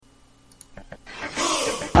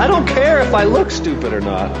I don't care if I look stupid or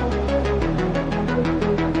not.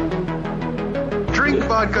 Drink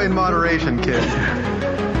vodka in moderation, kid.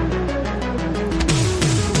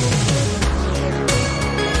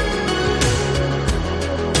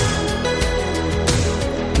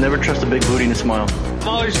 Never trust a big booty and a smile. I'm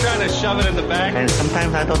always trying to shove it in the back. And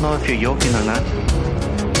sometimes I don't know if you're joking or not.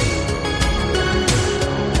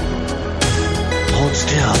 Hold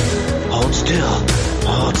still. Hold still.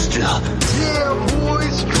 Hold still. Yeah,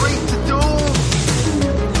 boys, straight to dome.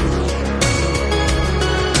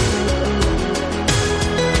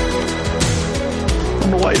 I don't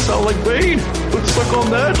know why you sound like Bane. Let's suck on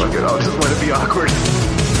that. Look it, I'll just let it be awkward.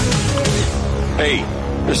 Hey,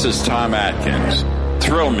 this is Tom Atkins.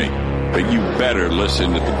 Thrill me, but you better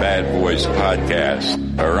listen to the Bad Boys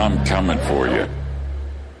podcast, or I'm coming for you.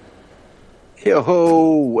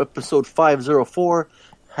 Yo-ho, episode 504.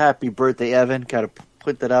 Happy birthday, Evan. Got to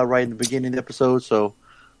put that out right in the beginning of the episode so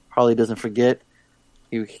Harley doesn't forget.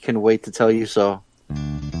 He can wait to tell you, so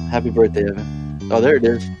happy birthday, Evan. Oh, there it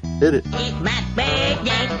is. Did it.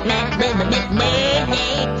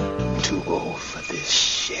 Too old for this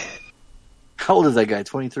shit. How old is that guy,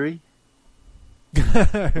 23?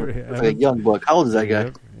 Like a young buck. How old is that guy?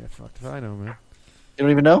 Yeah, fuck if I know, man. You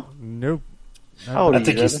don't even know? Nope. How old I is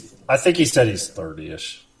think he, I think he said he's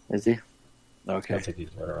 30-ish. Is he? Okay. I think he's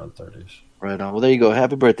right around 30-ish. Right on. Well, there you go.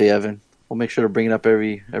 Happy birthday, Evan. We'll make sure to bring it up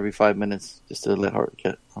every 5 minutes just to let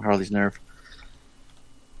get on Harley's nerve.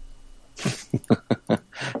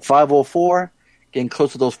 504. Getting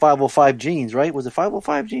close to those 505 genes, right? Was it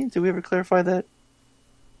 505 genes? Did we ever clarify that?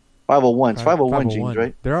 501s. 501 genes,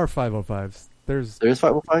 right? There are 505s. There is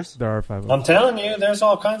 505s? There are 505s. I'm telling you, there's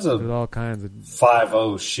all kinds of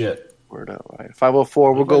 5-0 shit. Word out, right?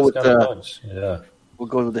 504. We'll go with yeah. We'll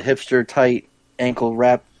go with the hipster tight ankle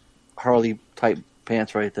wrap Harley type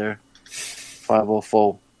pants right there.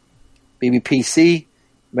 504. BBPC.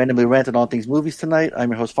 Randomly ranting on things movies tonight. I'm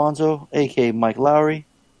your host Fonzo, aka Mike Lowry.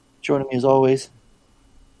 Joining me as always,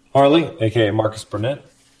 Harley, aka Marcus Burnett.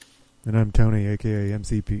 And I'm Tony, aka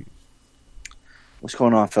MCP. What's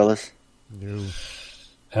going on, fellas? No.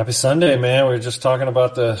 Happy Sunday, man. We were just talking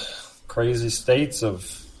about the crazy states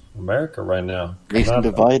of America right now. Nation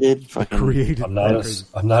divided. Created. I'm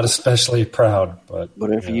not especially proud, but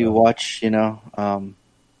whatever you watch, you go on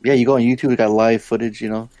YouTube. We got live footage.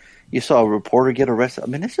 You saw a reporter get arrested. I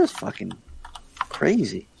mean, it's just fucking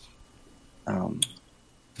crazy. You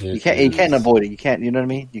can't avoid it. You can't. You know what I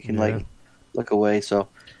mean? You can look away. So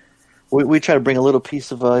we try to bring a little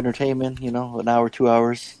piece of entertainment. An hour, 2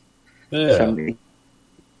 hours. Yeah.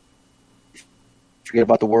 Forget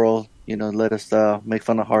about the world. Let us make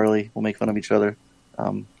fun of Harley. We'll make fun of each other.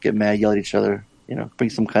 Get mad, yell at each other. Bring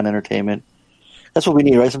some kind of entertainment. That's what we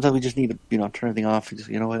need, right? Sometimes we just need to, turn everything off. Just,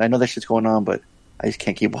 I know that shit's going on, but I just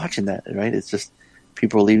can't keep watching that, right? It's just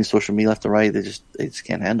people are leaving social media left and right. They just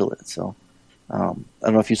can't handle it. So I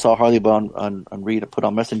don't know if you saw Harley, but on Reed put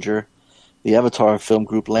on Messenger, the Avatar film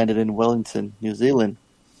group landed in Wellington, New Zealand.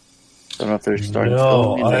 I don't know if they're starting.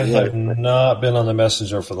 No, I have not been on the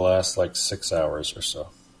Messenger for the last 6 hours or so.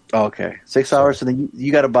 Oh, okay, 6 hours. So then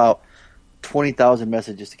you got about 20,000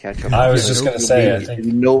 messages to catch up. I was just going to say, I think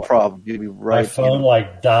no problem. You'd be right. My phone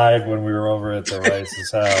died when we were over at the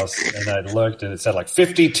Rice's house, and I looked and it said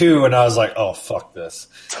 52, and I was like, "Oh fuck this!"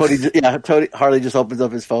 Harley just opens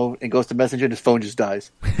up his phone and goes to Messenger, and his phone just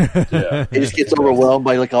dies. Yeah, he just gets overwhelmed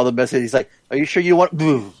by all the messages. He's like, "Are you sure you want?"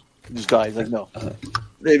 Boom, just dies. Like, no.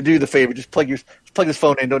 They do the favor. Just plug his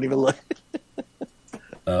phone in. Don't even look.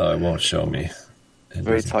 It won't show me.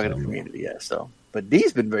 Very talkative community, yeah. So, but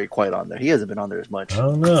D's been very quiet on there. He hasn't been on there as much. I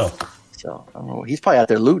don't know. So I don't know. He's probably out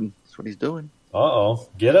there looting. That's what he's doing.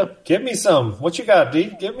 Get up, give me some. What you got,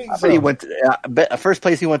 D? Give me some. I bet he went. First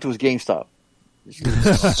place he went to was GameStop.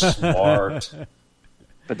 Smart.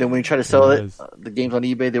 But then when he tried to sell the games on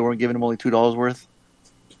eBay, they weren't giving him only $2 worth.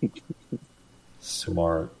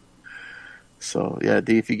 Smart. So yeah,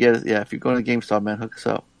 D, if you get if you're going to GameStop, man, hook us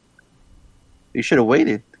up. You should have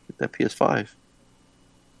waited to get that PS5.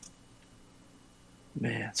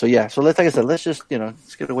 Man, so like I said, let's just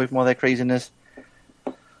let's get away from all that craziness.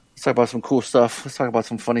 Let's talk about some cool stuff. Let's talk about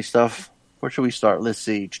some funny stuff. Where should we start? Let's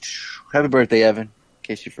see. Happy birthday, Evan! In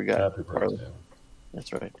case you forgot. Happy birthday.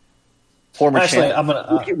 That's right. Former champ. I'm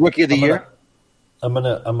gonna rookie of the year. I'm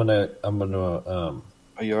gonna. Are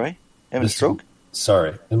you all right? Having a stroke?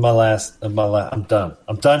 Sorry. I'm done.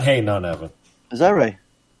 I'm done hating on Evan. Is that right?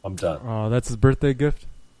 I'm done. Oh, that's his birthday gift.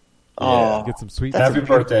 Oh, get some sweet. Happy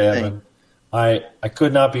birthday, Evan! I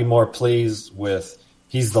could not be more pleased with.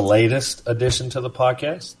 He's the latest addition to the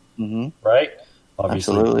podcast, mm-hmm. right?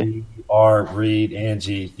 Obviously, Absolutely. Art, Reed,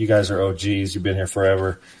 Angie, you guys are OGs. You've been here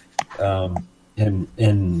forever.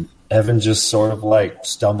 And Evan just sort of like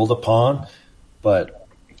stumbled upon, but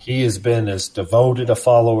he has been as devoted a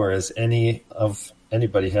follower as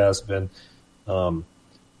anybody has been.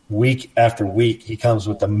 Week after week, he comes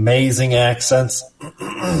with amazing accents.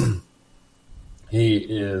 He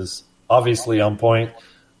is obviously on point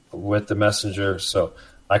with the messenger, so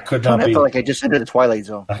I could not I be. feel like I just entered the Twilight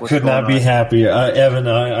Zone. I could not be happier, Evan.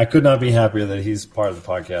 I could not be happier that he's part of the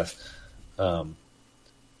podcast.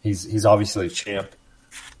 He's obviously a champ.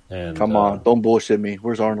 And Come on, don't bullshit me.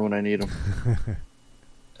 Where's Arnold when I need him?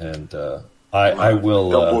 And I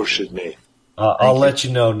will. Don't bullshit me. I'll let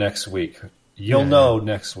you know next week. You'll know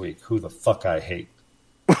next week who the fuck I hate.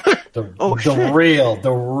 The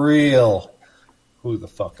real who the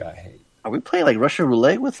fuck I hate. Are we playing like Russian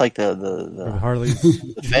roulette with like With the Harley's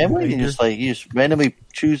family? You just randomly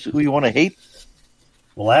choose who you want to hate?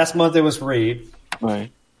 Well, last month it was Reed.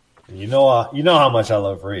 Right. And you know how much I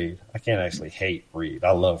love Reed. I can't actually hate Reed.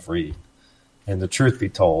 I love Reed. And the truth be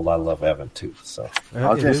told, I love Evan too. So I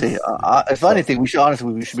was going to say, if anything, we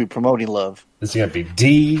should be promoting love. is it going to be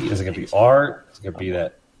D? Is it going to be Art? Is it going to be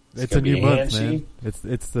that? It's a new month, Angie? man.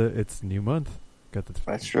 It's new month. Got the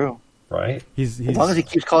That's true. Right? He's As long as he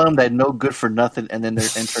keeps calling him that no good for nothing, and then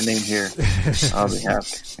there's enter name here, I'll be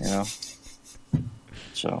happy. You know.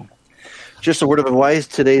 So, just a word of advice: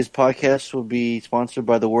 today's podcast will be sponsored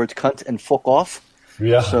by the words "cunt" and "fuck off."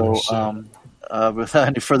 Yeah. So, without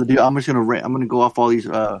any further ado, I'm gonna go off all these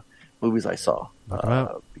movies I saw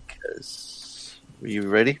because. Are you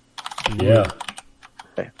ready? Yeah.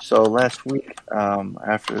 Okay. So last week,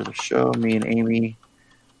 after the show, me and Amy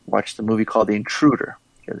watched a movie called The Intruder.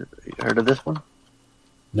 You heard of this one?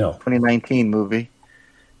 No. 2019 movie.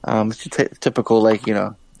 It's typical, like,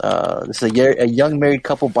 this is a young married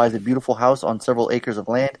couple buys a beautiful house on several acres of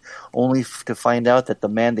land, only to find out that the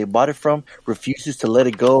man they bought it from refuses to let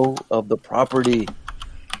it go of the property.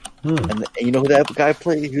 And you know who that guy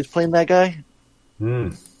played? Who's playing that guy?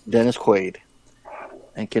 Dennis Quaid.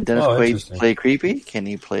 And can Dennis Quaid play creepy? Can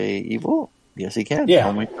he play evil? Yes, he can. Yeah.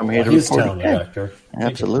 I'm here to report he can. Actor.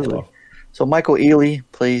 Absolutely. So Michael Ealy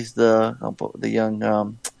plays the young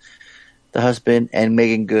the husband, and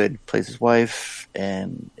Megan Good plays his wife.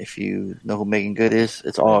 And if you know who Megan Good is,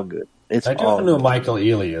 it's all good. I don't know who Michael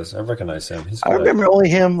Ealy is. I recognize him. I remember only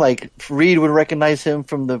him. Like Reed would recognize him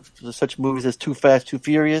from such movies as Too Fast, Too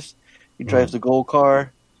Furious. He drives the gold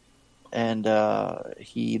car, and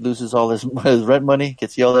he loses all his rent money.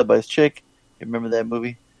 Gets yelled at by his chick. You remember that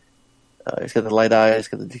movie? He's got the light eyes. He's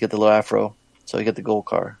got the little afro. So he got the gold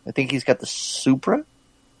car. I think he's got the Supra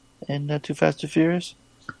in Too Fast, Too Furious.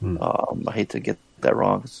 I hate to get that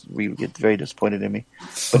wrong because Reed would get very disappointed in me.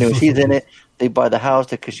 But anyways, he's in it. They buy the house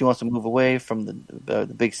because she wants to move away from the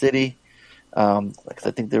big city. Because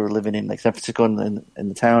I think they were living in like San Francisco in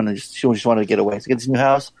the town, and she just wanted to get away. So he gets a new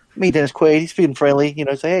house. Meet Dennis Quaid. He's feeling friendly.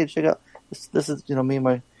 Say, hey, check out this is me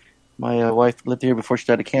and my wife lived here before she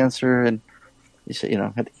died of cancer, and he said,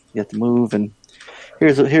 you have to move, and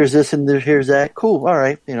here's this and here's that. Cool, all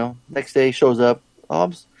right. Next day shows up.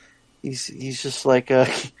 He's just like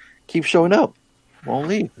keep showing up, won't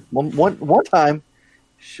leave. One time,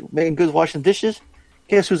 Megan Good's washing dishes.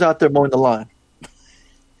 Guess who's out there mowing the lawn?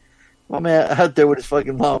 My man out there with his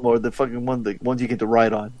fucking lawnmower, the fucking the ones you get to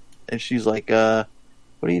ride on. And she's like, "What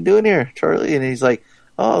are you doing here, Charlie?" And he's like,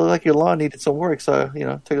 "Oh, look like your lawn needed some work, so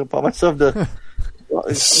took it upon myself to mow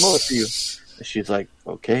it for you." And she's like,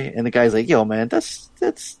 "Okay." And the guy's like, "Yo, man, that's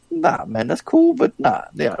nah, man, that's cool, but nah,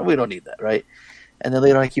 yeah, we don't need that, right?" And then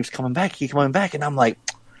later on, he keeps coming back, and I'm like,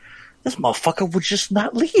 "This motherfucker would just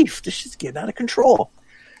not leave. This shit's getting out of control."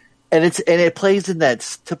 And it plays in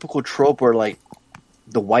that typical trope where like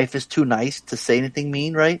the wife is too nice to say anything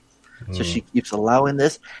mean, right? So she keeps allowing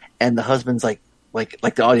this, and the husband's like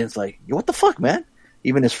the audience, like, "Yo, what the fuck, man?"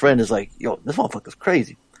 Even his friend is like, "Yo, this motherfucker's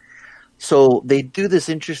crazy." So they do this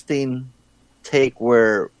interesting take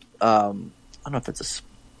where I don't know if it's a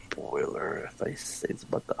spoiler if I say it's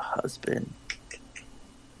about the husband.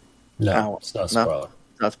 No, it's not a spoiler. No,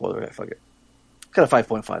 it's not a spoiler. Right? Fuck it. It's got a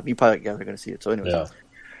 5.5. You probably guys are going to see it. So anyway,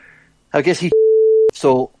 I guess he.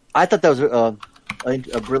 So I thought that was a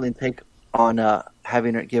brilliant take on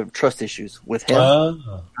having her give trust issues with him,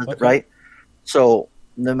 okay. Right? So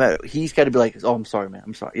no matter, he's got to be like, "Oh, I'm sorry, man.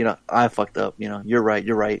 I'm sorry. I fucked up. You're right.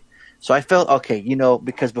 You're right." So I felt okay,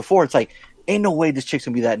 because before it's like, ain't no way this chick's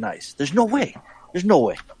gonna be that nice. There's no way.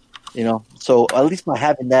 So at least by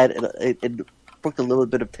having that, it broke a little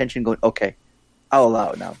bit of tension. Going, okay, I'll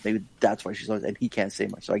allow it now. Maybe that's why she's always, and he can't say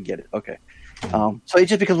much, so I get it. Okay. So it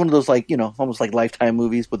just becomes one of those almost like Lifetime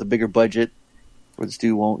movies with a bigger budget. where this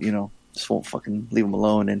dude won't, just won't fucking leave him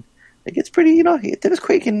alone, and it gets pretty, Dennis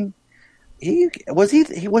Quaid can. Was he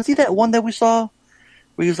that one that we saw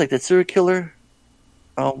where he was like that serial killer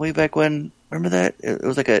way back when? Remember that? It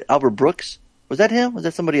was like a Albert Brooks. Was that him? Was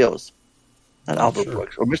that somebody else? Not Albert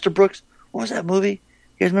Brooks or Mr. Brooks. What was that movie?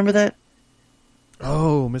 You guys remember that?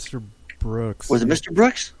 Oh, Mr. Brooks. Was it Mr.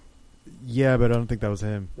 Brooks? Yeah, but I don't think that was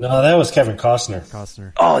him. No, that was Kevin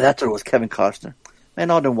Costner. Oh, that's what it was, Kevin Costner.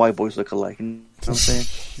 Man, all them white boys look alike. You know what I'm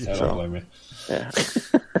saying? I don't blame you. Yeah.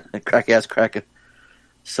 Crack-ass cracker.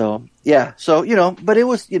 So, yeah. So, but it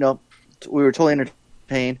was, we were totally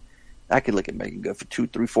entertained. I could look at Making Good for 2,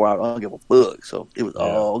 3, 4 hours. I don't give a fuck. So, it was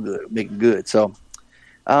all good. Making Good. So,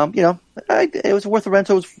 it was worth the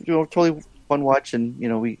rental. It was, totally fun watch. And,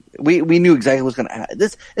 we knew exactly what was going to happen.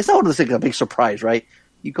 It's not one of those things, a big surprise, right?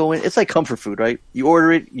 You go in, it's like comfort food, right? You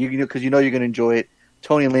order it, because you're going to enjoy it.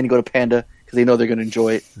 Tony and Laney go to Panda because they know they're going to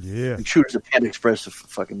enjoy it. Yeah. And Shooters at Panda Express a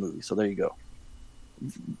fucking movie. So there you go.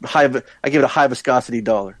 I give it a high viscosity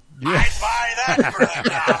 $1. Yeah. I'd buy that for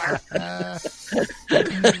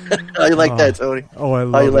 $1. How you like that, Tony? Oh, I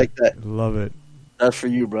love How you it. like that? Love it. That's for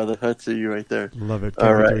you, brother. That's for you right there. Love it. All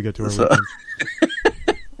Can't wait till right. we get to our So- weekends.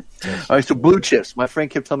 All right, so Blue Chips. My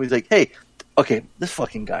friend kept telling me, he's like, hey, okay, this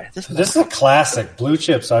fucking guy. This is a classic. Blue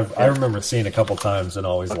Chips, I remember seeing a couple times and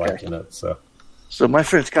always liking it. So my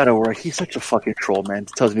friend's got to work. He's such a fucking troll, man.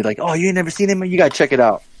 He tells me, like, oh, you ain't never seen him? You got to check it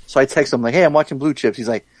out. So I text him, like, hey, I'm watching Blue Chips. He's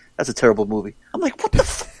like, that's a terrible movie. I'm like, what the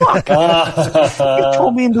fuck? He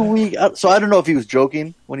told me in the week. So I don't know if he was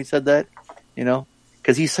joking when he said that,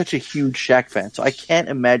 because he's such a huge Shaq fan. So I can't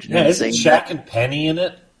imagine him isn't saying Shaq that. and Penny in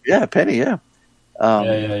it? Yeah, Penny, yeah.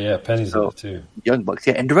 Yeah. Penny's in it too. Young Bucks,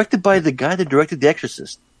 yeah. And directed by the guy that directed The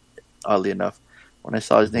Exorcist, oddly enough. When I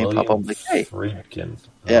saw his name pop up, I'm like, hey. Friedkin.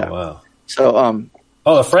 Yeah. Oh, wow. So,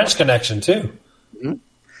 the French Connection too.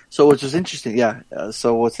 So which was interesting, yeah.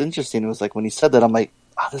 So what's interesting was like when he said that, I'm like,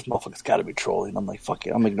 this motherfucker's got to be trolling. I'm like, fuck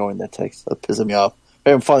it, I'm ignoring that text. That pissing me off.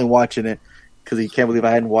 I'm finally watching it because he can't believe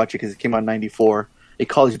I hadn't watched it because it came out in '94. A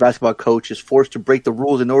college basketball coach is forced to break the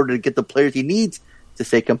rules in order to get the players he needs to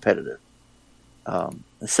stay competitive.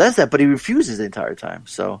 It says that, but he refuses the entire time.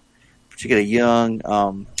 So, but you get a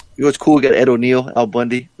young, what's cool? You got Ed O'Neill, Al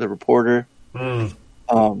Bundy, the reporter. Barry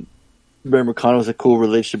McConnell was a cool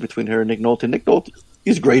relationship between her and Nick Nolte. Nick Nolte,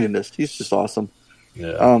 he's great in this. He's just awesome.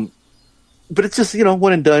 Yeah. But it's just,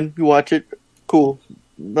 one and done. You watch it, cool.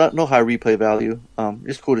 No high replay value.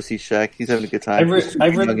 It's cool to see Shaq. He's having a good time.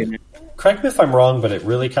 Correct me if I'm wrong, but it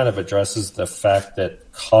really kind of addresses the fact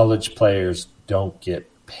that college players don't get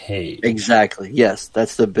paid. Exactly. Yes,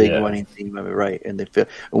 that's the big running theme of it, right? And they feel.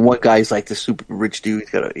 And one guy's like the super rich dude.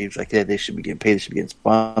 He's like, yeah, they should be getting paid. They should be getting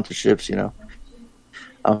sponsorships.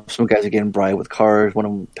 Some guys are getting bribed with cars. One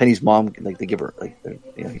of them, Penny's mom, like they give her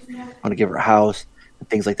want to give her a house and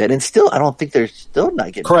things like that. And still, I don't think they're still not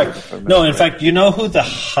getting correct. Paid, No, in fact, you know who the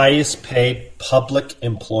highest paid public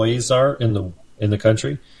employees are in the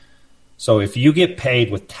country? So if you get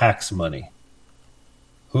paid with tax money,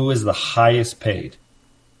 who is the highest paid?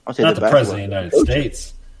 Not the president of the United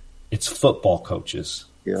States. It's football coaches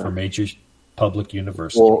for major public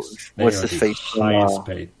universities. Well, they what's are the the face highest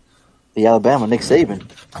paid. The Alabama, Nick Saban,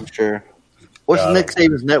 I'm sure. What's Nick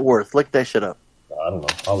Saban's net worth? Look that shit up. I don't know.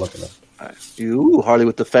 I'll look it up. You, Harley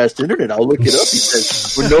with the fast internet. I'll look it up, he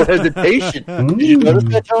says, with no hesitation. Did you notice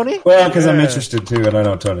that, Tony? Well, because I'm interested too, and I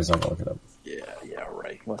know Tony's not going to look it up. Yeah,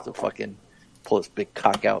 right. He wants to fucking pull his big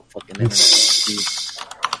cock out. Fucking internet.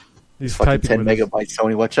 He's fucking typing 10 with megabytes,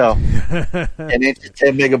 Tony. Watch out. 10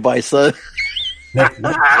 megabytes, son.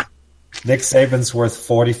 Nick Saban's worth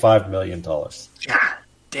 $45 million. God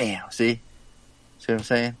damn. See what I'm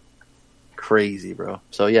saying? Crazy, bro.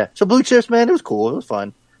 So yeah. So Blue Chips, man, it was cool. It was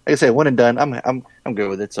fun. Like I said, one and done. I'm good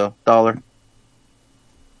with it. So $1.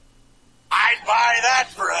 I'd buy that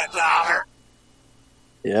for $1.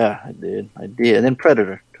 Yeah, I did. And then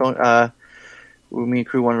Predator. Me and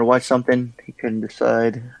Crew wanted to watch something. He couldn't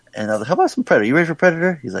decide. And I was like, how about some Predator? You ready for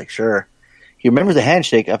Predator? He's like, sure. He remembers the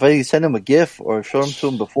handshake. I thought you sent him a GIF or showed him to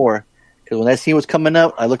him before. Because when that scene was coming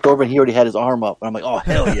up, I looked over and he already had his arm up. And I'm like, oh,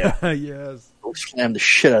 hell yeah. Yes. I slammed the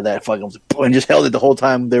shit out of that fucking and just held it the whole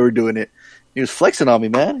time they were doing it. He was flexing on me,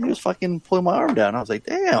 man. He was fucking pulling my arm down. I was like,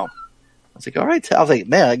 damn. I was like, all right. I was like,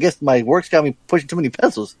 man, I guess my work's got me pushing too many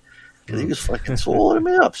pencils. Because he was fucking swallowing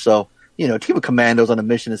me up. So, a team of commandos on a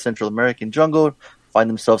mission in Central American jungle find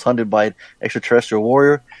themselves hunted by an extraterrestrial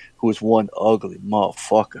warrior who is one ugly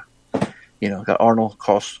motherfucker. Got Arnold,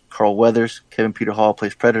 Carl Weathers, Kevin Peter Hall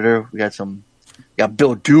plays Predator. We got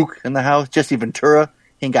Bill Duke in the house, Jesse Ventura.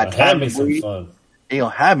 He ain't got time to bleed. Fun. He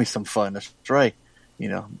gonna have me some fun. That's right.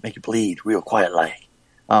 Make you bleed real quiet like.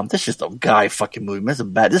 This is just a guy fucking movie. This is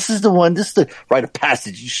bad. This is the one. This is the rite of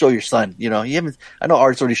passage. You show your son. You know, you haven't. I know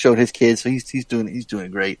Art's already showed his kids, so he's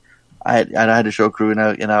doing great. I had to show Crew,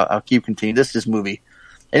 and I'll keep continuing. This movie.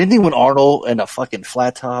 Anything with Arnold and a fucking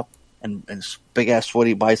flat top and big ass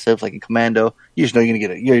sweaty biceps like in Commando, you just know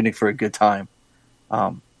you're in it for a good time.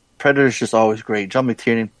 Predator's just always great. John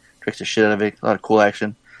McTiernan directs the shit out of it. A lot of cool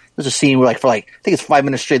action. There's a scene where I think it's 5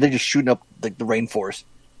 minutes straight. They're just shooting up the rainforest.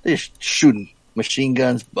 They're just shooting machine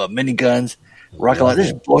guns, mini guns, rocket launchers.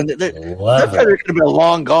 They're just blowing. That Predator could have been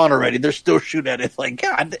long gone already. They're still shooting at it. It's like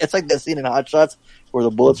God. It's like that scene in Hot Shots where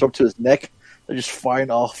the bullets are up to his neck. They're just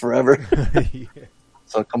firing off forever. Yeah.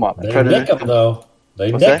 So come on, They Predator. nick him though.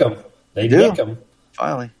 They What's nick that? him. They do. nick him.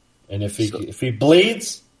 Finally, And if he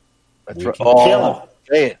bleeds, that's we right. can kill him.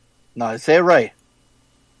 Say it. No, say it right.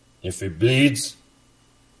 If he bleeds,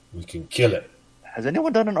 we can kill it. Has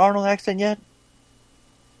anyone done an Arnold accent yet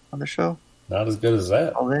on the show? Not as good as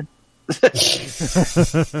that. Oh, then.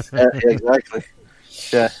 Yeah, exactly.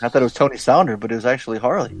 Yeah, I thought it was Tony Sounder, but it was actually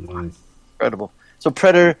Harley. Incredible. So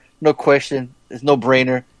Predator, no question, it's no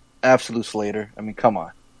brainer. Absolute Slater. I mean, come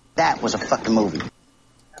on. That was a fucking movie.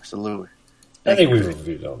 Absolutely. I think we've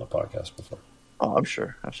reviewed it on the podcast before. Oh, I'm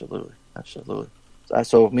sure. Absolutely.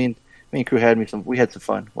 So me and Crew had some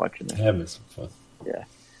fun watching this. Having some fun. Yeah.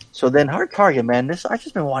 So then Hard Target, man. I've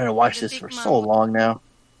just been wanting to watch this for so long now.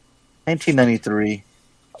 1993.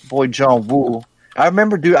 Boy, John Woo. I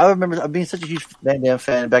remember being such a huge Van Damme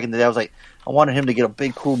fan back in the day. I was like, I wanted him to get a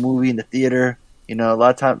big, cool movie in the theater. You know, a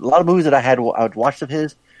lot of movies that I would watch of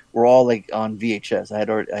his were all like on VHS. I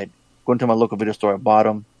had gone to my local video store. I bought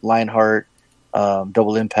them. Lionheart,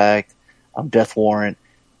 Double Impact, Death Warrant.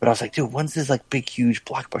 But I was like, dude, when's this like big, huge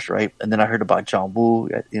blockbuster, right? And then I heard about John Woo.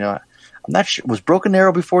 You know, I'm not sure. Was Broken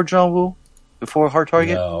Arrow before John Woo? Before Hard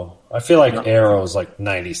Target? No, I feel like Arrow was like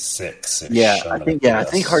 96. Yeah, I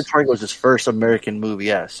think Hard Target was his first American movie.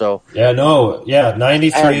 Yeah, so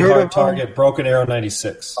 93 heard Hard of Target, Broken Arrow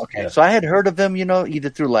 96. okay, Yeah. so I had heard of him, you know, either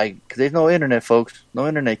through because there's no internet, folks, no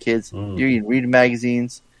internet, kids. You read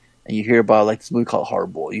magazines and you hear about like this movie called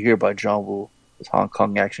Hardball. You hear about John Woo, this Hong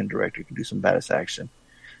Kong action director, who can do some badass action.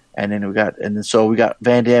 And then we got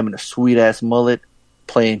Van Damme in a sweet ass mullet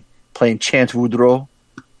playing Chance Woodrow.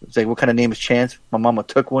 It's like, what kind of name is Chance? My mama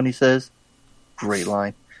took one, he says. Great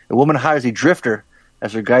line. A woman hires a drifter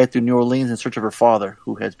as her guide through New Orleans in search of her father,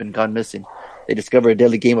 who has been gone missing. They discover a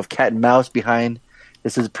deadly game of cat and mouse behind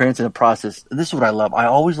his appearance in the process. And this is what I love. I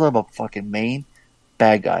always love a fucking main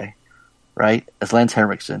bad guy, right? As Lance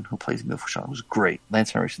Henriksen, who plays Milford, was great.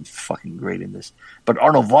 Lance Henriksen's fucking great in this. But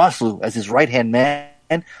Arnold Vosloo as his right-hand man,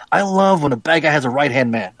 I love when a bad guy has a right-hand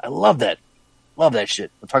man. I love that. Love that shit.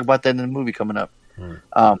 We'll talk about that in the movie coming up.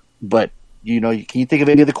 But you know, can you think of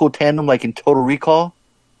any other cool tandem like in Total Recall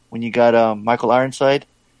when you got Michael Ironside?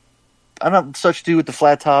 I'm not such dude with the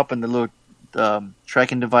flat top and the little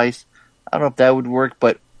tracking device. I don't know if that would work,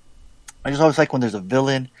 but I just always like when there's a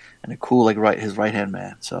villain and a cool his right hand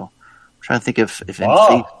man. So I'm trying to think if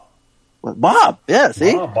Bob. Bob, yeah,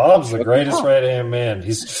 see, Bob's the greatest right hand man.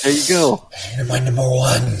 He's there. You go. My number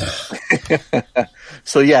one.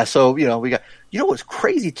 So you know we got. You know what's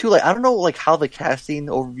crazy too? Like I don't know like how the casting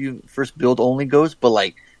overview first build only goes, but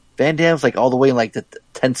like Van Damme's like all the way in like the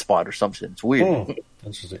 10th spot or something. It's weird.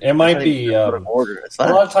 Interesting. It might be order. It's a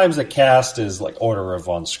not, lot of times the cast is like order of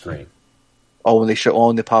on screen. oh,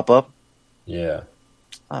 when they pop up. Yeah,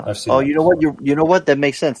 I've seen. Oh, that you know before. what? You know what? That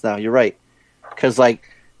makes sense now. You're right. Because like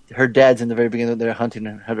her dad's in the very beginning, they're hunting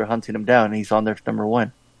him down, and he's on their number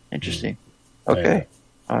one. Interesting. Okay.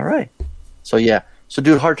 Yeah. All right. So yeah. So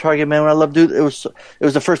dude, Hard Target, man. What I love, dude, it was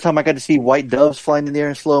the first time I got to see white doves flying in the air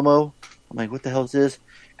in slow mo. I'm like, what the hell is this?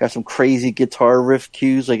 Got some crazy guitar riff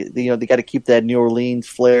cues. Like they got to keep that New Orleans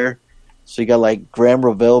flair. So you got like Graham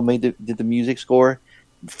Revell did the music score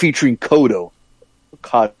featuring Kodo,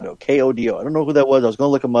 Kodo. I don't know who that was. I was going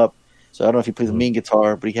to look him up. So I don't know if he plays a mean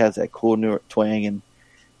guitar, but he has that cool new twang. And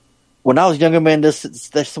when I was younger, man, that's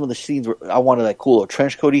some of the scenes where I wanted that cool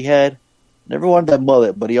trench coat he had. Never wanted that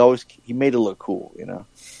mullet, but he made it look cool, you know.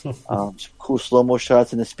 Some cool slow mo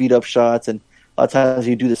shots and the speed up shots, and a lot of times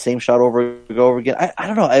you do the same shot over and over again. I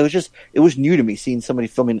don't know. It was new to me seeing somebody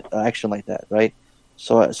filming action like that, right?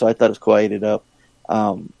 So I thought it was cool. I ate it up.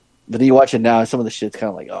 But then you watch it now, and some of the shit's kind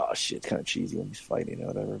of like, oh shit, it's kind of cheesy when he's fighting or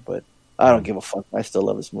whatever. But I don't give a fuck. I still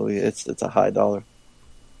love this movie. It's a high dollar.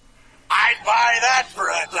 I'd buy that for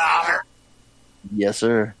 $1. Yes,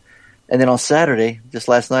 sir. And then on Saturday, just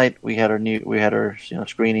last night, we had our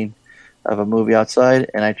screening of a movie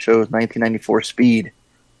outside, and I chose 1994 Speed,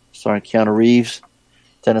 starring Keanu Reeves,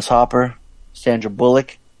 Dennis Hopper, Sandra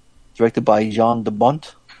Bullock, directed by Jan de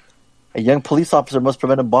Bont. A young police officer must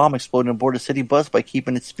prevent a bomb exploding aboard a city bus by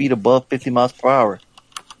keeping its speed above 50 miles per hour.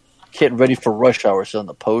 Get ready for rush hour. So on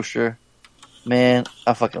the poster. Man,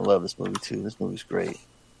 I fucking love this movie too. This movie's great.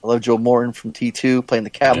 I love Joe Morton from T2 playing the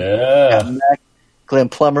Captain Mac. Glenn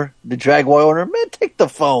Plummer, the Jaguar owner. Man, take the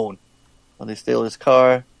phone. When they steal his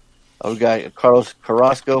car. We got Carlos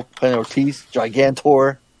Carrasco playing Ortiz,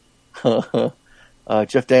 Gigantor.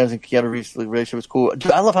 Jeff Daniels and Keanu Reeves' relationship was cool.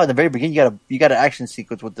 Dude, I love how in the very beginning you got an action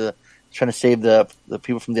sequence with the trying to save the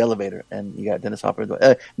people from the elevator, and you got Dennis Hopper.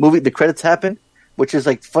 The credits happen, which is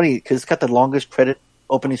like funny because it's got the longest credit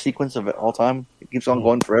opening sequence of it all time. It keeps on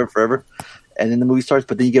going forever, and then the movie starts.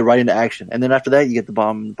 But then you get right into action, and then after that you get the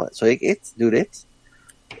bomb in the butt. So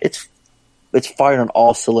it's fired on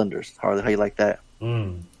all cylinders. How you like that?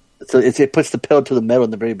 So it puts the pedal to the metal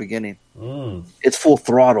in the very beginning. It's full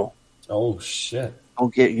throttle. Oh shit!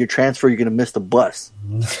 Don't get your transfer. You're gonna miss the bus.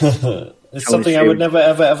 It's something I would never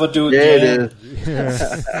ever do again.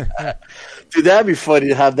 Yeah, dude, that'd be funny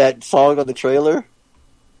to have that song on the trailer.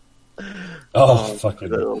 Fucking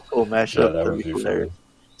cool mashup. Yeah, that would be funny.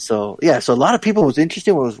 So a lot of people was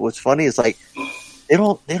interested. What's funny is like they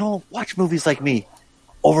don't watch movies like me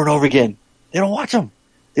over and over again. They don't watch them.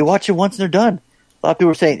 They watch it once and they're done. A lot of people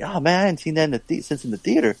were saying, "Oh man, I hadn't seen that since in the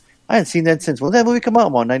theater. I hadn't seen that since when did that movie come out?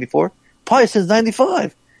 I'm on 94, probably since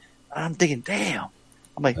 95." I'm thinking, damn.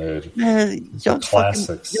 I'm like, dude, man, young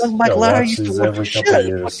Mike Lowry used to watch the shit out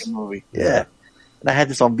of the fucking movie. Yeah. And I had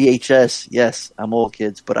this on VHS. Yes, I'm old,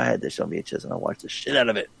 kids, but I had this on VHS and I watched the shit out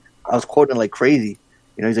of it. I was quoting like crazy.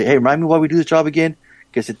 You know, he's like, "Hey, remind me why we do this job again?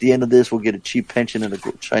 Because at the end of this, we'll get a cheap pension and a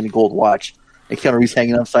shiny gold watch." And Keanu Reeves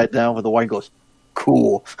hanging upside down with the wine goes,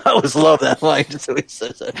 "Cool." I always love that line. So he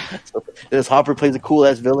says that. So, this Hopper plays a cool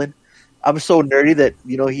ass villain. I'm so nerdy that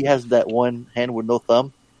he has that one hand with no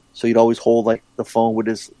thumb, so he'd always hold like the phone with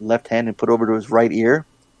his left hand and put it over to his right ear.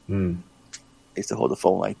 I used to hold the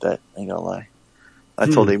phone like that. I ain't gonna lie. I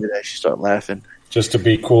told Amy that she started laughing. Just to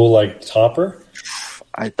be cool, like Hopper.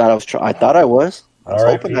 I thought I was. I was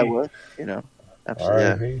hoping I was.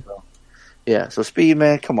 Absolutely. Yeah. So Speed,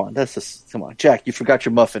 man, come on. Come on, Jack. You forgot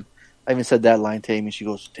your muffin. I even said that line to Amy. She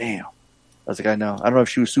goes, "Damn." I was like, "I know." I don't know if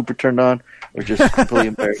she was super turned on or just completely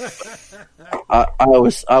embarrassed. I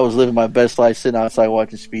was living my best life sitting outside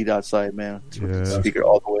watching Speed outside, man. With the speaker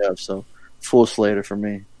all the way up. So full Slater for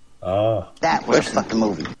me. That was a fucking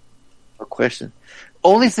movie. No question.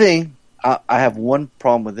 Only thing I have one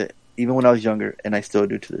problem with it, even when I was younger, and I still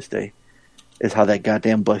do to this day, is how that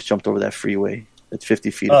goddamn bus jumped over that freeway. That's 50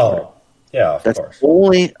 feet apart. Yeah, of That's course.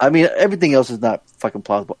 only. I mean, everything else is not fucking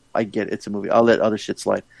plausible. I get it. It's a movie. I'll let other shit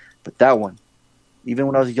slide. But that one, even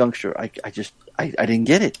when I was a youngster, I didn't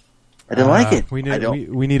get it. I didn't like it. We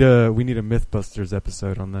need a Mythbusters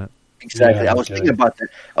episode on that. Exactly. I was thinking about that.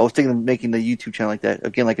 I was thinking of making the YouTube channel like that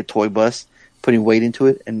again, like a toy bus, putting weight into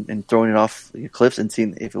it and throwing it off the cliffs and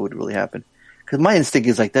seeing if it would really happen. Because my instinct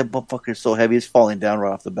is like that motherfucker is so heavy, it's falling down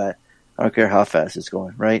right off the bat. I don't care how fast it's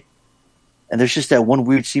going, right? And there's just that one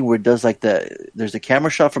weird scene where it does like there's a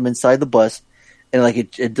camera shot from inside the bus, and like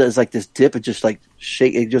it does like this dip. It just like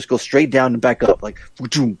it just goes straight down and back up, like,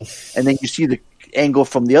 and then you see the angle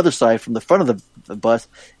from the other side, from the front of the bus,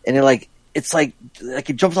 and it's like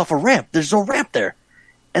it jumps off a ramp. There's no ramp there,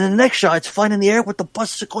 and the next shot, it's flying in the air with the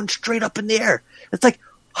bus going straight up in the air. It's like,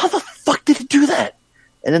 how the fuck did it do that?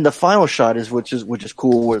 And then the final shot is which is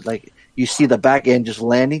cool, where like you see the back end just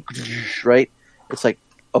landing, right? It's like,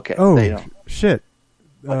 okay, shit.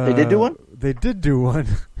 They did do one? They did do one.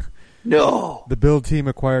 No. The build team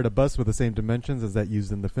acquired a bus with the same dimensions as that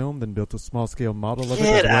used in the film, then built a small-scale model of it.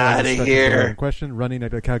 Get out of here. In question, running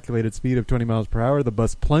at a calculated speed of 20 miles per hour, the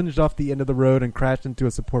bus plunged off the end of the road and crashed into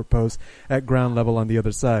a support post at ground level on the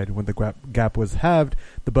other side. When the gap was halved,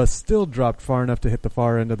 the bus still dropped far enough to hit the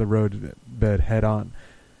far end of the road bed head-on.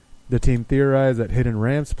 The team theorized that hidden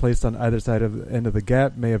ramps placed on either side of the end of the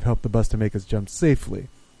gap may have helped the bus to make its jump safely.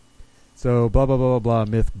 So, blah, blah, blah, blah, blah,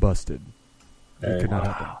 myth busted. It could not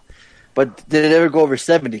happen. But did it ever go over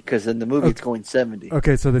 70? Because in the movie it's going 70.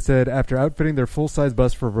 Okay, so they said after outfitting their full-size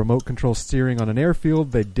bus for remote control steering on an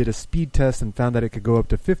airfield, they did a speed test and found that it could go up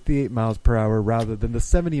to 58 miles per hour rather than the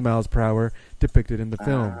 70 miles per hour depicted in the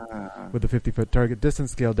film. With the 50-foot target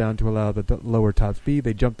distance scaled down to allow the lower top speed,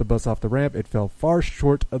 they jumped the bus off the ramp. It fell far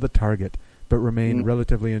short of the target, but remained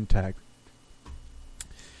relatively intact.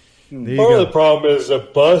 Part of the problem is a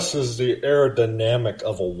bus is the aerodynamic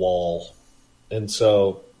of a wall. And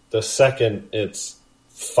so the second it's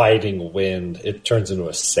fighting wind, it turns into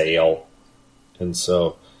a sail. And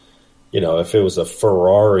so, if it was a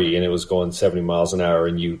Ferrari and it was going 70 miles an hour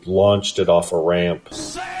and you launched it off a ramp,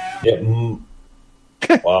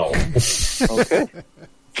 wow. Okay.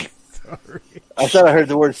 Sorry. I thought I heard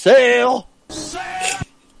the word sail.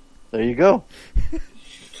 There you go.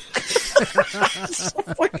 So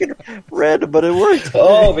fucking red, but it worked.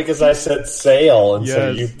 Oh, because I said sail, and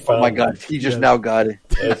so Yes. you found Oh my god, he just now got it.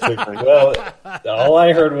 Well, all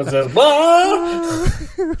I heard was this.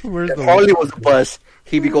 Where's If the Harley was a bus,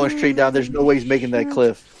 he'd be going straight down. There's no way he's making that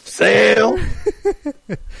cliff. Sail.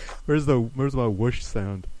 Where's my whoosh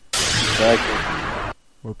sound? Exactly.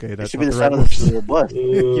 Okay, It that's should be not the the right sound of whoosh. the bus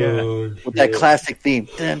Yeah. with that classic theme.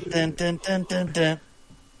 Dun, dun, dun, dun, dun, dun.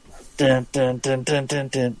 Dun, dun, dun, dun, dun,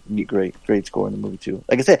 dun. Great score in the movie too.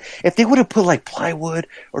 Like I said, if they would have put like plywood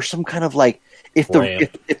or some kind of like if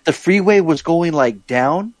the freeway was going like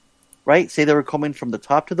down, right? Say they were coming from the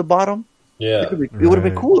top to the bottom. Yeah, It would have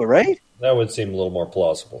been cooler, right? that would seem a little more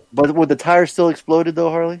plausible. But would the tires still exploded though,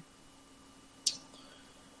 Harley?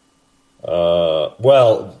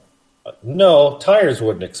 Well, no, tires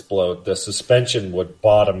wouldn't explode. The suspension would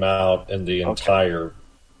bottom out, and the entire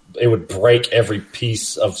it would break every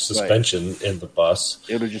piece of suspension in the bus.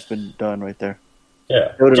 It would have just been done right there.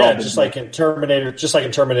 Yeah, It would have all been just like in Terminator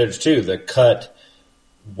 2, the cut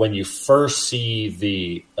when you first see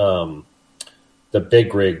the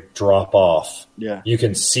big rig drop off. Yeah. You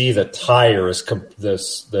can see the tire is It's on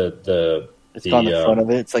the front of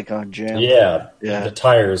it. It's like on jam. Yeah, Yeah. the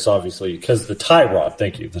tire is obviously because the tie rod.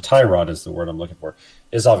 Thank you. The tie rod is the word I'm looking for.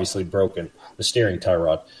 Is obviously broken. The steering tie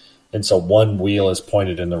rod, and so one wheel is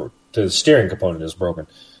pointed to the steering component is broken.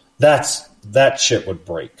 That shit would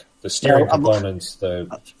break. The steering components,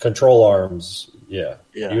 the control arms. Yeah.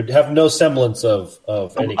 You'd have no semblance of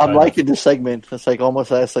any. I'm liking this segment. It's like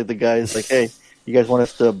almost ask like the guys like, hey, you guys want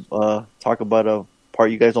us to talk about a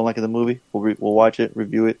part you guys don't like in the movie? We'll watch it,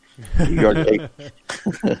 review it. Your take.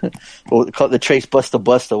 We'll call it the Trace Buster.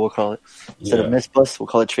 We'll call it instead of Miss Bust. We'll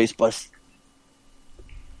call it Trace Bust.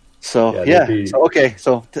 So So okay.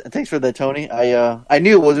 So thanks for that, Tony. I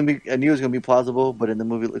knew it wasn't. I knew it was going to be plausible, but in the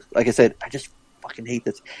movie, like I said, I just fucking hate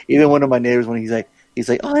this. Even one of my neighbors, when he's like,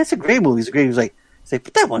 oh, that's a great movie. It's great. He's like,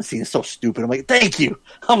 but that one scene is so stupid. I'm like, thank you.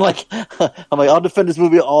 I'm like, I'll defend this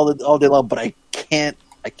movie all day long, but I can't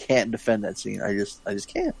defend that scene. I just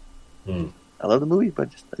can't. I love the movie, but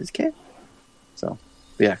I just can't. So,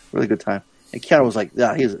 yeah, really good time. And Keanu was like,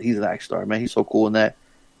 yeah, he's an action star, man. He's so cool in that.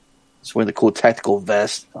 He's wearing the cool tactical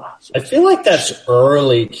vest. Oh, I feel like that's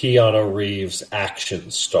early Keanu Reeves action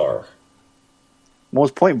star. What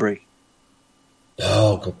was Point Break?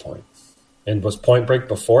 Oh, good point. And was Point Break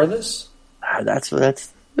before this? That's.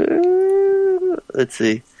 Let's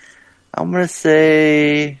see. I'm gonna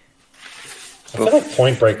say. I feel like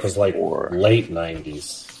Point Break was like late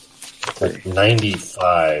 90s. Like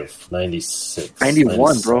 95, 96. 91,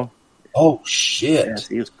 97. bro. Oh, shit. Yeah,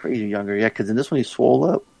 he was crazy younger. Yeah, because in this one he swole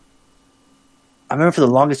up. I remember for the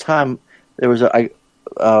longest time, there was the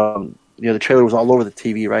trailer was all over the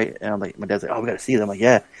TV, right? And I'm like, my dad's like, oh, we got to see it. I'm like,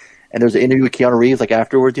 yeah. And there's an interview with Keanu Reeves, like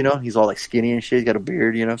afterwards, he's all like skinny and shit. He's got a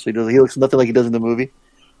beard, so he looks nothing like he does in the movie.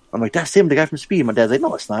 I'm like, that's him, the guy from Speed. My dad's like,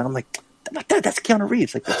 no, it's not. I'm like, that's Keanu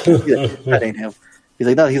Reeves. Like, that ain't him. He's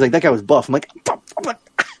like, no. He's like, that guy was buff. I'm like, I'm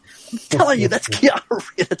telling you, that's Keanu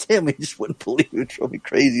Reeves. That's him. He just wouldn't believe it. It drove me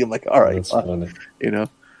crazy. I'm like, all right, that's funny.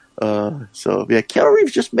 So yeah, Keanu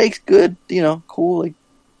Reeves just makes good, cool like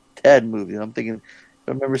Ted movies. I'm thinking,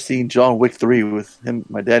 I remember seeing John Wick 3 with him,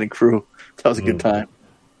 my dad and crew. That was a good time.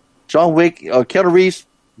 John Wick, Keanu Reeves,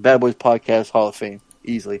 Bad Boys Podcast Hall of Fame,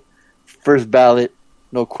 easily. First ballot,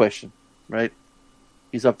 no question, right?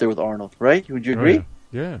 He's up there with Arnold, right? Would you agree?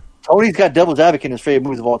 Yeah. Tony's got Devil's Advocate in his favorite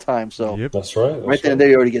movies of all time, so that's right. Right then and there,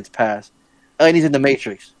 he already gets passed. And he's in The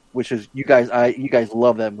Matrix, which is you guys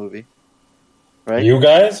love that movie, right? You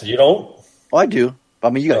guys, you don't? Oh, I do. I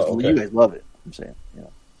mean, you guys love it. I'm saying,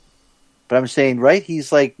 But I'm saying, right?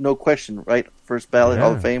 He's like no question, right? First ballot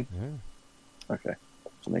Hall of Fame. Yeah. Okay,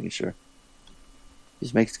 so making sure. He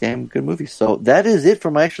just makes damn good movies. So that is it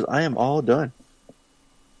for my extras. I am all done.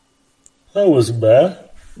 That wasn't bad.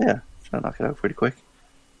 Yeah, trying to knock it out pretty quick.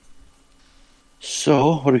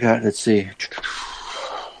 So what do we got? Let's see. I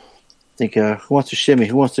think who wants to shimmy?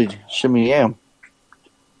 Who wants to shimmy yam?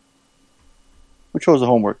 Who chose the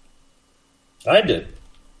homework? I did.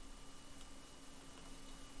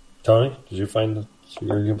 Tony, did you find the? You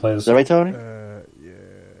can play this. Is that right, Tony? Yeah.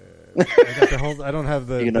 I got the whole. I don't have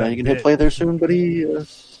the. You can hit play there soon, buddy. I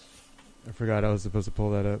forgot I was supposed to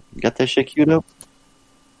pull that up. You got that shit queued up?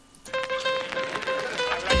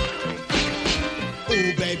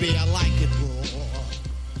 Ooh, baby, I like it raw.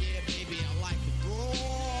 Yeah, baby, I like it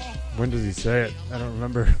raw. When does he say it? I don't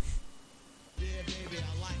remember.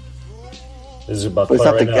 This is about. But it's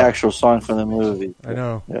not right the now. actual song from the movie. I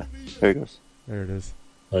know. Yeah, there it goes. There it is.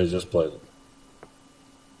 Oh, he just played it.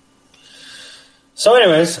 So,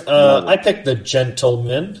 anyways, I picked The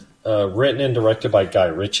Gentleman, written and directed by Guy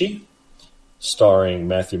Ritchie, starring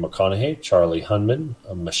Matthew McConaughey, Charlie Hunnam,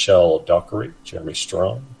 Michelle Dockery, Jeremy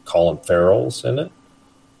Strong, Colin Farrell's in it,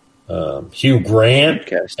 Hugh Grant,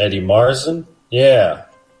 Eddie Marsan. Yeah,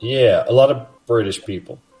 a lot of British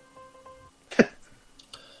people.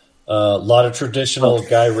 A lot of traditional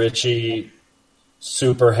Guy Ritchie,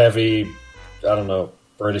 super heavy, I don't know,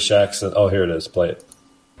 British accent. Oh, here it is. Play it.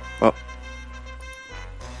 Oh.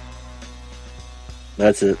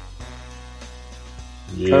 That's it.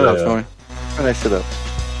 Yeah. Turn it up, Tony. Turn that shit up.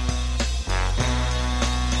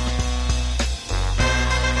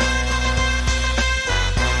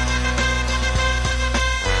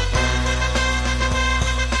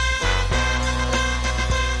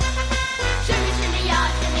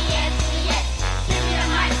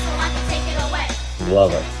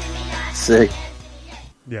 Love it. Sick.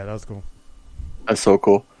 Yeah, that was cool. That's so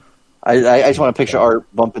cool. I just want to picture Art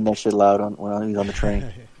bumping that shit loud when he's on the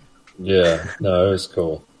train. Yeah, no, it was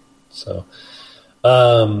cool. So,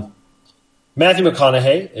 Matthew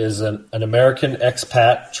McConaughey is an American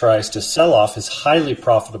expat tries to sell off his highly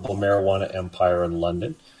profitable marijuana empire in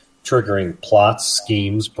London, triggering plots,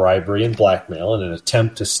 schemes, bribery, and blackmail in an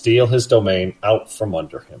attempt to steal his domain out from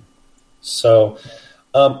under him. So,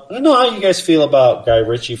 I don't know how you guys feel about Guy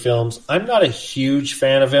Ritchie films. I'm not a huge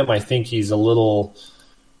fan of him. I think he's a little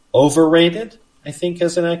overrated, I think,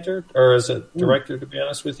 as an actor or as a director, to be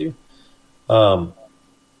honest with you.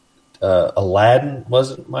 Aladdin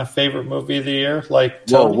wasn't my favorite movie of the year. Like,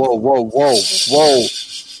 Tony. Whoa!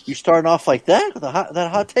 You starting off like that with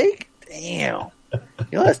that hot take? Damn. You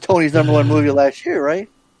know that's Tony's #1 movie last year, right?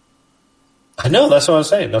 I know. That's what I was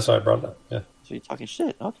saying. That's why I brought it up. Yeah. So you're talking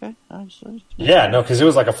shit? Okay. Yeah, no, because it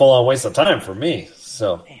was like a full-on waste of time for me.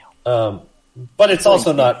 So, but it's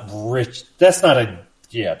also not rich. That's not a.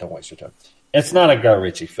 Yeah, don't waste your time. It's not a Guy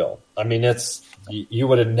Ritchie film. I mean, it's you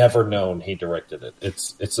would have never known he directed it.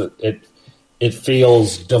 It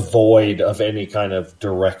feels devoid of any kind of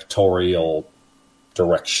directorial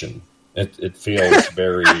direction. It feels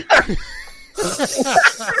very.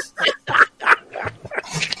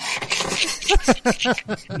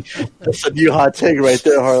 That's a new hot take right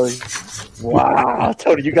there, Harley. Wow,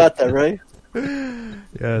 Tony, you got that right.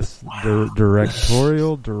 Yes,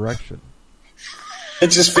 directorial direction. It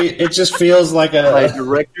just feels like a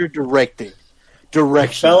director directing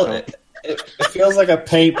direction. It feels like a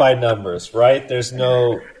paint by numbers, right? There's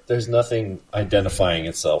nothing identifying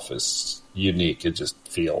itself as unique. It just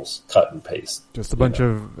feels cut and paste. Just a bunch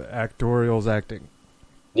of actorials acting.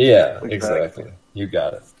 Yeah, exactly. You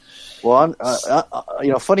got it. Well,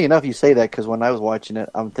 funny enough, you say that because when I was watching it,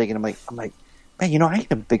 I'm like, man, I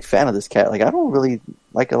ain't a big fan of this cat. Like, I don't really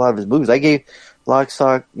like a lot of his movies. I gave Lock,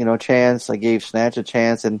 Stock, a chance. I gave Snatch a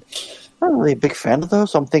chance, and I'm not really a big fan of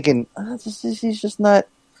those. So I'm thinking, he's just not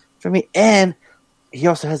for me. And he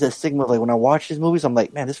also has that stigma of, like, when I watch his movies, I'm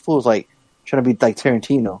like, man, this fool's like trying to be like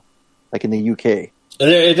Tarantino, like in the UK.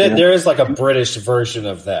 There is like a British version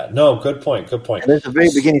of that. No, good point. And there's a very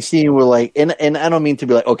beginning scene where, like, and I don't mean to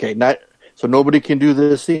be like, okay, not so nobody can do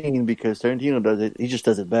this scene because Tarantino does it. He just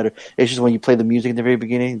does it better. It's just when you play the music in the very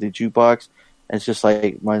beginning, the jukebox, and it's just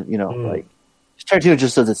like like Tarantino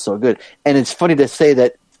just does it so good. And it's funny to say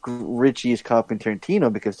that Ritchie is copying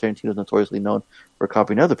Tarantino because Tarantino is notoriously known for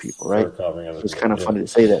copying other people, right? It's kind of funny to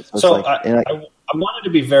say that. So I wanted to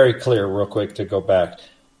be very clear, real quick, to go back.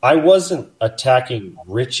 I wasn't attacking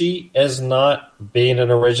Ritchie as not being an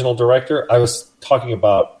original director. I was talking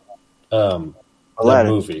about the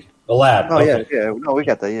movie. Aladdin. Oh, okay. Yeah. No, we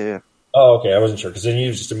got that. Yeah. Oh, okay. I wasn't sure because then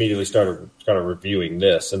you just immediately started kind of reviewing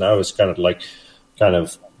this, and I was kind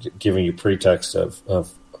of giving you pretext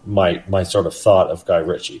of my sort of thought of Guy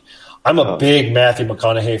Ritchie. I'm a big Matthew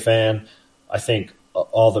McConaughey fan. I think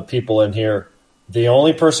all the people in here, the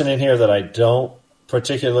only person in here that I don't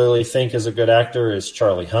particularly think is a good actor is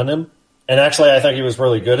Charlie Hunnam. And actually, I think he was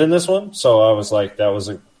really good in this one. So I was like, that was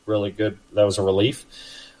a relief.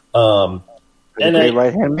 And a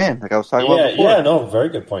right-hand man, like I was talking about before. Yeah, no, very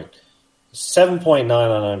good point. 7.9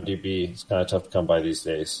 on IMDb. It's kind of tough to come by these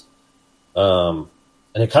days. And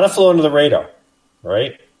it kind of flew under the radar,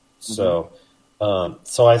 right? Mm-hmm.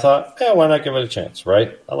 So I thought, why not give it a chance,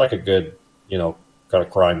 right? I like a good, kind of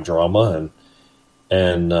crime drama,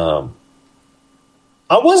 and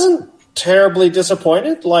I wasn't terribly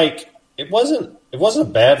disappointed. Like, it wasn't a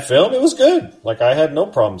bad film. It was good. Like, I had no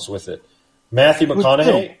problems with it. Matthew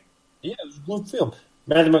McConaughey. Yeah, it was a good film.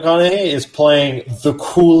 Matthew McConaughey is playing the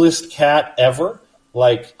coolest cat ever.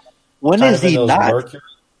 Like, when is he not? Mercury.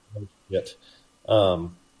 Yet.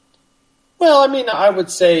 Well, I mean, I would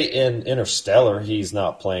say in Interstellar, he's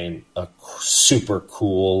not playing a super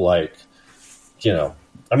cool, like, you know.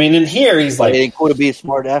 I mean, in here, he's like... It ain't cool to be a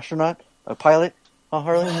smart astronaut, a pilot, huh,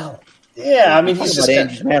 Harley? Well, yeah, I mean, he's just...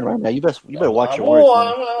 Angie's man right now. You better watch your words.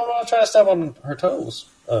 I'm not trying to step on her toes.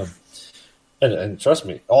 And trust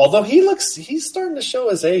me, although he's starting to show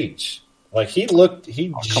his age. Like, he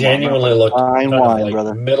genuinely looked kind of like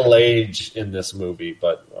brother. Middle-aged in this movie,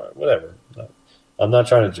 but whatever. I'm not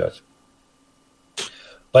trying to judge.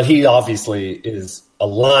 But he obviously is a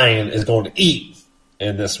lion is going to eat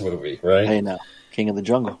in this movie, right? Hey, now, King of the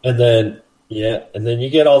Jungle. And then you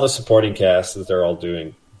get all the supporting cast that they're all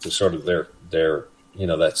doing to sort of their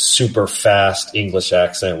that super fast English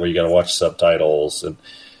accent where you got to watch subtitles and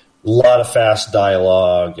a lot of fast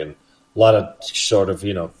dialogue and a lot of sort of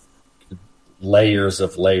layers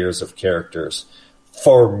of characters.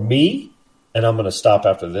 For me, and I'm going to stop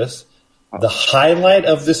after this. The highlight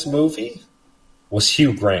of this movie was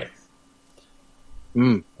Hugh Grant.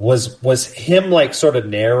 Was him like sort of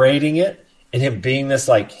narrating it and him being this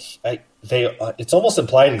like it's almost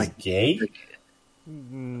implied he's gay.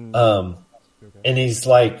 And he's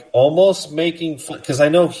like almost making fun because I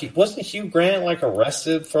know wasn't Hugh Grant like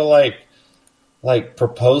arrested for like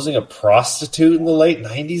proposing a prostitute in the late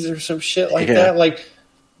 90s or some shit like that. Like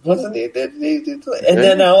wasn't he? And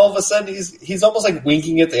then now all of a sudden he's almost like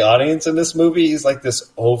winking at the audience in this movie. He's like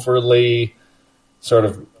this overly sort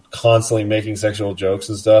of constantly making sexual jokes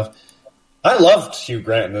and stuff. I loved Hugh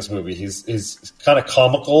Grant in this movie. He's kind of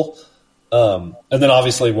comical. And then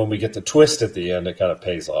obviously when we get the twist at the end, it kind of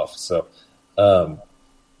pays off. So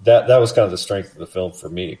that was kind of the strength of the film for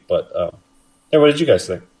me. But what did you guys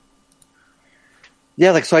think?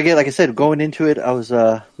 Yeah, like I said, going into it, I was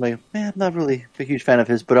like, man, I'm not really a huge fan of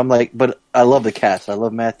his, but but I love the cast. I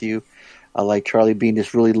love Matthew. I like Charlie being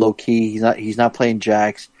just really low key. He's not playing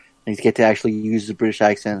Jax, and he's get to actually use the British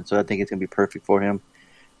accent. So I think it's gonna be perfect for him.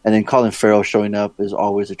 And then Colin Farrell showing up is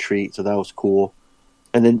always a treat. So that was cool.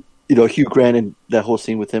 And then Hugh Grant and that whole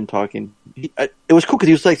scene with him talking, it was cool because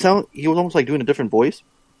he was almost like doing a different voice.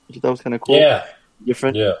 That was kind of cool. Yeah,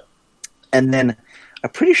 different. Yeah. And then I'm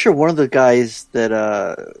pretty sure one of the guys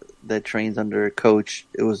that trains under Coach,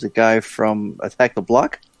 it was the guy from Attack the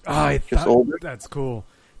Block. I thought older. That's cool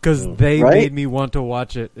because they made me want to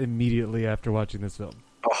watch it immediately after watching this film.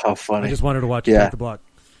 Oh, how funny! I just wanted to watch Attack the Block.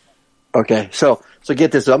 Okay, so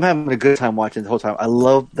get this. I'm having a good time watching the whole time. I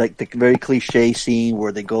love like the very cliche scene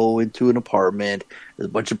where they go into an apartment. There's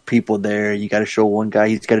a bunch of people there. You got to show one guy.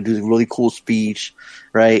 He's got to do a really cool speech,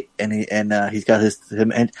 right? And he's got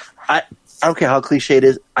him. And I don't care how cliche it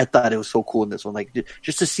is. I thought it was so cool in this one. Like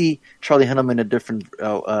just to see Charlie Hunnam in a different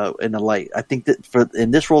in a light. I think that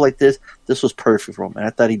in this role like this was perfect for him, and I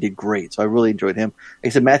thought he did great. So I really enjoyed him. Like I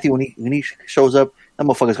said, Matthew when he shows up. That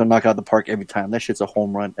motherfucker's gonna knock out the park every time. That shit's a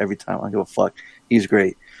home run every time. I don't give a fuck. He's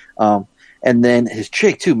great. And then his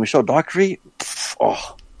chick too, Michelle Dockery.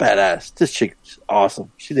 Oh, badass. This chick's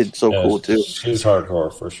awesome. She did so cool too. She's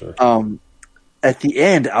hardcore for sure. At the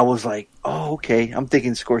end, I was like, oh, okay. I'm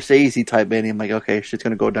thinking Scorsese type ending. I'm like, okay, shit's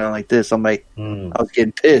gonna go down like this. I'm like, I was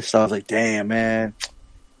getting pissed. I was like, damn, man.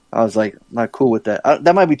 I was like, not cool with that.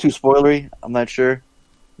 That might be too spoilery. I'm not sure.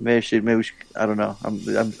 Maybe we should. I don't know. I'm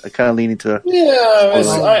kind of leaning to. Yeah,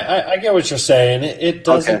 I get what you're saying. It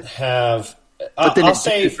doesn't have. But then so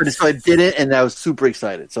I did it, and I was super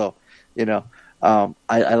excited. So, I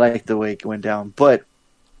like the way it went down. But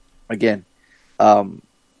again,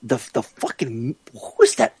 the fucking who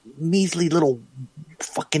was that measly little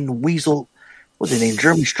fucking weasel? What's his name?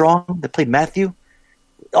 Jeremy Strong that played Matthew.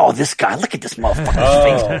 Oh, this guy! Look at this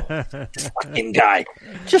motherfucker's face. This fucking guy.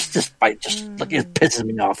 Just look, it pisses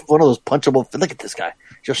me off. One of those punchable. Look at this guy.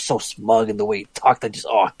 Just so smug in the way he talked. I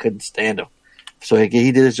couldn't stand him. So he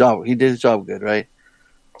did his job. He did his job good, right?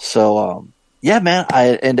 So, yeah, man.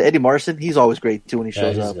 And Eddie Marson, he's always great too when he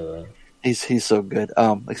shows up. Good, he's so good.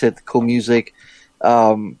 Like I said, the cool music.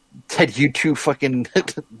 Ted U2 fucking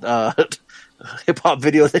hip hop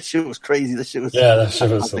video. That shit was crazy. That shit was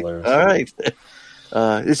hilarious. All right.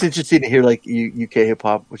 It's interesting to hear like UK hip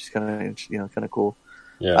hop, which is kind of cool.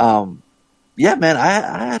 Yeah. Yeah, man.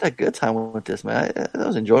 I had a good time with this, man. I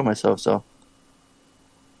was enjoying myself. So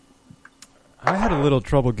I had a little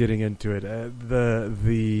trouble getting into it.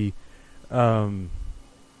 The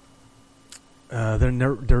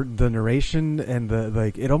narration and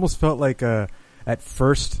the it almost felt like at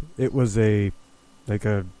first it was a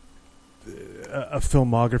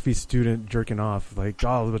filmography student jerking off, like,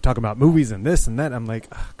 we're talking about movies and this and that. I'm like,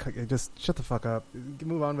 just shut the fuck up,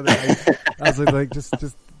 move on with it. I was like, just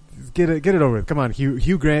get it over with. Come on,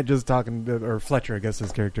 Hugh Grant just talking, or Fletcher, I guess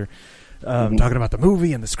his character, talking about the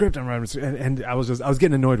movie and the script, and I was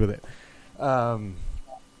getting annoyed with it.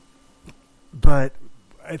 But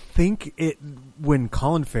I think when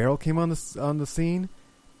Colin Farrell came on the scene,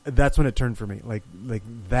 that's when it turned for me. Like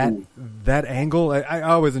that angle. I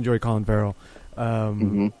always enjoy Colin Farrell,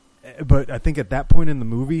 but I think at that point in the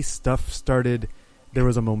movie, stuff started. There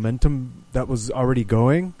was a momentum that was already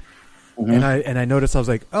going, and I noticed I was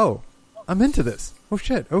like, oh, I'm into this. Oh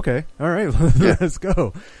shit. Okay. All right. Let's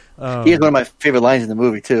go. He has one of my favorite lines in the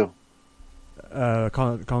movie too.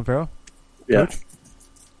 Colin Farrell. Yeah.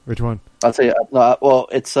 Which one? I'll tell you. No, well,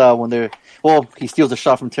 it's when he steals a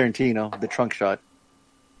shot from Tarantino, the trunk shot.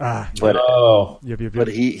 But yep. But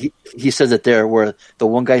he says it there where the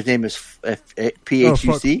one guy's name is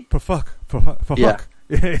P-H-U-C. Fuck. Yeah.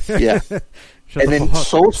 Yeah. And then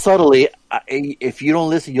so subtly, if you don't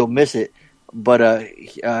listen, you'll miss it. But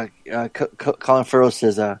Colin Farrell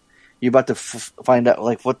says, "You're about to find out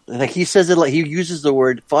he says it like he uses the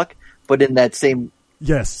word fuck, but in that same."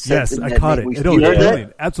 Yes, I caught it.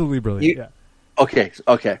 Brilliant. Absolutely brilliant. Yeah. Okay.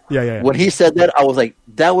 Yeah. When he said that, I was like,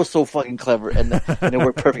 "That was so fucking clever," and it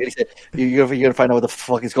worked perfect. He said, "You're gonna find out what the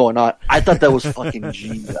fuck is going on." I thought that was fucking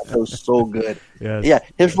genius. That was so good. Yes. Yeah,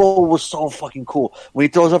 his role was so fucking cool. When he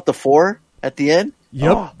throws up the 4 at the end.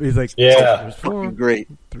 Yep. He's like, there's 4. Great.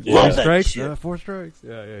 Love strikes. 4 strikes.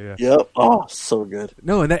 Yeah. Yep. Oh, so good.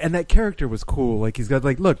 No, and that character was cool. Like he's got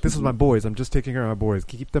look, this is my boys. I'm just taking care of my boys.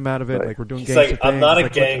 Keep them out of it. Right. Like we're doing. He's gangster I'm things. not a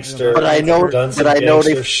gangster, but I know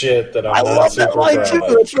they shit that I love that line too.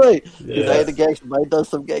 That's right. Because I ain't a gangster, but I done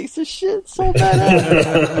some gangster shit. So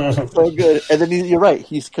badass. So good. And then you're right.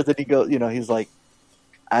 Because then he goes. He's like,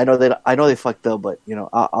 I know they fucked up, but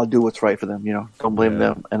I'll do what's right for them. Don't blame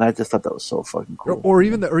them. And I just thought that was so fucking cool. Or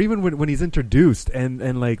even when he's introduced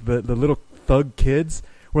and like the little thug kids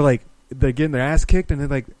were like they're getting their ass kicked and they're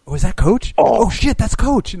like, oh, is that Coach? Oh shit, that's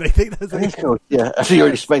Coach. And they think that's Coach. Yeah, after you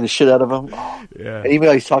already spanked the shit out of him. Oh. Yeah. And even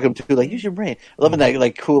though he's talking to like, use your brain. Loving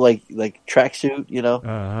that cool like tracksuit.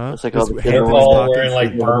 It's like all the kids all wearing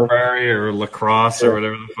like Burberry or lacrosse or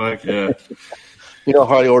whatever the fuck. Yeah.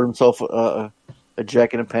 Harley ordered himself a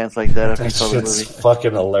jacket and pants like that. That shit's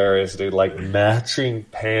fucking hilarious, dude. Like matching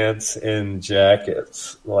pants and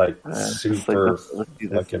jackets, like super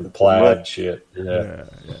fucking plaid shit. Yeah,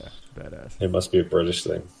 badass. It must be a British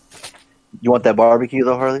thing. You want that barbecue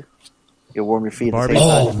though, Harley? You warm your feet.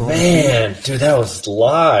 Oh man, dude, that was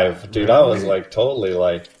live, dude. I was like totally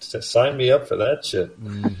like, sign me up for that shit.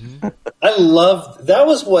 Mm-hmm. I love that.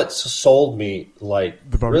 Was what sold me. Like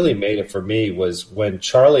really made it for me was when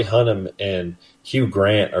Charlie Hunnam and Hugh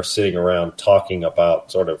Grant are sitting around talking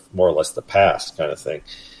about sort of more or less the past kind of thing.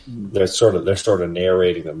 They're sort of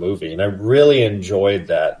narrating the movie, and I really enjoyed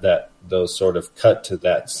those sort of cut to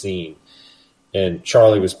that scene. And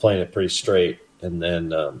Charlie was playing it pretty straight, and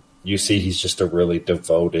then you see he's just a really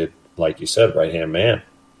devoted, like you said, right hand man.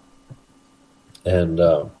 And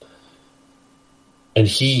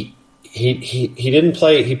he didn't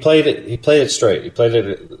play. He played it straight. He played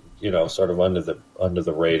it, sort of under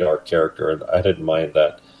the radar character, and I didn't mind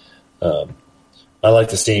that. I like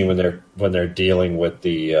the scene when they're dealing with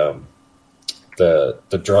the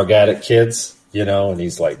drug addict kids, and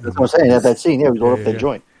he's like, that's what I'm saying. That scene, he's going up that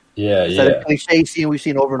joint. Yeah. It's a cliche scene we've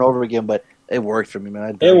seen over and over again, but it worked for me,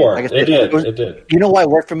 man. It worked. It did. You know why it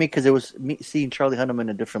worked for me? Because it was me seeing Charlie Hunnam in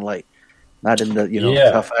a different light. Not in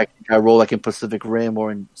the tough action guy role like in Pacific Rim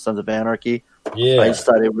or in Sons of Anarchy. Yeah, I just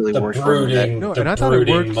thought it really worked. And I thought it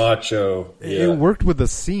worked. Macho. Yeah. It worked with the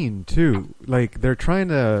scene too. Like they're trying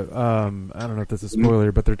to, I don't know if this is a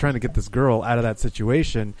spoiler, but they're trying to get this girl out of that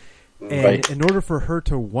situation. And in order for her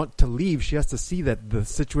to want to leave, she has to see that the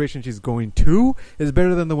situation she's going to is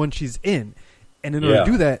better than the one she's in. And in order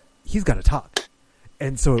to do that, he's got to talk.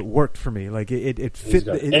 And so it worked for me. Like it fit.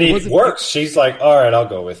 It works. She's like, all right, I'll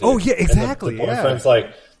go with you. Oh yeah, exactly.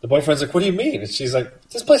 The boyfriend's like, what do you mean? And she's like,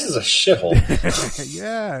 this place is a shithole.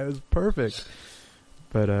 Yeah, it was perfect.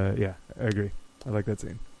 But yeah, I agree. I like that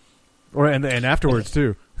scene. And afterwards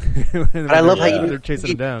too. But I love how they're chasing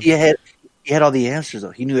him down. He had all the answers though.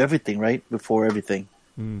 He knew everything right before everything.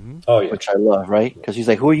 Mm-hmm. Oh yeah, which I love, right? Because he's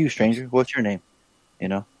like, "Who are you, stranger? What's your name?" You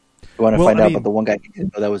want to find out about the one guy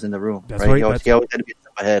that was in the room, that's right? Right, he always had to be a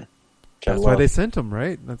step ahead. That's why they sent him,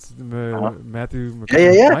 right? That's Matthew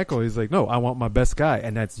Michael. He's like, no, I want my best guy,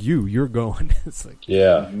 and that's you. You're going. It's like,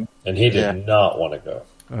 and he did not want to go.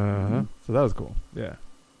 So that was cool. Yeah.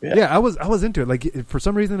 I was into it. Like for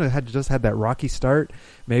some reason, I had just had that rocky start.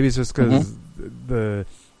 Maybe it's just because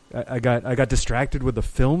I got distracted with the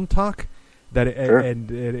film talk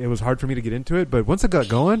and it was hard for me to get into it. But once it got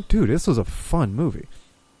going, dude, this was a fun movie.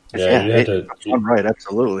 Yeah, you had to. Right,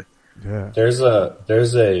 absolutely. Yeah. There's a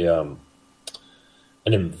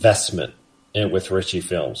an investment with Ritchie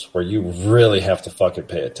Films where you really have to fucking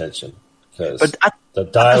pay attention because the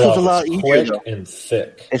dialogue is quick and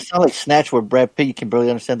thick. It's not like Snatch where Brad Pitt, you can barely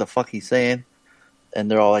understand the fuck he's saying, and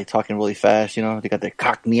they're all like talking really fast. You know, they got their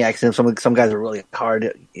Cockney accent. Some guys are really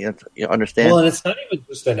hard. You understand? Well, and it's not even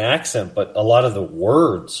just an accent, but a lot of the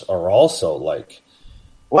words are also like.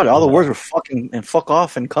 What? All the words were fucking and fuck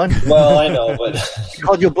off and cunt. Well, I know, but he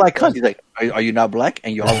called you a black cunt. He's like, "Are you not black?"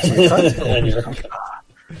 And you're obviously a cunt. And you're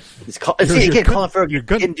again, Colin Farrell. Your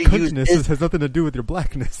cuntness has nothing to do with your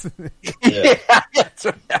blackness. Yeah.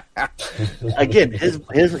 Again,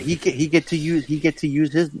 he get to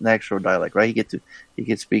use his natural dialect, right? He get to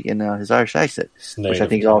speak in his Irish accent, which I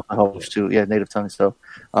think also helps too. Yeah, native tongue. So,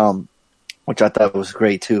 which I thought was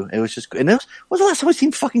great too. It was just, and it was the last time we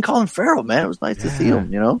seen fucking Colin Farrell, man. It was nice to see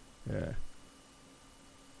him, you know. Yeah.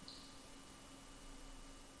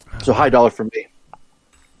 So high dollar for me.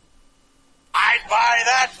 I'd buy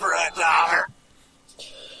that for $1.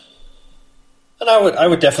 And I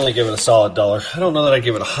would definitely give it a solid dollar. I don't know that I'd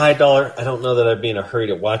give it a high dollar. I don't know that I'd be in a hurry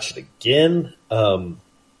to watch it again.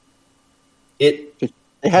 It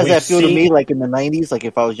has that feel to me like in the 90s, like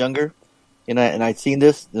if I was younger, and I'd seen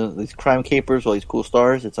these crime capers, all these cool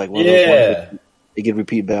stars. It's like one of those ones that they get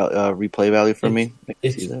replay value for me. I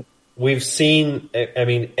can see that. We've seen, I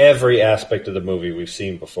mean, every aspect of the movie we've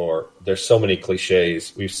seen before. There's so many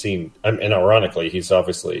cliches we've seen, and ironically, he's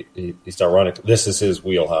ironic. This is his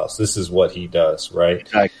wheelhouse. This is what he does, right?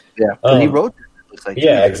 Exactly. Yeah, he wrote it. Looks like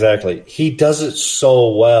exactly. He does it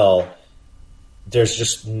so well. There's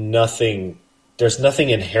just nothing. There's nothing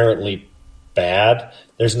inherently bad.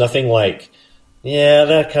 There's nothing like,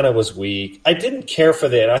 that kind of was weak. I didn't care for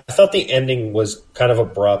that. I thought the ending was kind of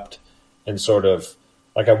abrupt and sort of.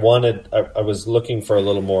 Like I was looking for a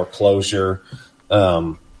little more closure.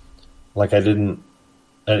 Like I didn't.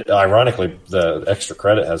 Ironically, the extra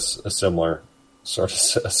credit has a similar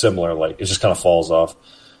like it just kind of falls off.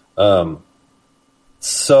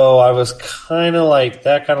 So I was kind of like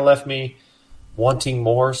that. Kind of left me wanting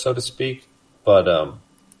more, so to speak. But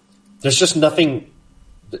there's just nothing.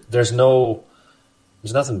 There's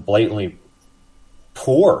nothing blatantly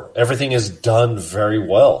poor. Everything is done very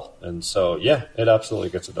well, and so it absolutely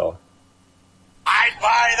gets $1. I'd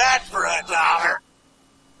buy that for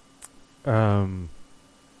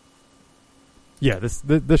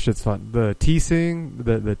 $1. This shit's fun. The teasing,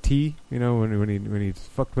 the tea, you know, when he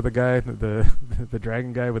fucked with a guy, the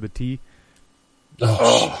dragon guy with a tea.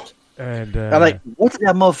 Oh, and I'm like, what did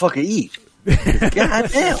that motherfucker eat? God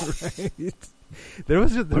damn! Right? There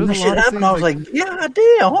was a lot of happened, I was like, yeah,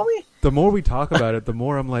 damn, homie. The more we talk about it, the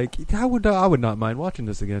more I'm like, I would not mind watching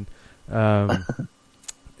this again. And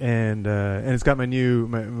it's got my new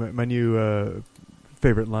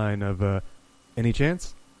favorite line of any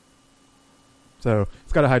chance. So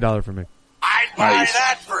it's got a high dollar for me. I'd buy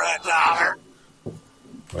that for $1.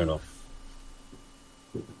 Right on.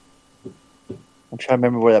 I'm trying to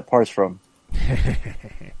remember where that part's from.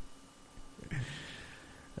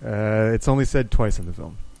 It's only said twice in the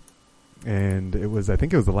film, and I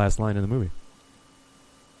think it was the last line in the movie.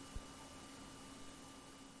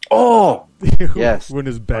 Oh, yes. When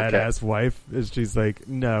his badass wife she's like,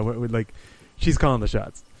 no, like she's calling the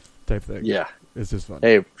shots, type thing. Yeah, it's just fun.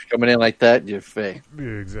 Hey, coming in like that, you're fake. Yeah,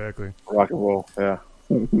 exactly. Rock and roll. Yeah.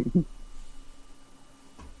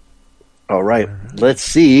 All right, let's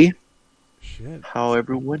see how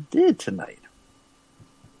everyone did tonight.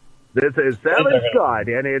 This is Sally Scott,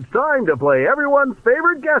 and it's time to play everyone's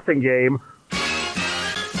favorite guessing game.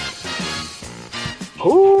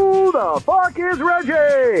 Who the fuck is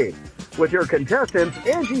Reggie? With your contestants,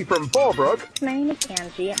 Angie from Fallbrook. My name is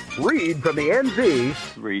Angie. Reed from the NZ.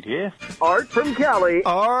 Reed here. Art from Cali.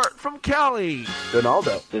 Art from Cali.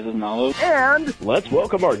 Donaldo. This is Nalo. And let's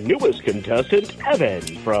welcome our newest contestant, Evan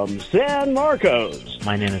from San Marcos.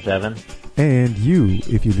 My name is Evan. And you,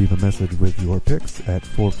 if you leave a message with your picks at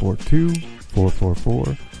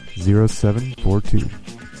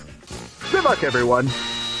 442-444-0742. Good luck, everyone.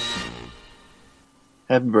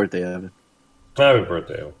 Happy birthday, Evan. Happy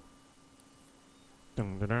birthday, Evan.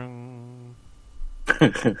 Dun, dun,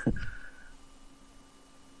 dun.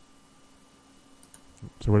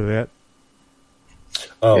 So what are they at?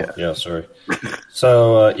 Oh, yeah sorry.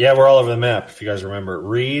 So, we're all over the map, if you guys remember.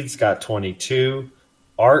 Reed's got 22.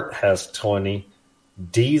 Art has 20.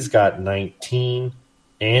 Dee's got 19.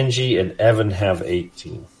 Angie and Evan have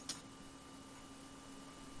 18.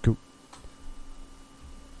 Cool.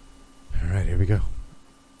 All right, here we go.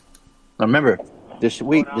 Now remember, this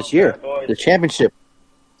year, the championship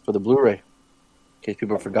for the Blu-ray. In case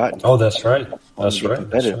people have forgotten. Oh, that's right. That's right.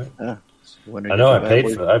 Yeah. I know I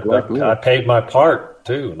paid for that. I paid my part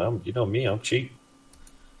too, and you know me, I'm cheap.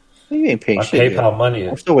 You ain't paying my shit. PayPal money.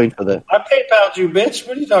 I'm still waiting for that. I PayPal'd you, bitch.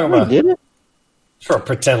 What are you talking about? You did it? Sure,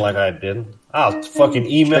 pretend like I didn't. I'll fucking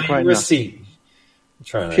email you receipt.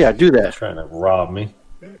 Do that. Trying to rob me.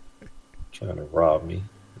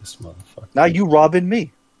 This motherfucker. Now you robbing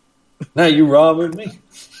me. Now you robbing me.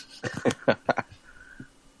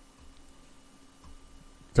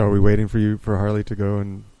 So are we waiting for Harley to go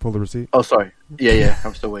and pull the receipt? Oh, sorry. Yeah.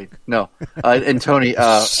 I'm still waiting. No. And Tony,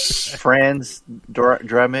 Franz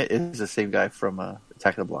Dramit is the same guy from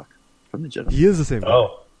Attack of the Block, from the Gentleman. He is the same guy.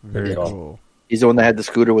 Oh, very cool. He's the one that had the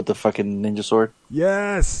scooter with the fucking ninja sword.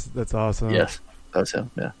 Yes, that's awesome. Yes, that was him.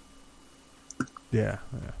 Yeah. Yeah.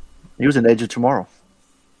 He was in Edge of Tomorrow.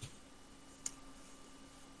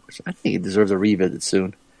 Which I think he deserves a revisit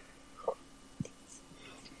soon.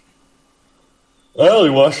 I only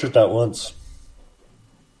watched it that once.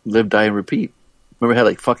 Live, Die, and Repeat. Remember it had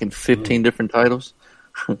like fucking 15 different titles?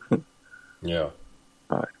 Yeah.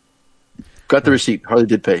 All right. Got the receipt. Harley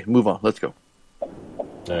did pay. Move on. Let's go.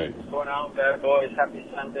 Hey. What's going on, bad boys? Happy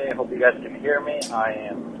Sunday. Hope you guys can hear me. I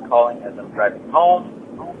am calling as I'm driving home.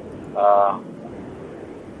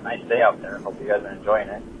 Nice day out there. Hope you guys are enjoying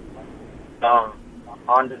it.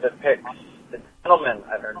 On to the picks. The Gentleman,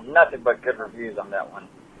 I've heard nothing but good reviews on that one.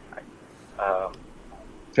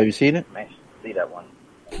 Have you seen it? I should see that one.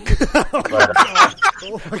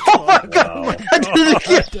 Oh my god! I did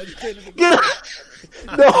it again!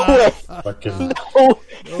 No way!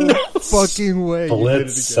 No fucking way! Split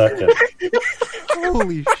second.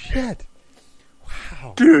 Holy shit!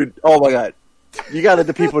 Wow, dude! Oh my god! You gotta let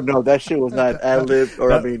the people know that shit was not ad-libbed, or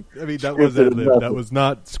that was ad-libbed. That was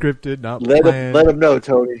not scripted, not planned. Let them know,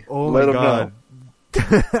 Tony. Oh let my god!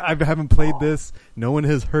 I haven't played this. No one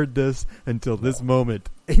has heard this until this moment,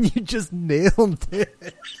 and you just nailed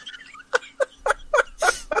it.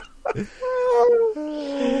 Do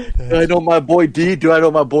I know my boy D? Do I know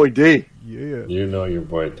my boy D? Yeah. You know your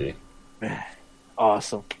boy D.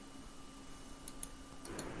 Awesome.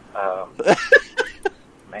 Nice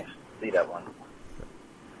to see that one.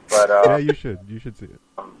 But yeah, you should. You should see it.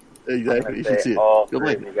 Exactly. You should see it. All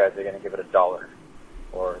three of you guys are going to give it $1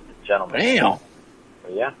 for The Gentleman. Damn. So,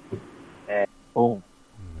 yeah. And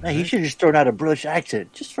man, he should have just thrown out a British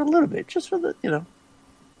accent just for a little bit, just for the,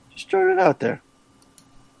 just throw it out there.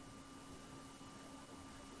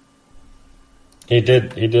 He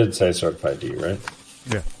did say certified D, right?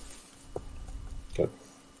 Yeah. Good.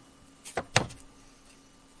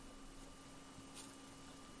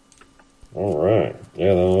 All right.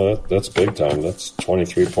 Yeah, that's big time. That's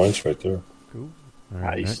 23 points right there. Cool.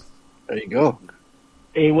 Nice. There you go.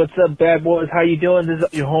 Hey, what's up, bad boys? How you doing? This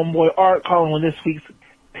is your homeboy Art calling with this week's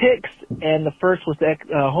picks, and the first was the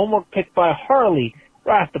homework pick by Harley.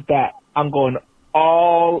 Right off the bat, I'm going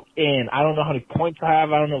all in. I don't know how many points I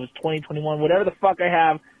have. I don't know if it's 20, 21, whatever the fuck I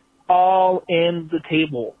have. All in the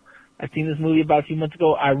table. I seen this movie about a few months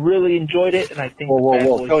ago. I really enjoyed it, and I think.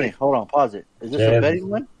 Whoa, Tony, hold on, pause it. Is this a betting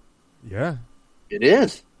one? Yeah, it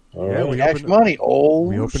is. Yeah, we cash money.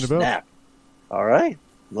 We opened the snap! All right,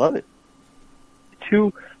 love it.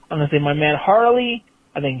 Two, I'm gonna say my man Harley.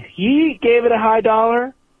 I think he gave it a high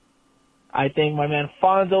dollar. I think my man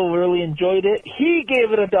Fonzo really enjoyed it. He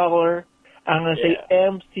gave it $1. I'm going to say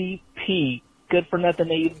MCP. Good for nothing.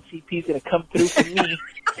 MCP is going to come through for me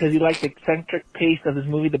because he liked the eccentric pace of his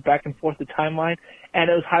movie, the back and forth, the timeline, and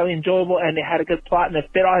it was highly enjoyable, and it had a good plot, and it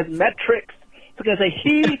fit all his metrics. So I'm going to say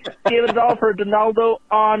he gave it $1 for Donaldo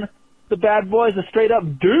on The Bad Boys, a straight up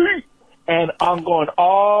D, and I'm going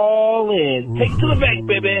all in. Take it to the bank,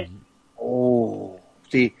 baby. Oh,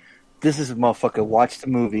 see, this is a motherfucker. Watch the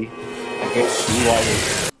movie. I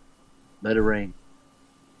guess let it rain.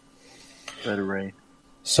 Let it rain.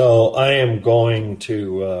 So I am going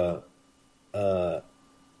to. I'm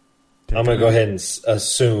going to go ahead and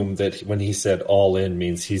assume that when he said all in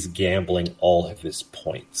means he's gambling all of his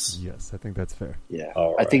points. Yes, I think that's fair. Yeah,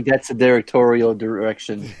 right. I think that's a directorial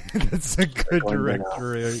direction. That's a good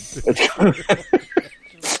direction.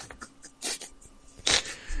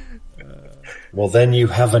 Well, then you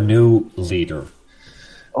have a new leader.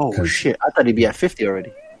 Oh, shit. I thought he'd be at 50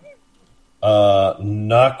 already.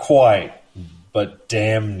 Not quite, but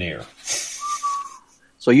damn near.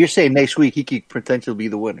 So you're saying next week he could potentially be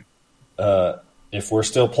the winner? If we're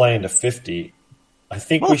still playing to 50, I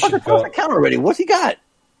think we should go. Count already. What's he got?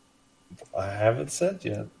 I haven't said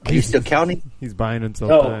yet. Are you still counting? He's buying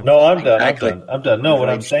himself time. No, I'm done. Exactly. I'm done. No, what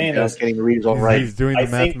I'm saying is getting the reads all right. He's doing the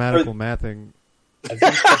mathematical mathing.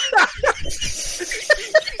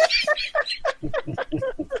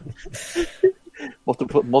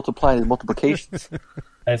 Multiplying his multiplications.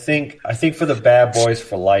 I think for the Bad Boys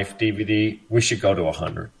for Life DVD, we should go to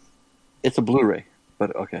 100. It's a Blu-ray,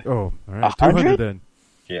 but okay. Oh, all right. 100? 200 then.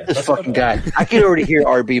 Yeah, This fucking guy. I can already hear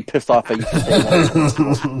RB pissed off at you.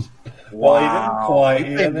 Well, he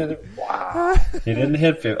didn't quite. He didn't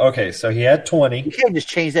hit 50. Okay, so he had 20. You can't just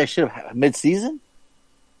change that shit mid-season?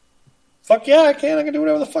 Fuck yeah, I can. I can do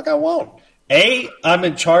whatever the fuck I want. A, I'm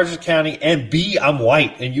in charge of the county, and B, I'm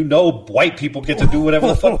white, and you know white people get to do whatever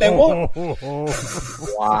the fuck they want.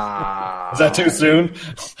 Wow. Is that too soon?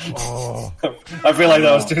 I feel like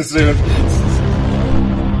that was too soon.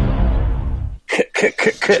 I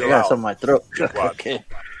got something in my throat. Okay.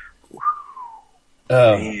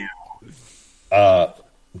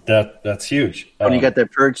 That's huge. When you got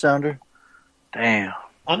that purge sounder? Damn.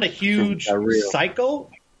 I'm a huge psycho.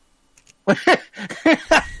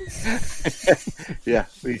 Yeah,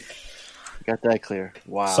 we got that clear.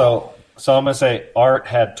 Wow. So I'm going to say Art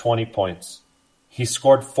had 20 points. He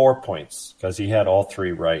scored 4 points because he had all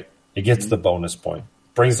 3 right. He gets the bonus point.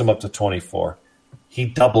 Brings him up to 24. He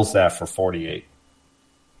doubles that for 48.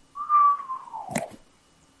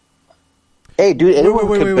 Hey, dude, anyone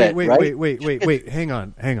can bet, right? Wait. Hang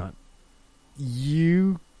on.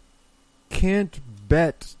 You can't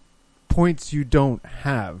bet points you don't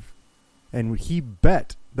have. And he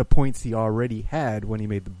bet the points he already had when he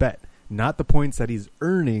made the bet, not the points that he's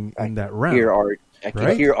earning in that round. I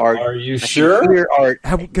can hear Art. Are you sure? Hear Art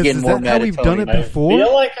because is that how we've done it before? I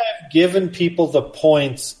feel like I've given people the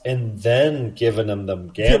points and then given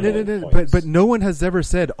them gambling points. But no one has ever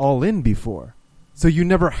said all in before. So you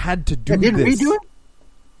never had to do this. Didn't we do it?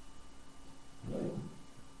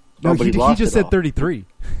 No, he just said 33.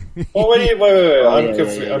 Well, wait. I'm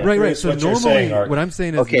confused. Right. So normally, what I'm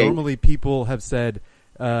saying is normally people have said,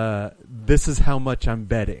 this is how much I'm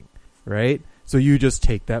betting, right? So you just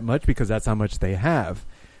take that much because that's how much they have.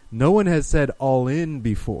 No one has said all in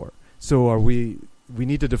before. So we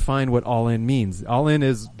need to define what all in means. All in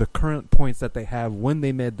is the current points that they have when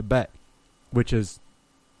they made the bet, which is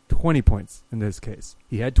 20 points in this case.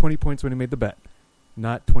 He had 20 points when he made the bet,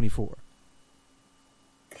 not 24.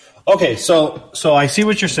 Okay, so I see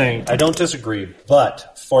what you're saying. I don't disagree,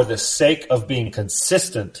 but for the sake of being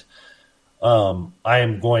consistent, I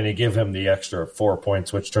am going to give him the extra 4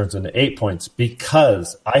 points, which turns into 8 points,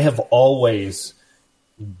 because I have always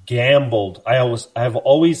gambled. I have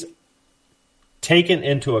always taken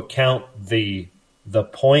into account the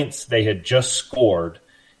points they had just scored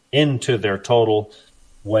into their total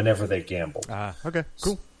whenever they gambled. Okay,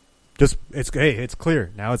 cool. It's clear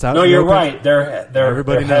now. It's out. No, you're right. There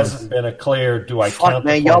hasn't been a clear. Do I count?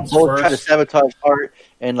 Man, the y'all points both first? try to sabotage Art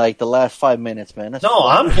in like the last 5 minutes, man. That's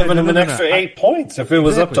I'm giving him an extra 8 points. If it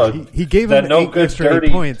was up to he gave that him no 8 good extra dirty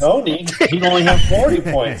 8 points. Tony, he'd only have 40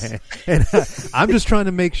 points. And I'm just trying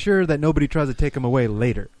to make sure that nobody tries to take him away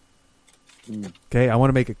later. Okay, I want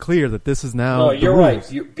to make it clear that this is now. No, you're right.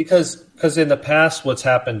 Because in the past, what's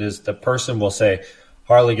happened is the person will say,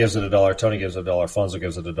 Harley gives it $1, Tony gives it $1, Fonzo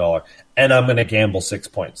gives it $1, and I'm going to gamble 6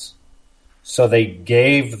 points. So they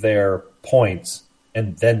gave their points,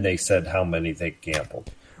 and then they said how many they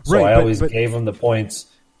gambled. So I always gave them the points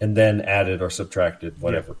and then added or subtracted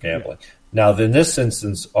whatever gambling. Yeah. Now, in this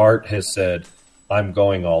instance, Art has said, I'm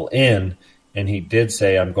going all in, and he did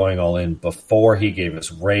say I'm going all in before he gave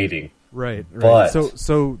us rating. Right. But,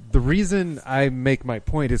 so the reason I make my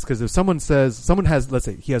point is because if someone has, let's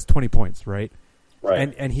say he has 20 points, right?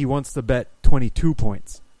 Right. And he wants to bet 22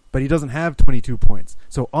 points, but he doesn't have 22 points.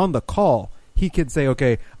 So on the call, he can say,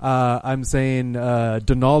 okay, I'm saying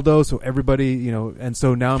Donaldo, so everybody, and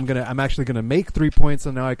so now I'm actually gonna make 3 points,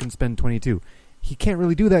 so now I can spend 22. He can't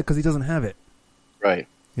really do that because he doesn't have it. Right.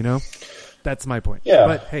 That's my point. Yeah.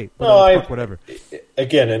 But hey, whatever.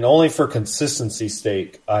 Again, and only for consistency's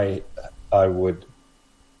sake, I'll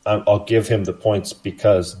give him the points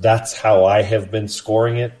because that's how I have been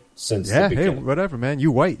scoring it since the beginning. Hey, whatever, man.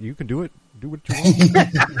 You white. You can do it. Do what you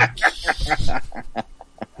want.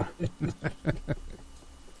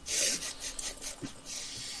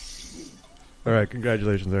 All right,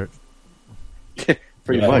 congratulations, Art.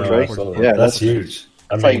 Pretty much, right? Absolutely. Yeah, that's huge.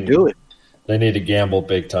 That's how you do it. They need to gamble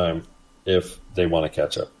big time if they want to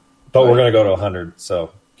catch up. But we're going to go to 100,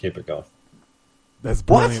 so keep it going. That's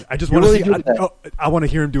brilliant. I just want to see. I want to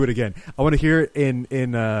hear him do it again. I want to hear it in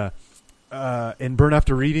Burn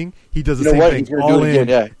After Reading. He does the same thing, all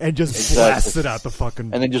in, and just blasts it out the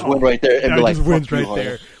fucking. And then just win right there. And just wins right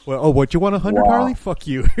there. Well, what you want 100, Harley? Fuck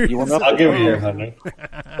you. I'll give you 100.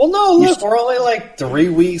 Well, no, look, we're only like 3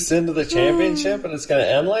 weeks into the championship, and it's going to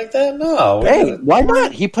end like that. No, hey, why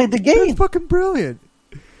not? He played the game. That's fucking brilliant.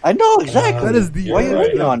 I know, exactly. That is the Why are you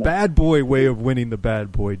waiting on it? bad boy way of winning the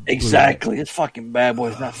bad boy. Exactly. It's fucking bad boy.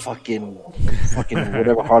 It's not fucking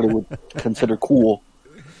whatever Harley would consider cool.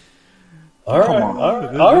 All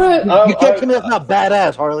right. You can't tell me that's not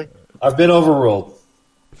badass, Harley. I've been overruled.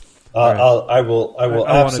 I will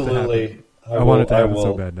absolutely. I want it to happen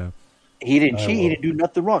so bad now. He didn't cheat. He didn't do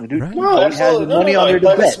nothing wrong. Dude, Right. No, absolutely. money on there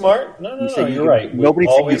to bet. Smart. No, you're right. Nobody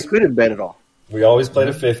said you couldn't bet at all. We always played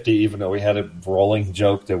a 50, even though we had a rolling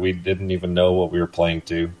joke that we didn't even know what we were playing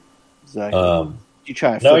to. Exactly. You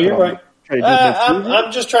try. No, you're right.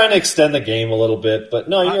 I'm just trying to extend the game a little bit, but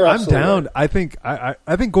no, you're absolutely down. right.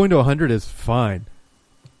 I think going to 100 is fine.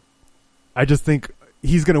 I just think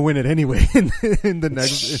he's going to win it anyway in the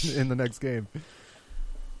next game.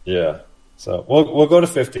 Yeah. So we'll go to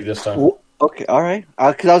 50 this time. Okay, all right.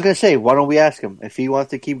 Because I was going to say, why don't we ask him if he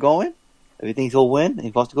wants to keep going? If he thinks he'll win, if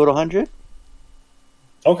he wants to go to 100.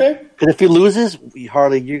 Okay. Because if he loses,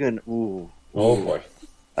 Harley, you're going to. Ooh. Oh boy.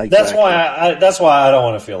 Exactly. That's why I don't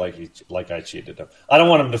want to feel like I cheated him. I don't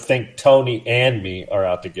want him to think Tony and me are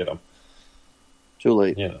out to get him. Too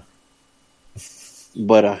late. You know.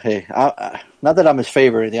 But hey, not that I'm his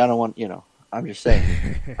favorite. I don't want. I'm just saying.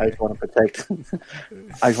 I just want to protect.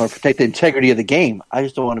 I just want to protect the integrity of the game. I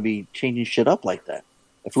just don't want to be changing shit up like that.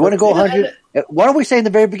 If we want to go 100, why don't we say in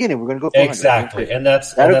the very beginning we're going to go for 100? Exactly, and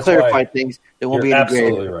that'll clarify things. There won't be any gray.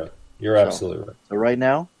 Absolutely right. You're absolutely right. So right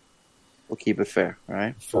now, we'll keep it fair. All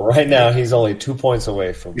right. For right now, he's only 2 points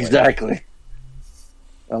away from exactly.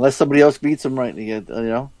 Unless somebody else beats him, right?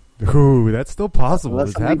 Ooh, that's still possible.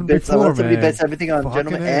 Unless somebody bets everything on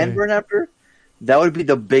Gentleman and Burn After, that would be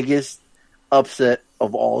the biggest upset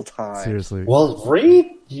of all time. Seriously. Well,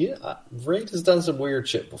 Reed has done some weird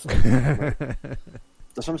shit before.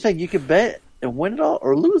 That's what I'm saying. You can bet and win it all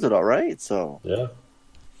or lose it all, right? So yeah. All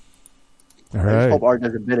I right. just hope Art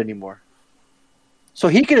doesn't bet anymore. So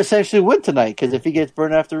he could essentially win tonight because if he gets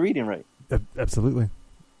Burn After reading right. Absolutely.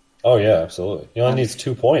 Oh yeah, absolutely. He only needs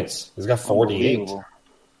 2 points. He's got 48.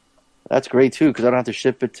 That's great too because I don't have to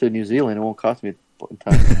ship it to New Zealand. It won't cost me a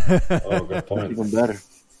time. Oh, good point. Even better.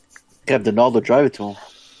 Have Donaldo drive it to him.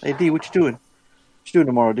 Hey D, what you doing? What you doing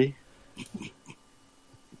tomorrow, D?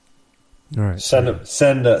 All right.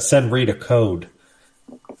 Send Reed a code.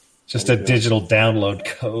 Just a digital download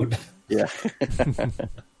code. Yeah.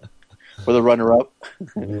 For the runner-up.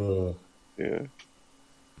 Yeah.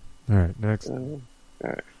 All right. Next. All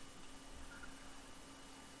right.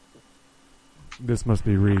 This must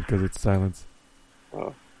be Reed because it's silence.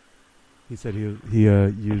 Oh. He said he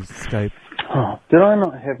used Skype. Oh, did I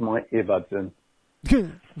not have my earbuds in?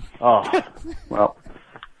 Oh, well.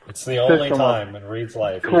 It's the only time in Reed's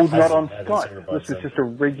life. Called not on Skype. This is just a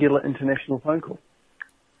regular international phone call.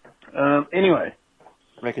 Anyway.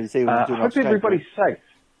 I hope everybody's safe.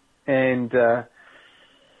 And that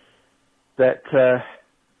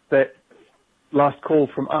last call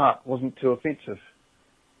from Art wasn't too offensive.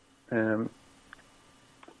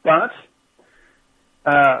 But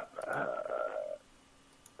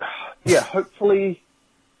hopefully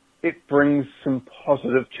it brings some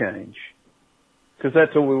positive change. Because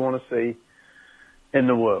that's all we want to see in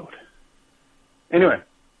the world. Anyway,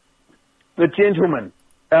 the gentleman.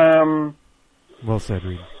 Well said,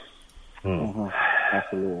 Reed.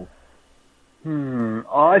 Absolutely.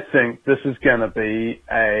 I think this is going to be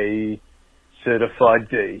a certified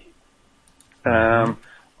D. I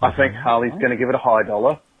think Harley's going to give it a high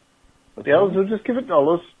dollar. But the others will just give it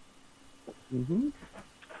dollars. Mm-hmm.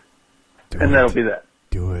 And that'll be that.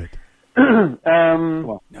 Do it.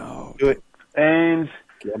 No. Do it. And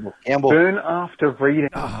Gamble. Burn After reading.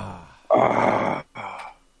 I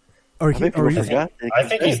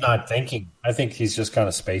think he's not thinking. I think he's just kind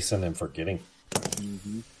of spacing and forgetting.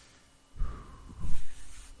 Mm-hmm.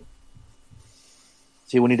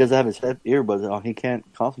 See, when he doesn't have his earbuds on, he can't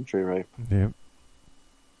concentrate right. Yeah.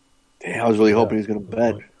 Damn, I was really hoping he was going to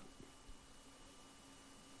bet.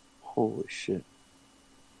 Holy shit.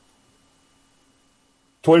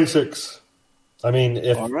 26. I mean,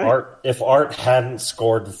 if Art hadn't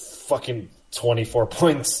scored fucking 24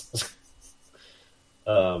 points,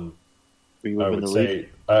 I would say,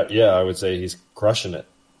 I would say he's crushing it.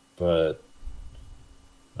 But,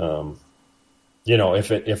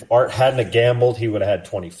 if Art hadn't gambled, he would have had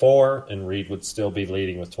 24, and Reed would still be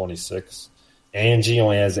leading with 26. Angie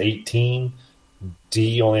only has 18.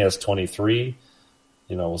 D only has 23.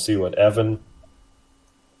 We'll see what Evan.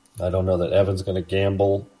 I don't know that Evan's going to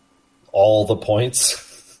gamble all the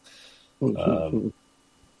points. I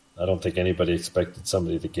don't think anybody expected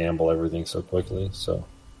somebody to gamble everything so quickly. So,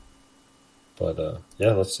 but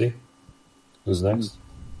let's see who's next.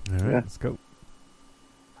 All right, let's go.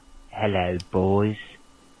 Hello, boys.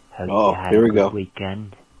 Hope Oh, you had here a we good go.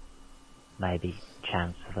 weekend. Maybe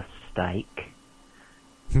chance of a steak.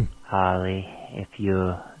 Harley, if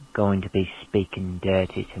you're going to be speaking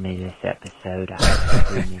dirty to me this episode, I have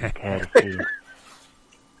to bring you the courtesy of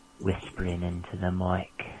whispering into the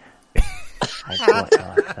mic. I quite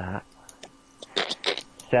like that.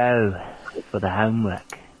 So, for the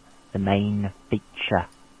homework, the main feature,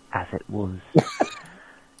 as it was,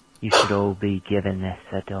 you should all be giving this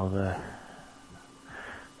 $1.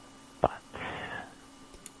 But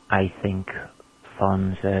I think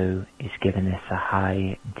Fonzo is giving this a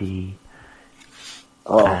high D.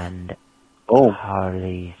 And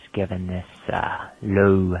Harley's giving this a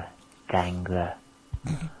low dangler.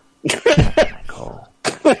 That's my call.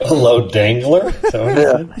 A low dangler? Is that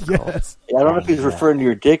what he said? Yes. Yeah, I don't know if he's referring to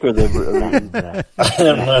your dick or the.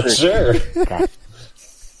 I'm not sure.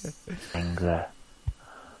 Dangler.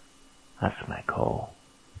 That's my call.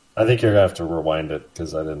 I think you're going to have to rewind it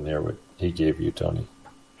because I didn't hear what he gave you, Tony.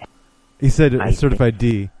 He said a certified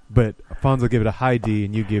D, but Fonzo gave it a high D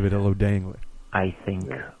and you gave it a low dangler. I think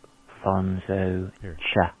Fonzo,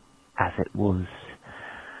 as it was,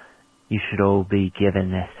 you should all be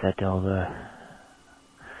giving this $1.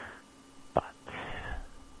 But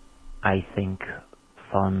I think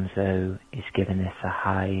Fonzo is giving this a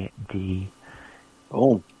high D.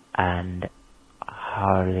 And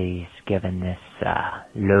Harley's giving this a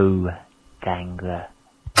low dangler.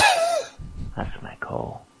 That's my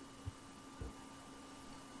call.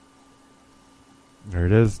 There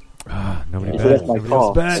it is. Nobody Yeah, bet. that's my Nobody call.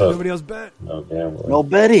 else bet. So- Nobody else bet. No gambling. No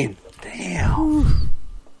betting. Damn.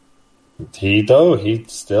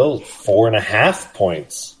 He's still 4.5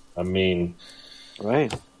 points. I mean,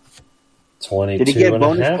 Right. 22 Did he get and a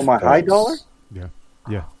bonus half for my high points. dollar? Yeah.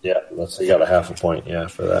 Yeah. Yeah, let's say he got a 0.5 point, yeah,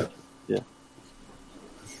 for that. Yeah.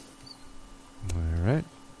 All right.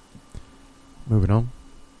 Moving on.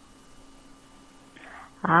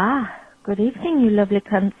 Ah, good evening, you lovely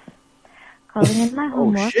cunts. Calling in my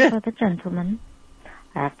homework shit. for the gentleman.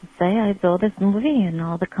 I have to say, I saw this movie and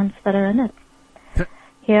all the cunts that are in it.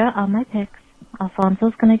 Here are my picks.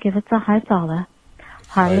 Alfonso's gonna give it a high dollar.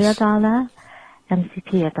 Harley Nice. $1,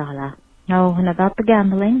 MCP $1. Oh, and about the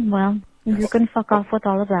gambling, well, you can fuck off with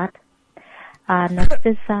all of that. Next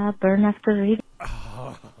is Burn After Read.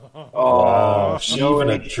 Wow, she even you're the one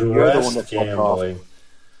addressed that fucked off. gambling.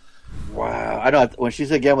 Wow. I know. When she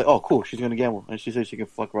said gambling, oh, cool, she's going to gamble. And she said she can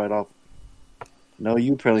fuck right off. No,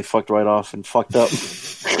 you apparently fucked right off and fucked up.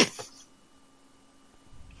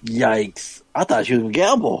 Yikes. I thought she was going to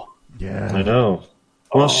gamble. Yeah. I know.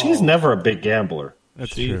 Well, she's never a big gambler.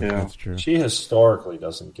 That's She- true. Yeah. That's true. She historically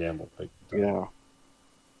doesn't gamble big. Yeah.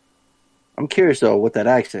 I'm curious, though, with that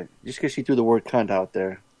accent. Just because she threw the word cunt out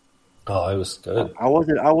there. Oh, it was good. I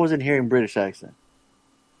wasn't hearing British accent.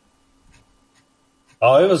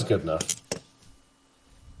 Oh, it was good enough.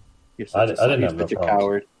 You're I such didn't you're have no such a problems.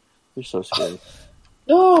 coward. You're so scary.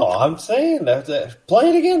 No, I'm saying that. Play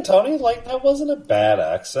it again, Tony. Like, that wasn't a bad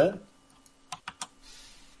accent.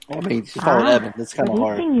 I mean, she's calling Evan. That's kind of Good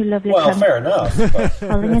hard. evening, you lovely Well, cunts. fair enough. But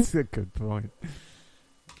Calling in That's a good point.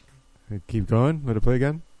 Keep going. Let it play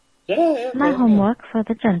again. yeah. my homework for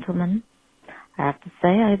the gentleman. I have to say,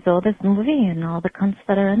 I saw this movie and all the cunts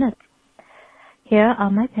that are in it. Here are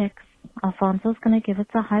my picks. Alfonso's gonna give it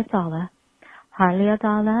a high dollar. Harley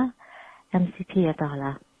 $1, MCP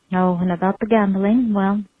 $1. Oh, and about the gambling,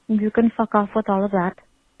 well, you can fuck off with all of that.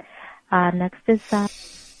 Next is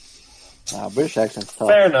British accent's tough.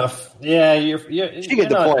 Fair enough. Yeah, you're She get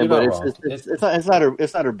the not, point, you're but not wrong.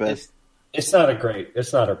 it's not her best. It's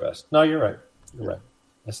not her best. No, you're right. You're right.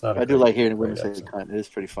 It's not. I do like hearing great women say accent. cunt. It is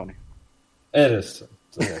pretty funny. It is.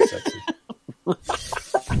 It's sexy.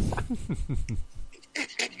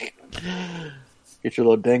 Get your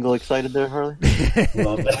little dangle excited there, Harley.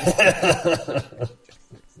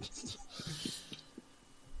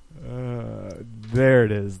 There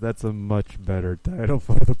it is. That's a much better title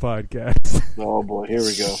for the podcast. Oh boy, here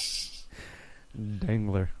we go.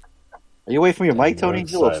 Dangler. Are you away from your mic, Tony? You're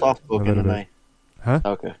a little excited. soft A spoken little bit. tonight. Huh?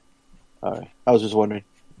 Okay. All right. I was just wondering.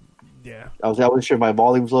 Yeah. I wasn't sure if my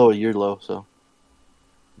volume's low or you're low, so.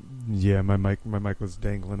 Yeah, my mic was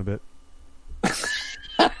dangling a bit.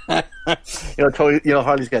 Tony,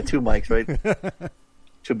 Harley's got two mics, right?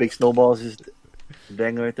 Two big snowballs just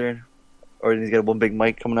dangling right there. Or he's got one big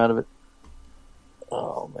mic coming out of it.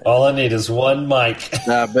 Oh, man. All I need is one mic.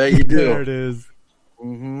 I bet you do. There it is.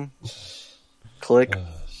 Mm-hmm. Click. Oh,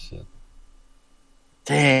 shit.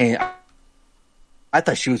 Dang. I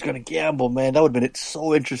thought she was going to gamble, man. That would have been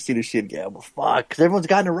so interesting if she had gambled. Fuck. Because everyone's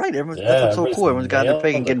gotten it right. That's what's so cool. Everyone's gotten their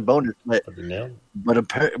pick and getting bonus. But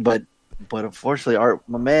unfortunately,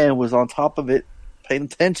 my man was on top of it, paying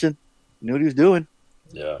attention. He knew what he was doing.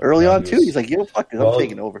 Yeah. Early on, too. He's like, yo, fuck it. I'm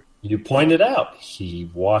taking over. You pointed out he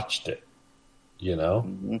watched it, you know?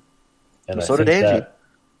 Mm-hmm. And so did Angie.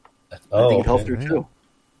 I think it helped her, too.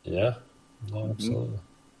 Yeah. No, absolutely.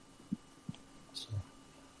 So,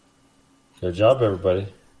 good job, everybody.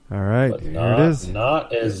 All right. But here it is.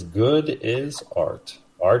 Not as good as Art.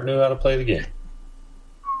 Art knew how to play the game.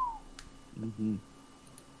 Mm-hmm.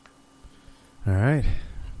 All right.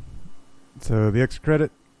 So the extra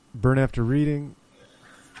credit, Burn After Reading.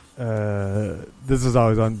 This is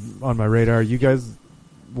always on my radar. You guys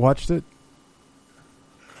watched it?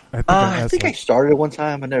 I think I started it one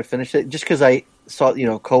time. I never finished it. Just because I saw,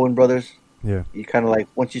 Coen Brothers. Yeah. You kind of like,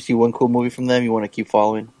 once you see one cool movie from them, you want to keep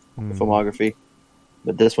following the filmography.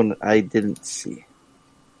 But this one, I didn't see.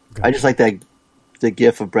 Gotcha. I just like the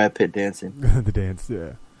gif of Brad Pitt dancing. The dance,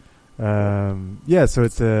 yeah. So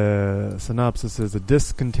it's a synopsis is a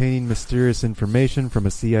disc containing mysterious information from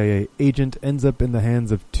a CIA agent ends up in the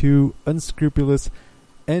hands of two unscrupulous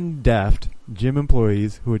and daft gym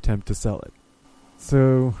employees who attempt to sell it.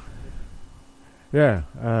 So, yeah,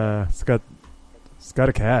 it's got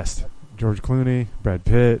a cast: George Clooney, Brad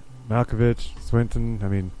Pitt, Malkovich, Swinton. I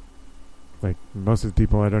mean, like most of the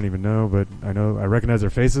people I don't even know, but I recognize their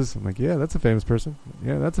faces. I'm like, yeah, that's a famous person.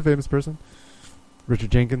 Yeah, that's a famous person. Richard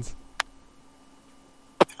Jenkins.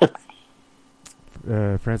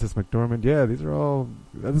 Frances McDormand. Yeah, these are all.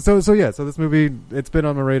 So this movie, it's been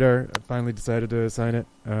on my radar. I finally decided to assign it,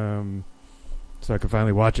 so I could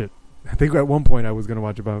finally watch it. I think at one point I was going to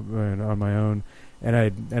watch it on my own, and I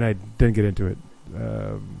didn't get into it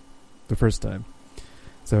the first time.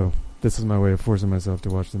 So this is my way of forcing myself to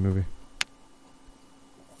watch the movie.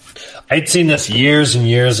 I'd seen this years and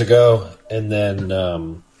years ago, and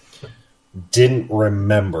then didn't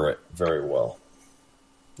remember it very well.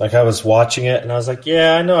 Like, I was watching it, and I was like,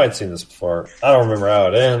 yeah, I know I'd seen this before. I don't remember how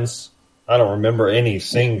it ends. I don't remember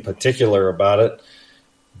anything particular about it.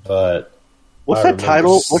 But what's that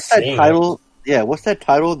title? What's that title? Yeah, what's that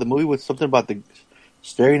title? The movie was something about the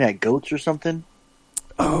staring at goats or something?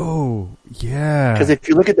 Oh, yeah. Because if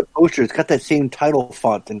you look at the poster, it's got that same title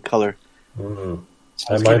font and color. Mm-hmm.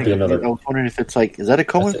 That might be another. I was wondering if it's like, is that a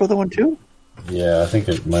Coen Brother one too? Yeah, I think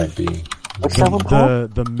it might be. What's that one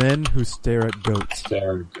called? The Men Who Stare at Goats.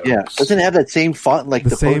 Yeah, doesn't it have that same font, like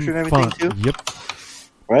the same poster and everything font. too? Yep.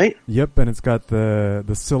 Right? Yep, and it's got the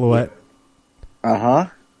silhouette. Uh-huh.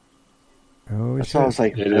 Oh, that's how I was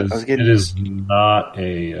like, it is not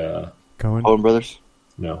a Coen Brothers?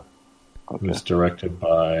 No. Okay. It was directed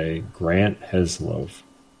by Grant Heslov.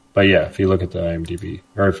 But yeah, if you look at the IMDb,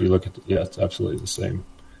 or if you look at it's absolutely the same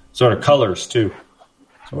sort of colors too.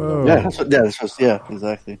 Whoa. Yeah,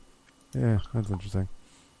 exactly. Yeah, that's interesting.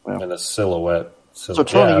 And a silhouette. So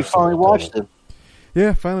Tony, you finally watched it?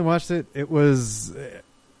 Yeah, finally watched it. It was a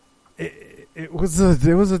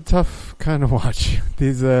tough kind of watch.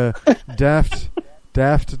 These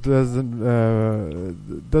Daft doesn't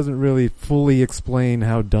really fully explain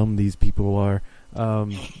how dumb these people are.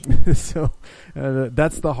 So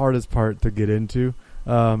that's the hardest part to get into.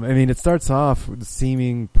 I mean, it starts off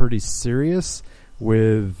seeming pretty serious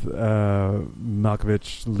with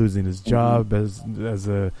Malkovich losing his job as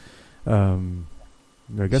a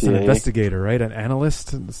I guess CIA. An investigator, right? An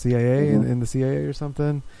analyst in the CIA in the CIA or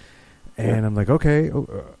something. And I'm like, okay, all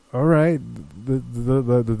right,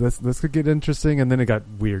 this could get interesting. And then it got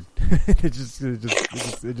weird. it just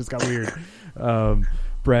got weird.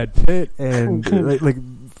 Brad Pitt and like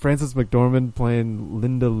Frances McDormand playing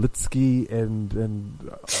Linda Litsky and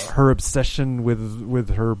her obsession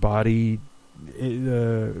with her body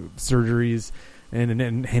surgeries and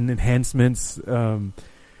enhancements.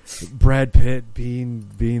 Brad Pitt being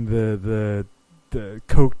the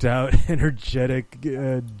coked out, energetic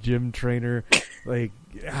gym trainer, like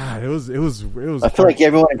it was. I feel like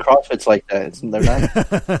everyone in CrossFit's like that. They're not.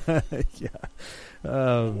 Yeah. I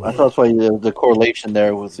thought that's why the correlation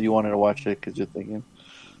there was you wanted to watch it because you're thinking.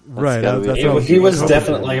 Right. He was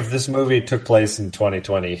definitely, if this movie took place in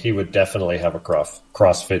 2020, he would definitely have a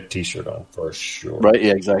CrossFit T-shirt on for sure. Right.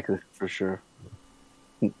 Yeah. Exactly. For sure.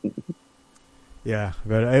 Yeah,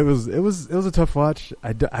 but it was a tough watch.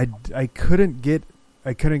 I couldn't get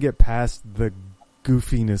past the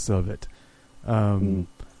goofiness of it,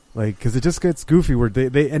 like because it just gets goofy where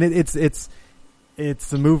they and it's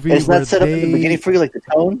a movie. Is that set up at the beginning for you, like the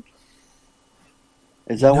tone?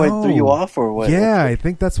 Is that why it threw you off, or what? Yeah, I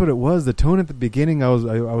think that's what it was. The tone at the beginning, I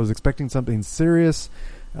was expecting something serious,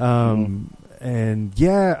 and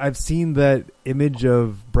yeah, I've seen that image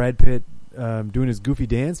of Brad Pitt doing his goofy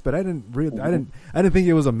dance, but I didn't think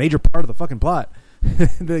it was a major part of the fucking plot.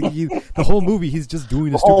 the whole movie, he's just doing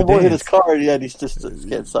a The stupid whole boy dance. in his car, yeah, and he's just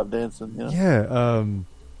can't stop dancing. You know?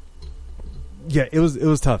 Yeah, it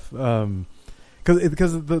was tough.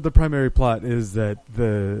 Because the primary plot is that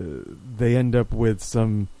they end up with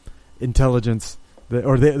some intelligence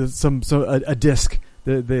a disc,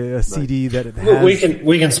 a CD that it has.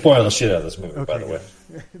 We can spoil the shit out of this movie, by the way.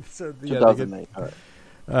 So, 2008.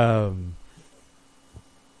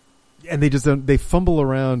 And they fumble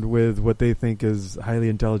around with what they think is highly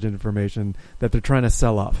intelligent information that they're trying to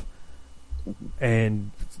sell off, and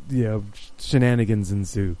shenanigans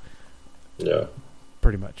ensue. Yeah,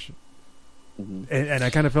 pretty much. And I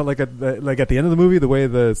kind of felt like at the end of the movie, the way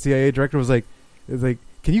the CIA director was like,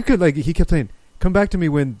 he kept saying, "Come back to me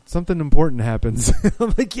when something important happens."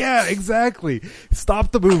 I'm like, yeah, exactly.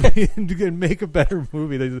 Stop the movie and make a better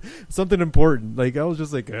movie. There's something important. Like, I was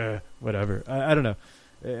just like, whatever. I don't know.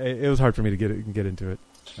 It was hard for me to get into it.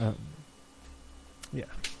 Yeah,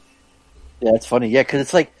 it's funny. Yeah, because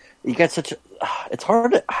it's like you got such. It's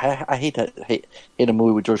hard. I hate a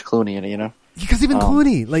movie with George Clooney in it. You know, because even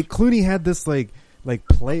Clooney had this like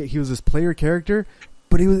play. He was this player character,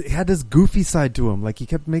 but he had this goofy side to him. Like he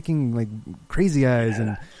kept making like crazy eyes,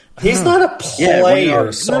 and he's not a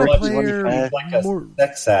player so much. He's like a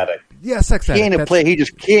sex addict. Yeah, sex addict. He ain't a player. He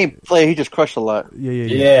can't play. He just crushed a lot.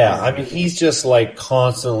 Yeah. I mean, he's just like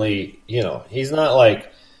constantly. He's not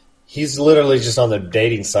like he's literally just on the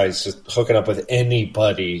dating sites, just hooking up with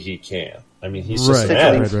anybody he can. I mean, he's just an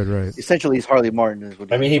addict. Right. Essentially, he's Harley Martin. Is what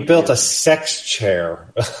he built a sex chair.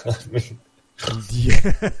 I mean,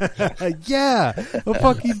 yeah.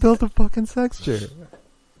 He built a fucking sex chair.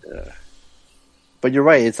 Yeah. But you're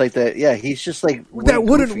right. It's like that. Yeah, he's just like that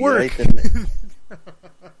wouldn't work. Right?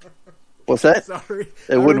 What's that? Sorry,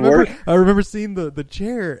 it wouldn't work. I remember seeing the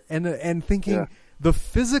chair and thinking the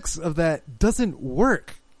physics of that doesn't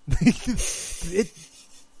work.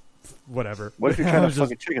 Whatever. What if you're trying to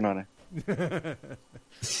fuck a chicken on it?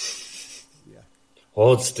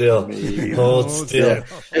 Hold still. Hold still.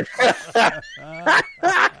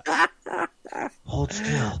 Hold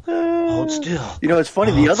still. Hold still. It's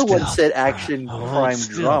funny. The other one said action, crime,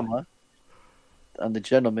 drama. On The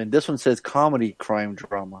Gentleman, this one says comedy, crime,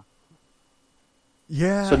 drama.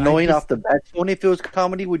 Yeah. So knowing off the bat, Tony, if it was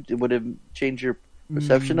comedy, would it change your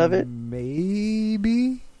perception of it?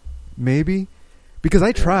 Maybe. Because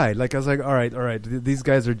I tried. Like I was like, all right. These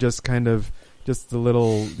guys are just kind of just a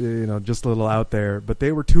little, just a little out there. But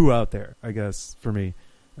they were too out there, I guess, for me.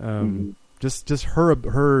 Just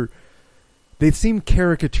her. They seemed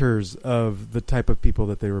caricatures of the type of people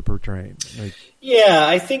that they were portraying. Yeah,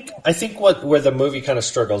 I think where the movie kind of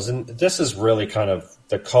struggles, and this is really kind of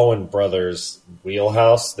the Coen brothers'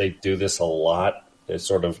 wheelhouse. They do this a lot. It's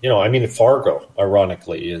sort of, Fargo,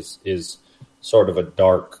 ironically, is sort of a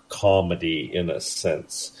dark comedy in a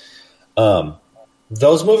sense.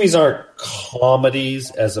 Those movies aren't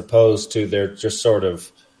comedies as opposed to they're just sort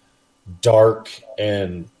of dark,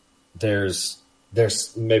 and there's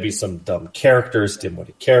maybe some dumb characters,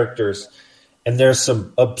 dim-witted characters, and there's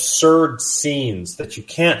some absurd scenes that you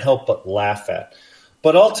can't help but laugh at.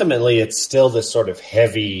 But ultimately, it's still this sort of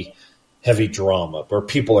heavy drama where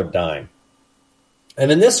people are dying.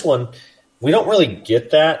 And in this one, we don't really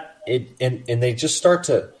get that. And they just start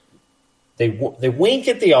to they wink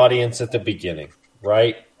at the audience at the beginning,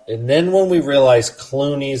 right? And then when we realize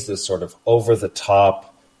Clooney's this sort of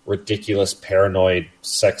over-the-top, ridiculous, paranoid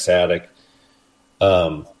sex addict,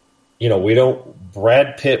 Brad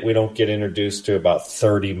Pitt, we don't get introduced to about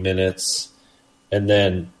 30 minutes. And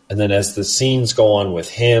then as the scenes go on with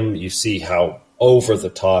him, you see how over the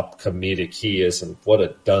top comedic he is and what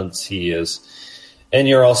a dunce he is. And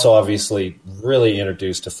you're also obviously really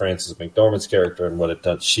introduced to Frances McDormand's character and what a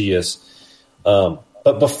dunce she is. But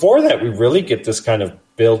before that, we really get this kind of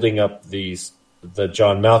building up the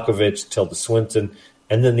John Malkovich, Tilda Swinton,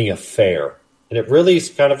 and then the affair. And it really is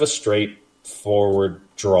kind of a straightforward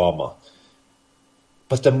drama.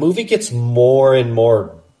 But the movie gets more and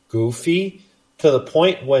more goofy to the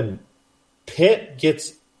point when Pitt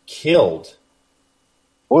gets killed.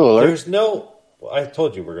 Spoiler There's no... I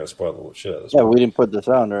told you we're going to spoil the shit out of this. Yeah, we didn't put the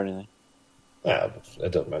sound or anything. Yeah,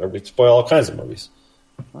 it doesn't matter. We spoil all kinds of movies.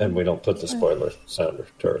 And we don't put the spoiler sounder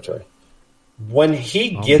territory. When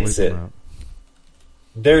he gets it,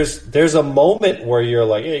 there's a moment where you're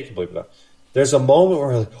like, yeah, you can believe it. There's a moment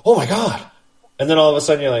where you're like, oh my God. And then all of a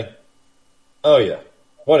sudden you're like, oh yeah,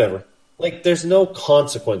 whatever. Like there's no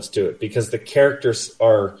consequence to it because the characters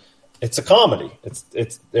it's a comedy.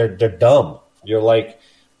 They're dumb. You're like,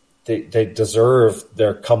 they deserve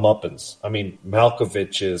their comeuppance. I mean,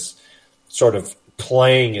 Malkovich is sort of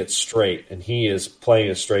playing it straight, and he is playing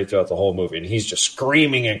it straight throughout the whole movie, and he's just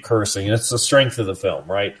screaming and cursing, and it's the strength of the film,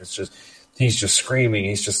 right? It's just he's just screaming,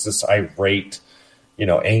 he's just this irate,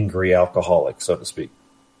 angry alcoholic, so to speak.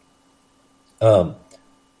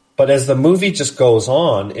 But as the movie just goes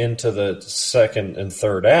on into the second and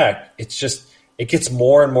third act, it gets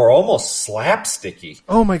more and more almost slapsticky.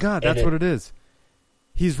 Oh my God, that's what it is.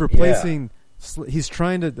 He's replacing. Yeah. He's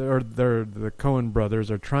trying to, or the Coen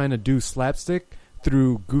brothers are trying to do slapstick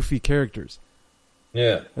through goofy characters.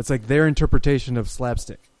 Yeah, it's like their interpretation of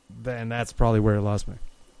slapstick, and that's probably where it lost me.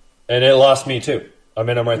 And it lost me too. I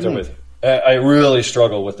mean, I'm right there with you. I really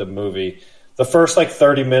struggle with the movie. The first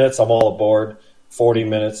 30 minutes, I'm all aboard. 40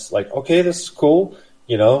 minutes, okay, this is cool.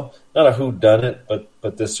 Not a whodunit,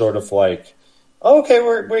 but this sort of okay,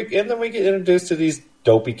 and then we get introduced to these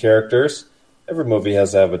dopey characters. Every movie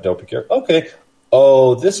has to have a dopey character. Okay.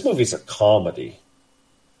 Oh, this movie's a comedy.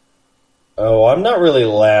 Oh, I'm not really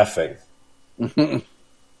laughing. These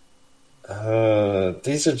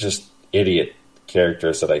are just idiot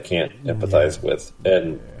characters that I can't empathize with.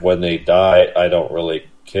 And when they die, I don't really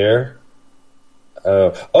care.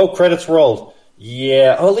 Credits rolled.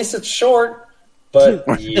 Yeah. Oh, at least it's short.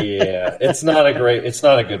 But yeah, it's not a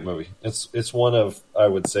good movie. It's one of, I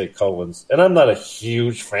would say, Coen's, and I'm not a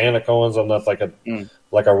huge fan of Coen's. I'm not like a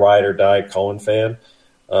ride or die Coen fan.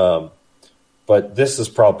 But this is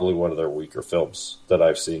probably one of their weaker films that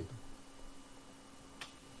I've seen.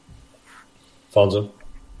 Fonzo?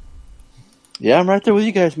 Yeah, I'm right there with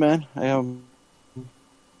you guys, man. All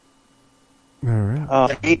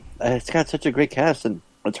right. It's got such a great cast, and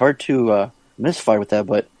it's hard to misfire with that,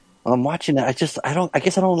 but I'm watching it. I guess I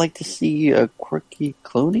don't like to see a quirky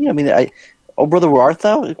Clooney. I mean, Oh Brother, Where Art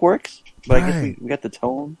Thou? It works, but I guess we got the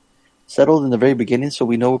tone settled in the very beginning, so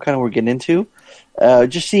we know what kind of we're getting into.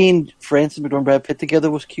 Just seeing Frances McDormand and Brad Pitt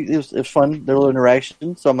together was cute. It was fun. Their little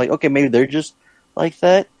interaction. So I'm like, okay, maybe they're just like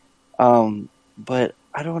that. But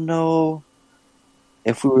I don't know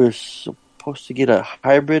if we were supposed to get a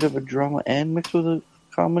hybrid of a drama and mixed with a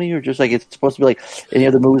comedy, or just it's supposed to be like any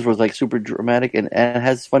other movies where it's super dramatic and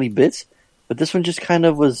has funny bits, but this one just kind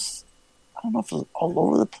of was, I don't know if it was all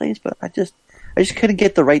over the place, but I just couldn't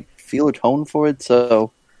get the right feel or tone for it.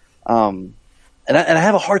 So and I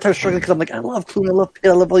have a hard time struggling because I'm like, I love Clooney, I love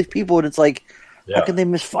Pitt, I love all these people, and it's like, how can they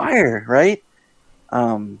misfire, right?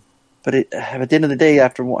 But at the end of the day,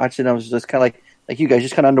 after watching, I was just kind of like you guys,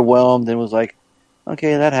 just kind of underwhelmed, and was like,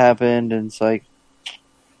 okay, that happened, and it's like,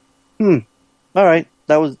 all right.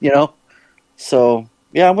 That was, so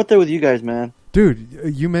yeah, I'm there with you guys, man.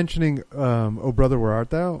 Dude, you mentioning "Oh Brother, Where Art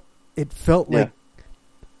Thou"? It felt like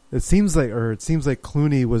it seems like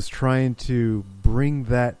Clooney was trying to bring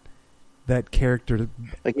that character,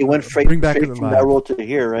 like he went straight from that role to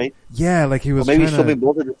here, right? Yeah, like he was. Or maybe filming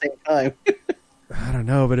both at the same time. I don't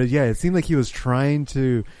know, but it seemed like he was trying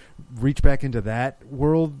to reach back into that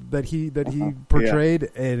world that he portrayed,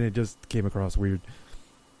 and it just came across weird.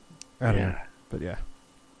 I don't know, but yeah.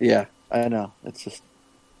 Yeah, I know. It's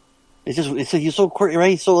he's so quirky, right?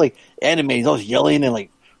 He's so animated. He's always yelling and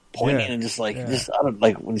pointing and just I don't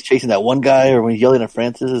when he's chasing that one guy or when he's yelling at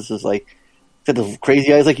Francis. It's just got the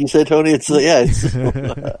crazy eyes, like you said, Tony. It's it's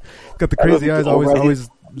got the crazy eyes. Always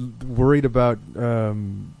worried about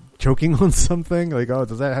choking on something.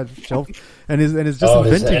 Does that have shelf? And is just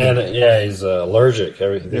inventing it. He's allergic.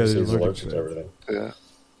 He's allergic to everything. Yeah,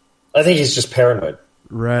 I think he's just paranoid.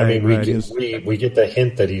 Right. I mean, we get the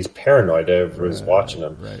hint that he's paranoid everyone's watching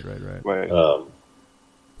him. Right.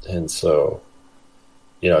 And so,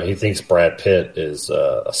 he thinks Brad Pitt is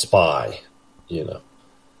a spy,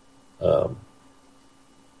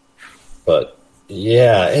 But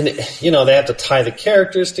yeah, and they have to tie the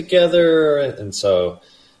characters together, and so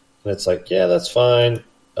it's that's fine.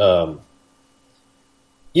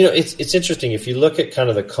 It's interesting if you look at kind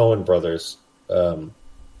of the Coen brothers,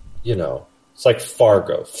 It's like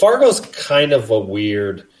Fargo. Fargo's kind of a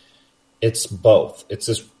weird, it's both. It's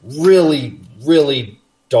this really, really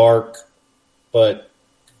dark, but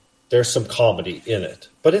there's some comedy in it.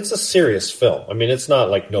 But it's a serious film. I mean, it's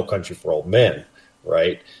not like No Country for Old Men,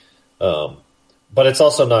 right? But it's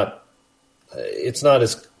also not, it's not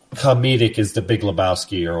as comedic as The Big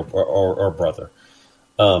Lebowski or Brother.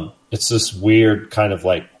 It's this weird kind of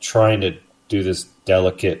trying to do this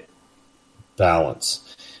delicate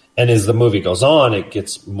balance. And as the movie goes on, it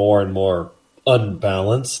gets more and more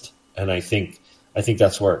unbalanced, and I think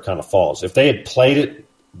that's where it kind of falls. If they had played it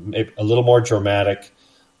a little more dramatic,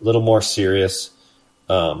 a little more serious,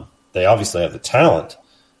 they obviously have the talent.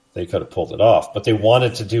 They could have pulled it off, but they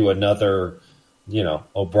wanted to do another,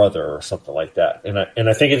 Oh Brother or something like that, and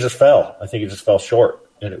I think it just fell. I think it just fell short,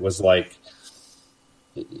 and it was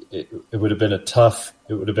it would have been a tough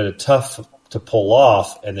to pull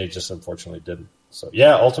off, and they just unfortunately didn't. So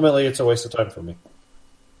yeah, ultimately it's a waste of time for me.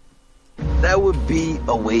 That would be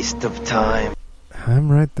a waste of time.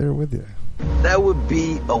 I'm right there with you. That would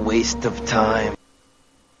be a waste of time.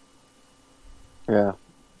 Yeah.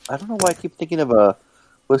 I don't know why I keep thinking of a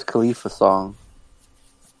Wiz Khalifa song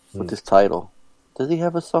with this title. Does he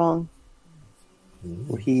have a song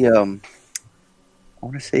where he, I want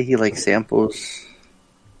to say he like samples.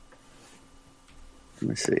 Let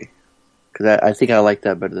me see. Because I think I like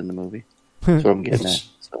that better than the movie. That's what I'm getting at.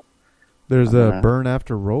 So, there's a Burn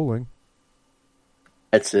After Rolling.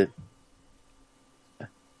 That's it.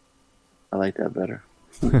 I like that better.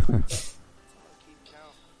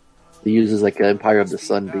 He uses like an Empire of the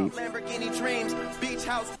Sun beat.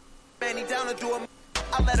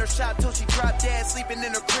 I let her shop till she dropped dead, sleeping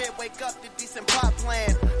in her crib, wake up to decent pop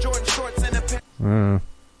plan. Jordan shorts and a pair.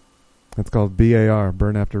 It's called BAR,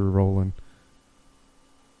 Burn After Rolling.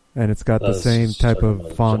 And it's got the same type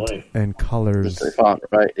of font and colors. The font,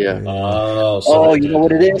 right? Yeah. Oh, you know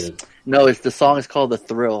what it is? No, it's the song is called The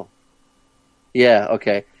Thrill. Yeah.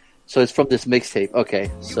 Okay. So it's from this mixtape.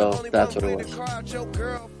 Okay. So that's what it was.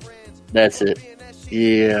 That's it.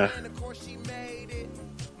 Yeah.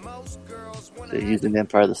 They're using the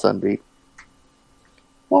Empire of the Sun beat.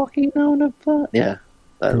 Walking on the fun. Yeah.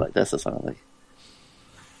 That's the song I like.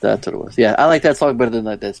 That's what it was. Yeah. I like that song better than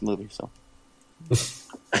like this movie. So.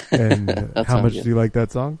 And how much do you like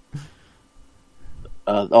that song?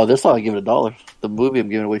 This song I give it $1. The movie I'm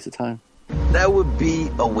giving it a waste of time. That would be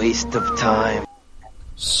a waste of time.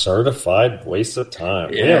 Certified waste of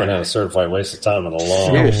time. Yeah. We haven't had a certified waste of time in a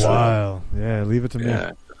long while. Yeah, leave it to me.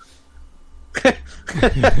 Yeah.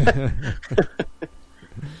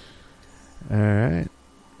 All right.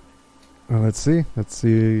 Well, let's see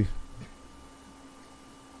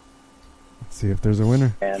if there's a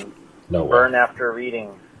winner. And no Burn After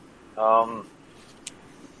Reading. Hard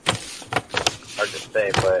to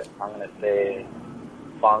say, but I'm going to say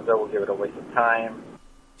Fonzo will give it a waste of time.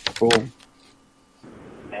 Cool.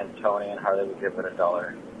 And Tony and Harley will give it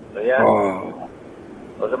 $1. So yeah,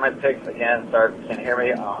 those are my picks. Again, sorry if you can't hear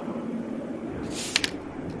me.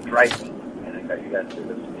 Driving, and I got you guys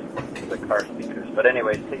through the car speakers. But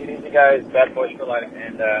anyways, take it easy, guys. Bad boys for life.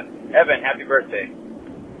 And Evan, happy birthday.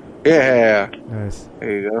 Yeah. Nice.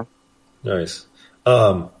 There you go. Nice.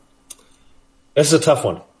 This is a tough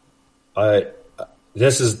one.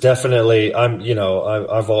 This is definitely,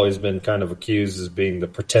 I've always been kind of accused as being the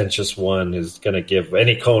pretentious one who's going to give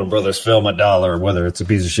any Coen Brothers film $1, whether it's a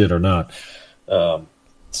piece of shit or not.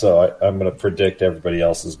 So I'm going to predict everybody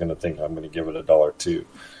else is going to think I'm going to give it $1 too.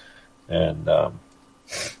 And,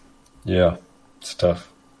 yeah, it's tough.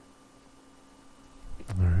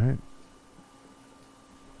 All right.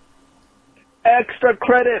 Extra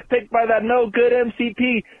credit picked by that no good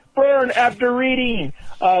MCP. Burn After Reading.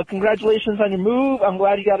 Congratulations on your move. I'm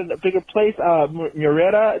glad you got a bigger place.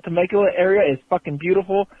 Murrieta, Temecula area is fucking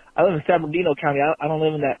beautiful. I live in San Bernardino County. I don't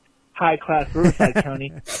live in that high-class Riverside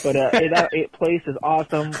County, but that place is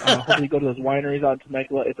awesome. Hopefully you go to those wineries out in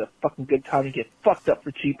Temecula. It's a fucking good time to get fucked up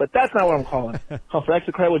for cheap, but that's not what I'm calling. Call for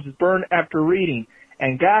extra credit, which is Burn After Reading.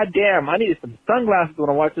 And goddamn, I needed some sunglasses when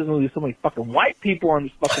I watched this movie. So many fucking white people on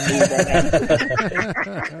this fucking movie right now.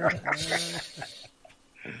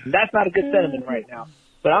 That's not a good sentiment right now.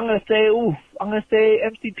 But I'm gonna say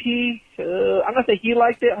MCP. I'm gonna say he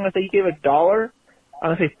liked it. I'm gonna say he gave it $1.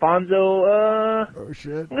 I'm gonna say Fonzo. Oh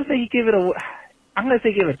shit! I'm gonna say he gave it $1. I'm gonna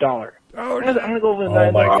go over the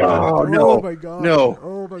 $9. my God! Oh no! Oh my god! No!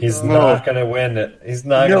 Oh my He's god. not gonna win it. He's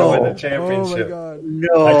not gonna win the championship. Oh my god!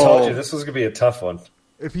 No! I told you this was gonna be a tough one.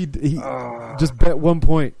 If he just bet 1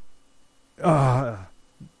 point.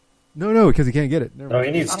 No, because he can't get it. No,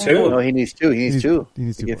 he needs 2. No, he needs 2. He needs 2. He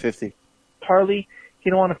needs 2 to get 50. Harley, he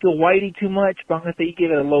don't want to feel whitey too much, but I'm gonna say he gave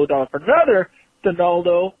it a low $1 for another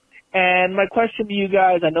Donaldo. And my question to you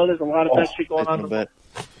guys, I know there's a lot of bet shit going on.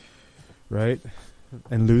 Right?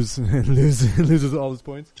 And loses all his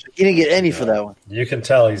points. He didn't get any for that one. You can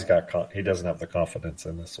tell he doesn't have the confidence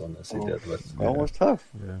in this one as he did with. That was tough.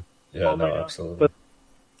 Yeah, no, absolutely. But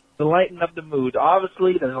to lighten up the mood,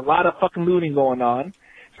 obviously there's a lot of fucking looting going on.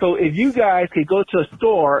 So if you guys could go to a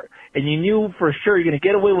store and you knew for sure you're going to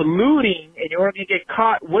get away with looting and you weren't going to get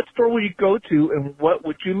caught, what store would you go to and what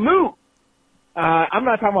would you loot? I'm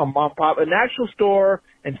not talking about mom pop, an actual store,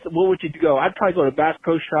 and so what would you go? I'd probably go to Bass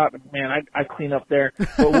Pro Shop, and man, I'd clean up there.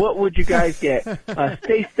 But what would you guys get?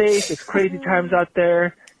 Stay safe. It's crazy times out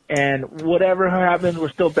there, and whatever happens, we're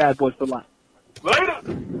still bad boys for life. Later.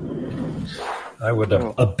 I would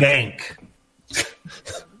a bank.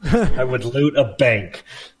 I would loot a bank.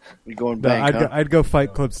 You're going No, bank, I'd go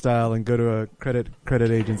Fight Club style and go to a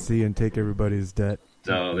credit agency and take everybody's debt.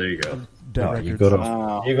 Oh, there you go. Debt No, records. you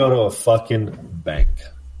go to a fucking bank.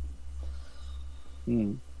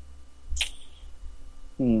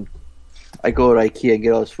 I go to IKEA and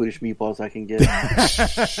get all the Swedish meatballs I can get.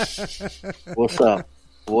 What's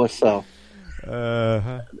up?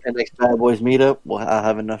 And next Bad Boys meetup, well, I'll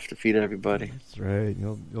have enough to feed everybody. That's right.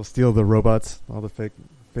 You'll steal the robots, all the fake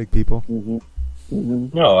people.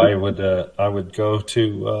 No, I would go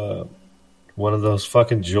to one of those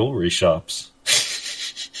fucking jewelry shops.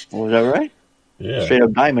 Was that right? Yeah. Straight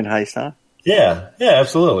up diamond heist, huh? Yeah,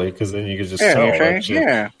 absolutely. Because then you could just sell that shit.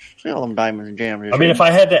 Yeah, sell them diamonds and jams. I mean, if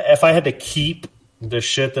I had to keep the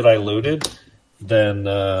shit that I looted, then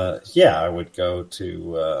I would go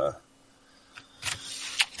to.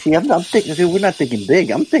 See, I'm thinking. See, we're not thinking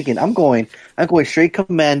big. I'm going straight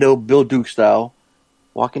commando, Bill Duke style.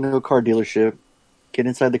 Walk into a car dealership, get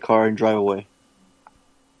inside the car, and drive away.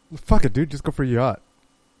 Fuck it, dude. Just go for a yacht.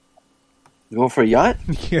 You going for a yacht?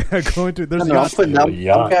 Yeah, going to. There's yacht. I'm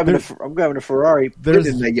grabbing a Ferrari. There's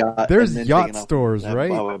in the yacht. There's yacht stores,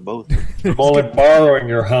 right? Both. I'm only borrowing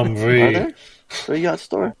your Humvee. There? A yacht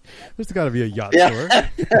store. There's got to be a yacht store.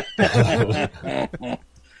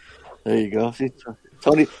 There you go. See,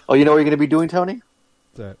 Tony. Oh, you know what you're going to be doing, Tony?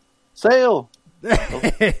 What's that? Sail.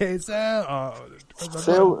 Hey, sail.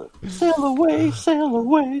 Sail away, sail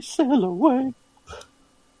away, sail away.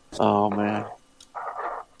 Oh man.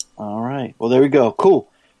 All right. Well, there we go. Cool.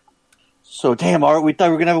 So, damn, Art, we thought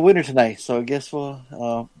we were gonna have a winner tonight. So I guess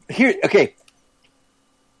we'll here. Okay.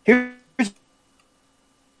 Here's the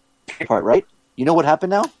part, right? You know what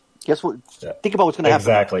happened now? Guess what? Yeah. Think about what's gonna happen.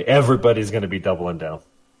 Exactly. Everybody's going to be doubling down.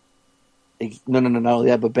 No.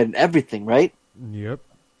 Yeah, but betting everything, right? Yep.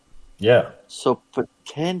 Yeah. So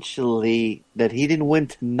potentially that he didn't win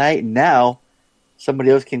tonight. Now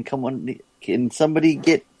somebody else can come on. Can somebody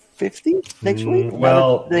get 50 next week?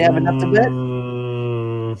 Well, they have enough to bet.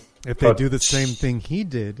 If they do the same thing he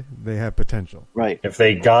did, they have potential. Right. If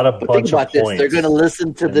they got a bunch think about of this. points, They're going to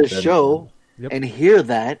listen to this show and hear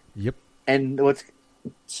that. Yep. And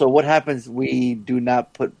so what happens? Do we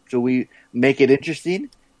make it interesting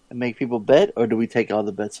and make people bet, or do we take all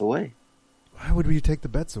the bets away? Why would we take the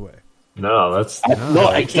bets away? No, that's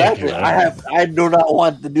exactly. I do not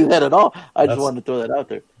want to do that at all. I just wanted to throw that out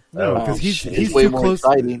there. No, because he's way too more close.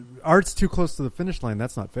 Exciting. Art's too close to the finish line.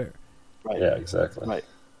 That's not fair. Right. Yeah, exactly. Right.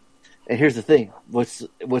 And here's the thing: what's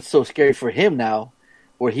so scary for him now,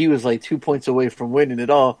 where he was like 2 points away from winning it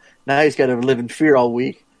all. Now he's got to live in fear all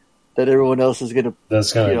week that everyone else is going to.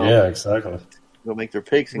 That's going to exactly. Go make their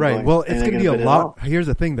picks. And right. Well, it's going to be a lot. Here's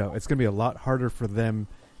the thing, though: it's going to be a lot harder for them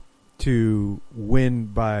to win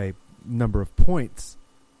by number of points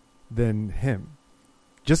than him.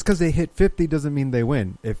 Just because they hit 50 doesn't mean they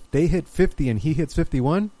win. If they hit 50 and he hits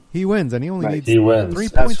 51, he wins, and he only needs 3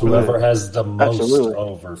 points. Whoever has the most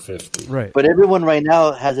over 50. Right. But everyone right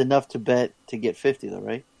now has enough to bet to get 50, though,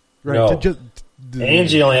 right? Right. No.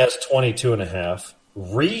 Angie only has 22.5.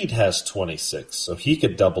 Reed has 26, so he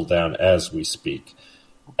could double down as we speak.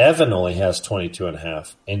 Evan only has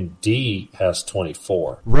 22.5, and D has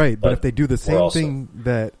 24. Right, but if they do the same thing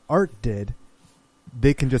that Art did,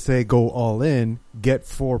 they can just say go all in, get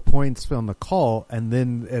 4 points on the call, and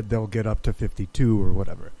then they'll get up to 52 or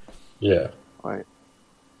whatever. Yeah. Right.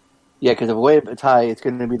 Yeah, because if we have a tie, it's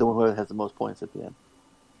going to be the one who has the most points at the end.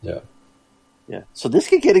 Yeah. Yeah. So this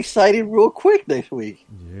could get exciting real quick next week.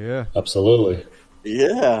 Yeah. Absolutely.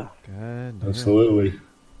 Yeah. God, absolutely.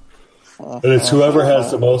 And it's whoever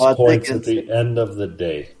has the most points at the end of the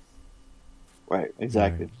day. Right,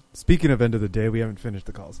 exactly. Right. Speaking of end of the day, we haven't finished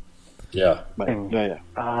the calls. Yeah. Right. Yeah.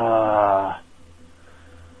 I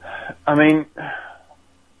mean,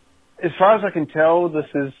 as far as I can tell, this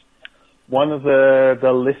is one of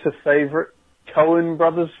the lesser favorite Coen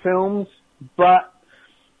Brothers films, but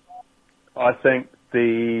I think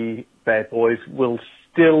the Bad Boys will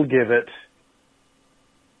still give it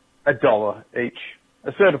 $1 each.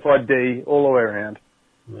 A certified D all the way around.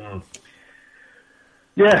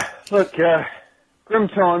 Yeah, look, grim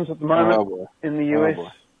times at the moment in the US,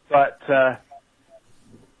 but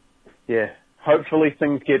yeah, hopefully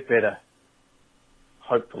things get better.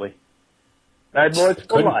 Hopefully. Bad Boys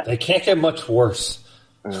for life. They can't get much worse.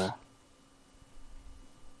 Yeah.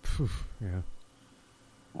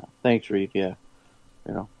 Thanks, Reed. Yeah.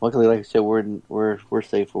 You know, luckily, like I said, we're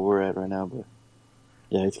safe where we're at right now, but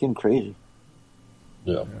yeah, it's getting crazy.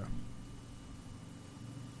 Yeah.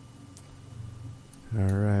 All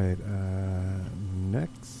right.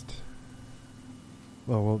 Next.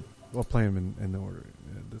 Well, we'll play them in the order.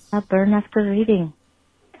 I burn after reading.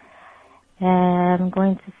 I'm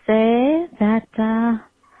going to say that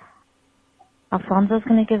Alfonso's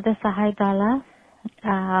going to give this a high dollar,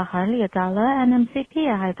 Harley a dollar, and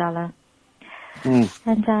MCP a high dollar. And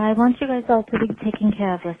I want you guys all to be taking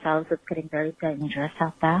care of yourselves. It's getting very dangerous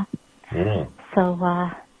out there. So,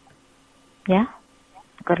 yeah,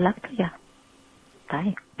 good luck to you.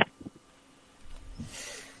 Bye.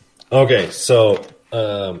 Okay, so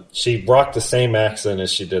she rocked the same accent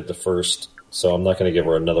as she did the first, so I'm not going to give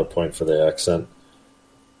her another point for the accent.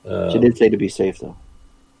 She did say to be safe, though.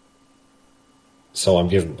 So I'm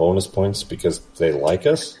giving bonus points because they like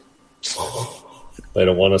us? They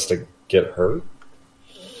don't want us to get hurt?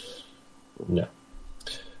 No.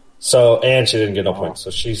 So, and she didn't get no points,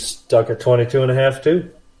 so she's stuck at 22.5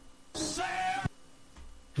 too.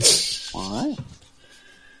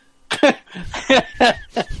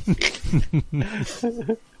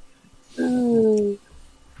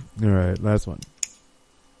 All right, last one.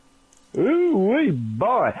 Ooh, wee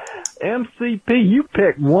boy. MCP, you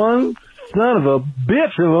picked one son of a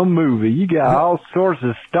bitch of a movie. You got all sorts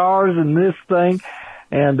of stars in this thing,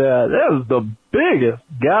 and that was the biggest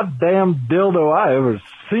goddamn dildo I ever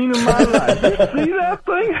seen in my life. You see that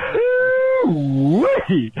thing?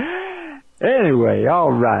 Ooh-wee. Anyway,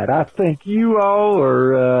 all right. I think you all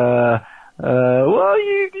are, well,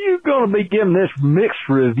 you're gonna be giving this mixed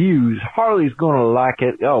reviews. Harley's gonna like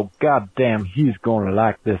it. Oh, goddamn, he's gonna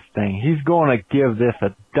like this thing. He's gonna give this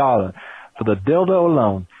 $1 for the dildo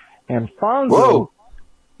alone. And Fonzo,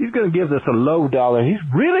 he's gonna give this a low dollar. He's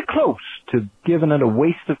really close to giving it a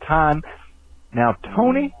waste of time. Now,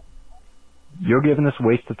 Tony, you're giving this a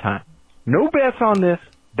waste of time. No bets on this.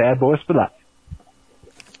 Bad boys for life.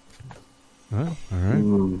 Oh, all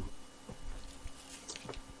right.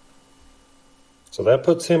 So that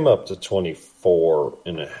puts him up to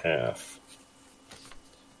 24.5.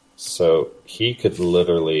 So he could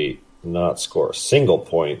literally not score a single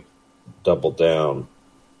point, double down.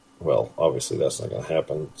 Well, obviously that's not going to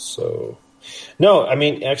happen. So, no, I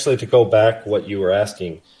mean, actually, to go back what you were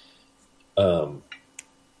asking, Art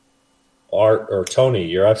or Tony,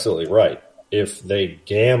 you're absolutely right. If they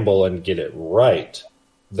gamble and get it right,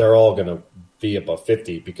 they're all going to be above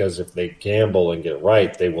 50, because if they gamble and get it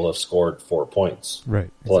right, they will have scored 4 points.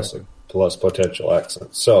 Right. Plus potential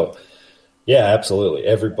accent. So, yeah, absolutely.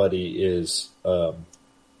 Everybody is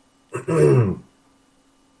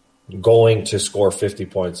going to score 50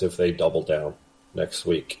 points if they double down next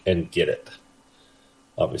week and get it.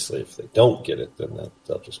 Obviously, if they don't get it, then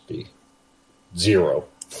they'll just be 0.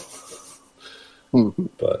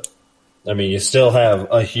 But, I mean, you still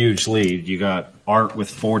have a huge lead. You got Art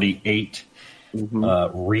with 48,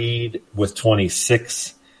 Reed with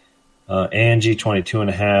 26, Angie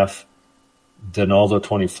 22.5, Donaldo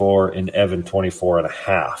 24, and Evan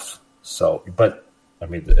 24.5. So, but I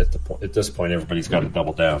mean, at this point, everybody's got to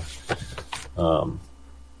double down,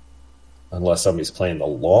 unless somebody's playing the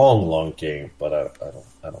long game. But I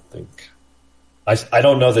don't think. I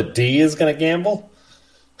don't know that D is going to gamble.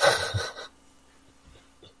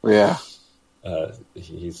 Yeah.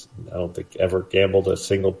 He's, I don't think, ever gambled a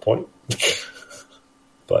single point.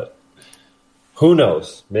 But who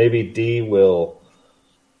knows? Maybe D will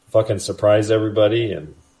fucking surprise everybody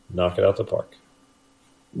and knock it out the park.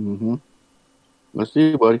 Let's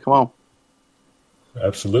see, buddy. Come on.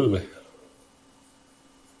 Absolutely.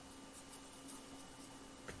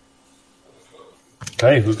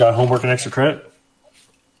 Okay, who's got homework and extra credit?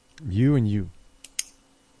 You and you.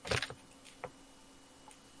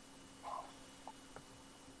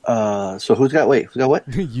 So who's got what?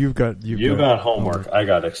 You got homework. I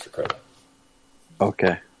got extra credit.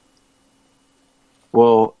 Okay.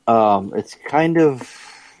 Well, it's kind of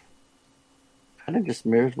just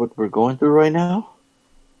mirrors what we're going through right now.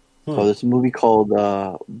 So this movie called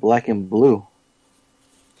Black and Blue,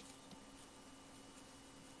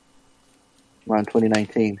 around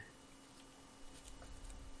 2019.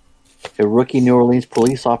 A rookie New Orleans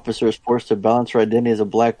police officer is forced to balance her identity as a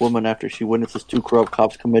black woman after she witnesses 2 corrupt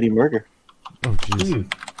cops committing murder. Oh, jeez.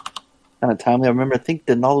 Kind of timely. I remember, I think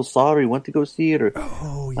Donaldo saw it, or he went to go see it, or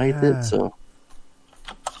I did, so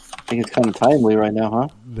I think it's kind of timely right now, huh?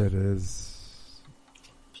 That is.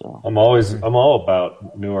 So I'm all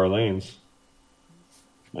about New Orleans.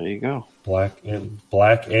 There you go. Black and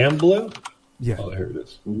blue? Yeah. Oh, here it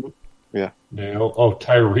is. Yeah. Oh,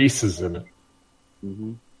 Tyrese is in it.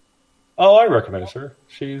 Oh, I recognize her.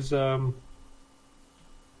 She's yeah.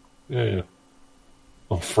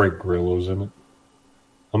 Oh, Frank Grillo's in it.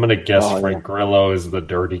 I'm gonna guess Frank Grillo is the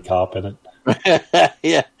dirty cop in it.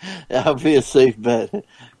 Yeah, that'll be a safe bet.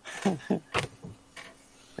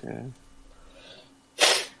 Yeah.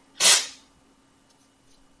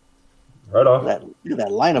 Right on. Look at that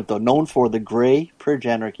lineup, though. Known for the Gray, Purge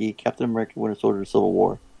Anarchy, Captain America, Winter Soldier, Civil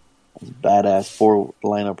War. That's a badass 4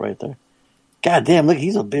 lineup right there. God damn, look,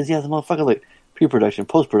 he's a busy ass motherfucker. Like, pre-production,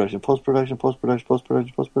 post-production, post-production, post-production,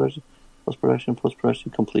 post-production, post-production, post-production,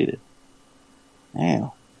 post-production, completed. Damn.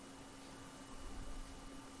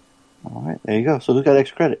 All right, there you go. So who got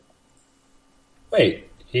extra credit? Wait,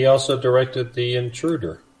 he also directed The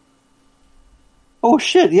Intruder. Oh,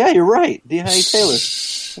 shit, yeah, you're right. D. Honey Taylor.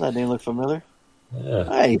 That name look familiar. Yeah.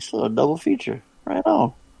 Nice, so a double feature. Right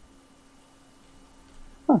on.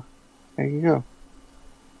 Huh. There you go.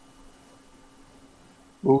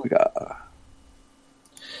 Booyah.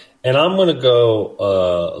 And I'm going to go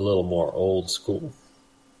a little more old school.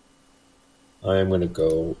 I am going to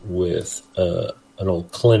go with an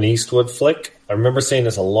old Clint Eastwood flick. I remember seeing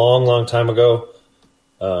this a long, long time ago.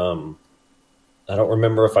 I don't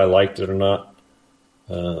remember if I liked it or not.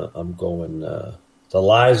 I'm going... the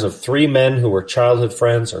lives of 3 men who were childhood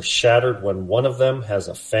friends are shattered when one of them has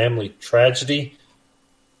a family tragedy.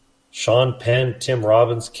 Sean Penn, Tim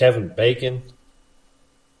Robbins, Kevin Bacon,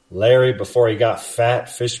 Larry before he got fat,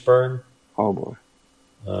 Fishburne. Oh,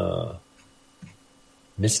 boy.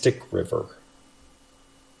 Mystic River.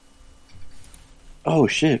 Oh,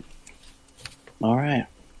 shit. All right.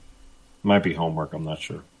 Might be homework, I'm not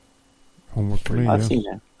sure. Homework for me, I've seen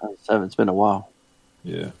it. It's been a while.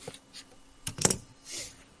 Yeah.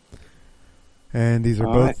 And these are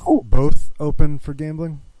All both right, cool. both open for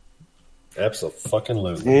gambling? Absolutely.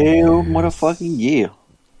 Hell, motherfucking yeah.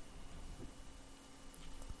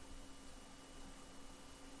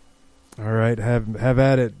 All right, have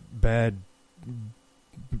at it, bad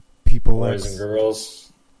people. Boys and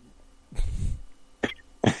girls.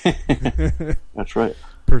 That's right.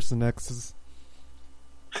 Person X's.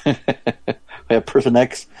 Yeah, Person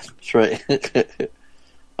X. That's right.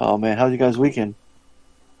 Oh, man, how's you guys' weekend?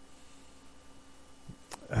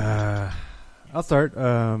 I'll start.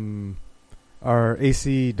 Our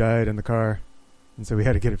AC died in the car, and so we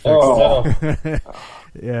had to get it fixed. Oh, no.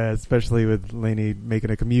 Yeah, especially with Lainey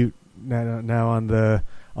making a commute now on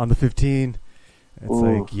the 15. It's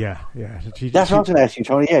Ooh. like, yeah. That's what I was going to ask you,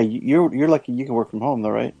 Tony. Yeah, you're lucky you can work from home, though,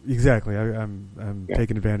 right? Exactly. I'm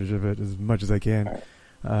taking advantage of it as much as I can.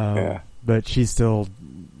 Right. But she's still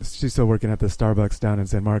working at the Starbucks down in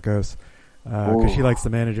San Marcos because she likes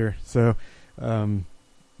the manager. So,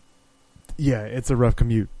 yeah, it's a rough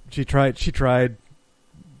commute. She tried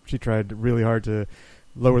really hard to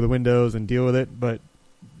lower the windows and deal with it, but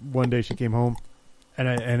one day she came home and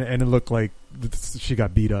it looked like she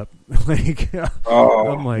got beat up. Like,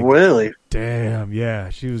 I'm like, really? Damn, yeah.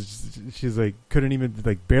 She's like, couldn't even,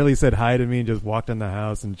 like, barely said hi to me and just walked in the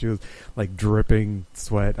house, and she was like dripping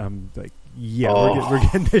sweat. I'm like, yeah, we're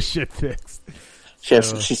getting this shit fixed. She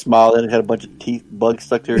smiled and had a bunch of bugs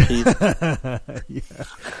stuck to her teeth.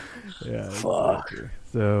 Yeah. Fuck.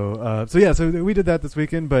 Exactly. So we did that this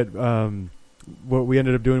weekend, but what we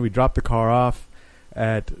ended up doing, we dropped the car off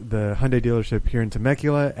at the Hyundai dealership here in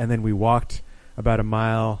Temecula, and then we walked about 1.5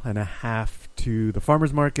 miles to the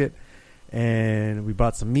farmer's market, and we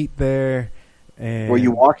bought some meat there. And were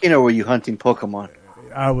you walking or were you hunting Pokemon?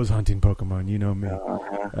 I was hunting Pokemon, you know me.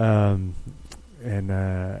 And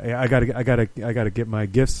I gotta get my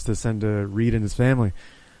gifts to send to Reed and his family.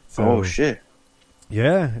 So, oh shit!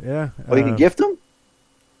 Yeah. Oh, you can gift them?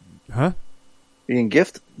 Huh? You can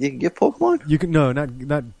gift Pokemon? You can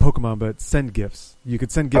not Pokemon, but send gifts. You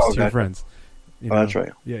could send gifts to your friends. You know? That's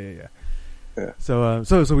right. Yeah. So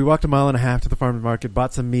we walked 1.5 miles to the farmer's market,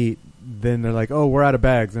 bought some meat. Then they're like, "Oh, we're out of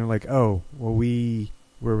bags." And they're like, "Oh, well, we're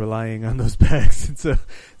relying on those bags." And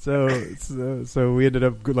so we ended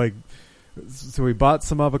up so we bought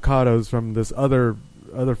some avocados from this other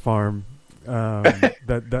farm. That's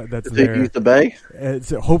Did they there. use the bag?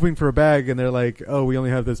 Hoping for a bag, and they're like, "Oh, we only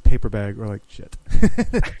have this paper bag." We're like, "Shit,"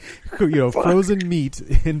 frozen meat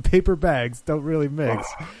in paper bags don't really mix.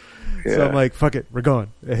 Yeah. So I'm like, "Fuck it, we're going."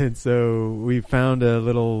 And so we found a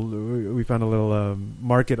little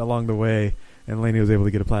market along the way, and Lainey was able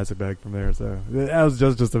to get a plastic bag from there. So that was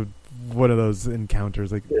just one of those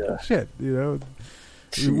encounters. Like, shit, we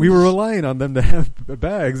were relying on them to have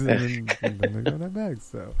bags, and then they don't have bags.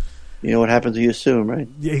 So. You know what happens when you assume, right?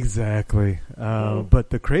 Exactly. But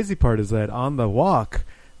the crazy part is that on the walk,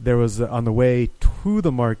 there was on the way to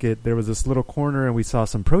the market, there was this little corner, and we saw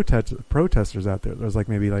some protesters out there. There was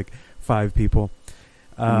maybe 5 people.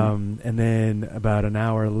 And then about an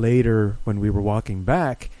hour later, when we were walking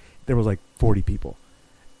back, there was 40 people.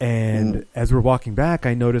 And as we're walking back,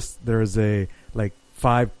 I noticed there was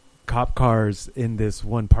 5 cop cars in this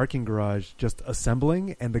one parking garage just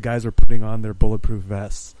assembling, and the guys are putting on their bulletproof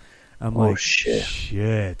vests. I'm like,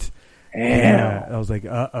 shit. Damn. I was like,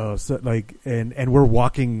 uh-oh. So, like, and we're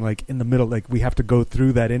walking, like, in the middle. Like, we have to go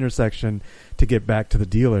through that intersection to get back to the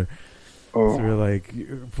dealer. Oh. So we're like,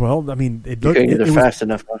 well, I mean, you couldn't get there fast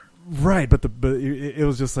enough. Huh? Right, but it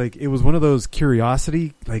was just like, it was one of those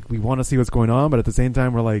curiosity, like, we want to see what's going on, but at the same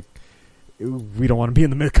time, we're like, we don't want to be in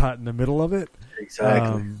the middle of it.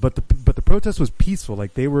 Exactly. But the protest was peaceful.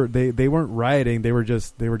 Like, they weren't rioting. They were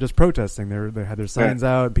just protesting. They had their signs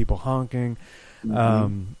out and people honking.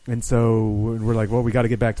 Mm-hmm. And so we're like, well, we got to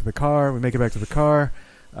get back to the car. We make it back to the car.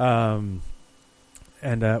 Well,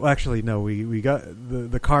 actually, no, we got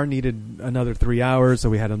the car needed another 3 hours, so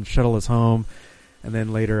we had them shuttle us home. And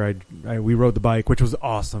then later we rode the bike, which was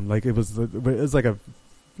awesome. Like, it was like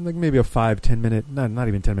maybe a 5-10 minute, not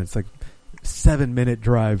even 10 minutes, like 7-minute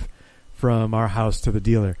drive from our house to the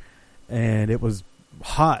dealer. And it was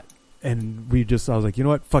hot. And I was like, you know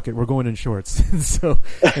what? Fuck it. We're going in shorts.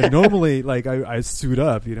 And normally, like, I suit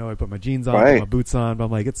up, you know, I put my jeans on, put my boots on, but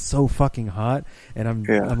I'm like, it's so fucking hot. And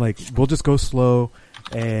I'm like, we'll just go slow.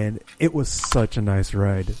 And it was such a nice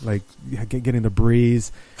ride. Like, getting the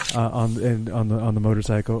breeze, on the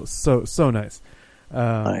motorcycle. So nice.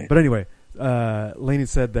 But anyway, Lainey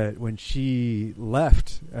said that when she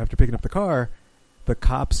left after picking up the car, the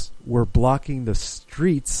cops were blocking the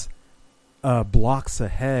streets, blocks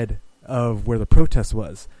ahead of where the protest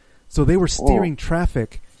was. So they were steering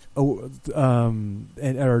traffic, or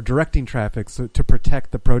directing traffic to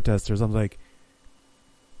protect the protesters. I'm like,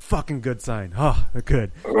 fucking good sign. Oh,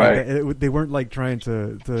 good. Right. They weren't like trying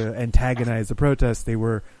to antagonize the protests. They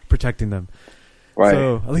were protecting them. Right.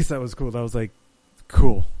 So at least that was cool. That was like,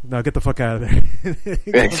 cool. Now get the fuck out of there.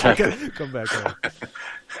 Come back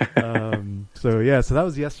home. So that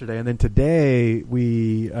was yesterday. And then today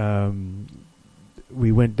we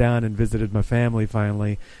went down and visited my family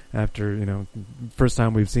finally after, you know, first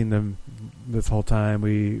time we've seen them this whole time.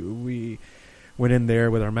 We went in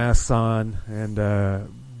there with our masks on and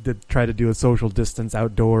try to do a social distance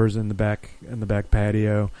outdoors in the back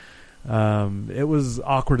patio. It was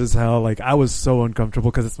awkward as hell. Like, I was so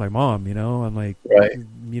uncomfortable because it's my mom, you know. I'm like,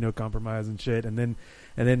 immunocompromised and shit. And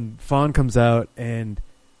then Fawn comes out and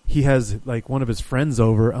he has like one of his friends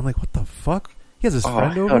over. I'm like, what the fuck? He has his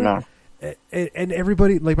friend over, no. And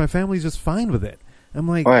everybody, like, my family's just fine with it. I'm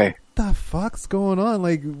like, what the fuck's going on?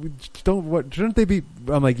 Like, shouldn't they be?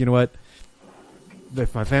 I'm like, you know what?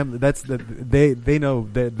 If my family, they know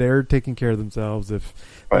that they're taking care of themselves.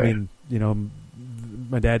 I mean, you know,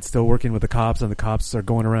 my dad's still working with the cops, and the cops are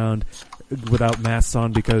going around without masks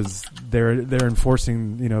on because they're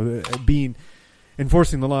enforcing, you know,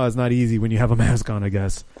 enforcing the law is not easy when you have a mask on, I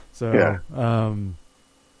guess. So, I'm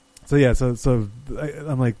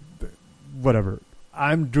like, whatever.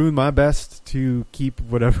 I'm doing my best to keep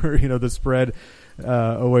whatever, you know, the spread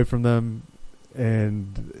away from them.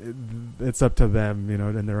 And it's up to them, you know,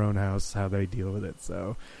 in their own house how they deal with it.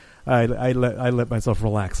 So I let myself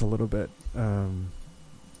relax a little bit, and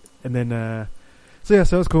then so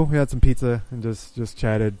it was cool. We had some pizza and just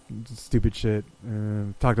chatted stupid shit.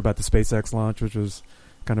 Talked about the SpaceX launch, which was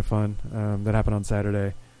kind of fun. That happened on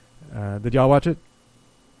Saturday. Did y'all watch it?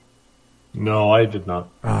 No, I did not.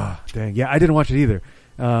 Ah, dang. Yeah, I didn't watch it either.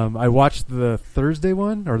 I watched the Thursday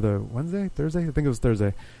one or the Thursday. I think it was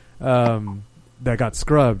Thursday. That got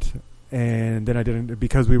scrubbed, and then I didn't,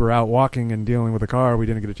 because we were out walking and dealing with the car. We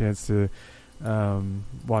didn't get a chance to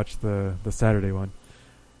watch the Saturday one.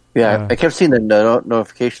 Yeah, I kept seeing the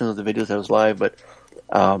notifications of the videos that was live, but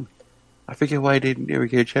I forget why I didn't ever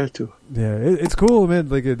get a chance to. Yeah, it's cool, man.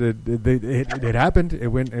 Like it happened. It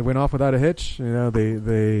went off without a hitch. You know,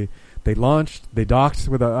 they launched, they docked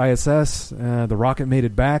with the ISS, the rocket made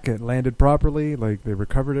it back, it landed properly, like they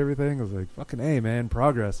recovered everything. I was like, fucking A, man,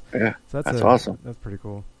 progress. Yeah, so that's awesome. That's pretty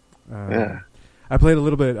cool. I played a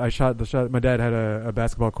little bit. I shot the shot. My dad had a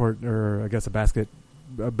basketball court, or I guess a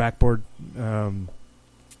backboard. And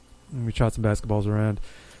we shot some basketballs around.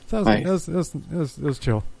 So it was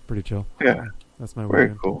chill, pretty chill. Yeah, that's my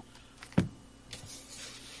very weekend. cool.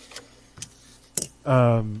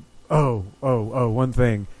 One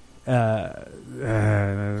thing.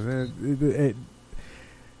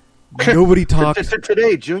 Nobody talked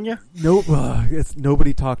today, Junior.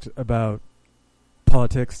 Nobody talked about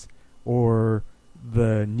politics or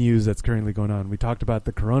the news that's currently going on. We talked about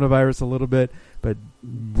the coronavirus a little bit, but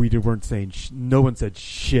we weren't saying. No one said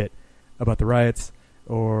shit about the riots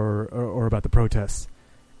or about the protests.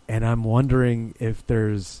 And I'm wondering if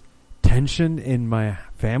there's tension in my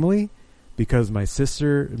family because my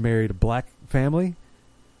sister married a black family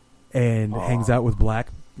and hangs out with black,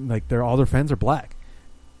 like all their friends are black,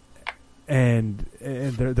 and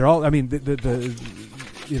they're all. I mean,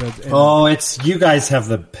 it's you guys have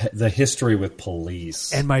the history with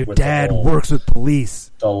police, and my dad works with police,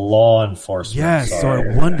 the law enforcement. Yeah, so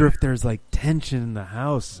I wonder if there's like tension in the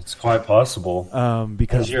house. It's quite possible.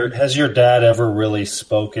 Because has your dad ever really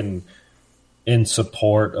spoken in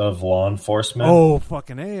support of law enforcement? Oh,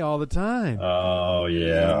 fucking A, all the time. Oh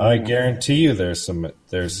yeah, I guarantee you there's some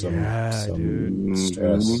dude.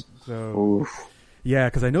 stress. So, yeah,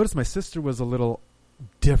 because I noticed my sister was a little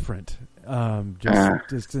different,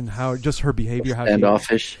 just in how her behavior, how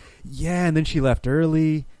standoffish. Yeah, and then she left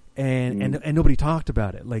early, and nobody talked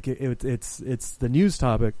about it. Like it's the news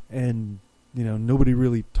topic, and nobody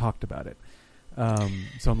really talked about it.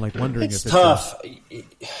 So I'm like wondering if it's tough.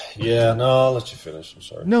 Yeah, no, I'll let you finish. I'm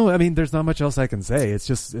sorry. No, I mean, there's not much else I can say. It's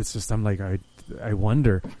just I'm like I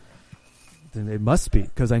wonder. It must be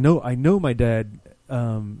because I know my dad.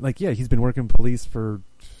 He's been working police for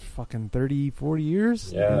fucking 30-40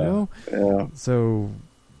 years. Yeah. Yeah. So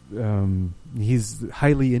he's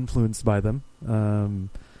highly influenced by them,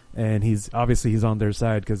 and he's on their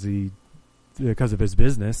side because of his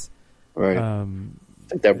business. Right.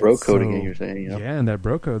 Like that bro code again, you're saying. Yeah, and that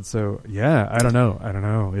bro code. So yeah, I don't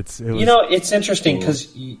know. It's interesting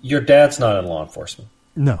because your dad's not in law enforcement.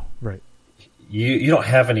 No, right. You don't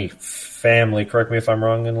have any family. Correct me if I'm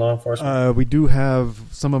wrong. In law enforcement, we do have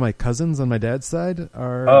some of my cousins on my dad's side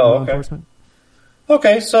are in law enforcement.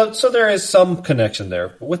 Okay, so there is some connection there.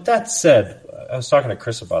 But with that said, I was talking to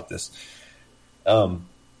Chris about this.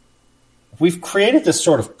 We've created this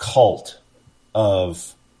sort of cult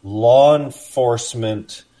of law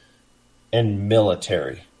enforcement and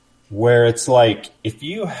military, where it's like if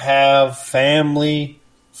you have family,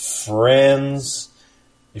 friends,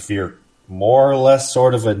 if you're more or less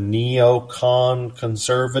sort of a neocon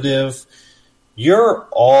conservative, you're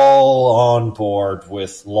all on board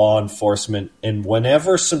with law enforcement. And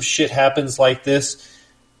whenever some shit happens like this,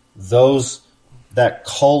 that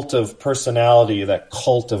cult of personality, that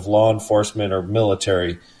cult of law enforcement or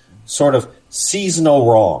military sort of sees no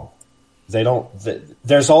wrong. They don't.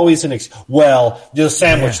 There's always the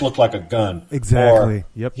sandwich looked like a gun. Exactly. Or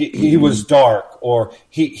yep. He was dark, or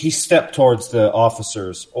he stepped towards the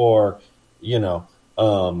officers, or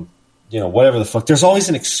whatever the fuck. There's always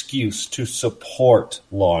an excuse to support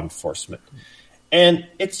law enforcement, and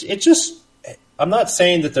it's just. I'm not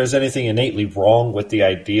saying that there's anything innately wrong with the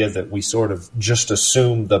idea that we sort of just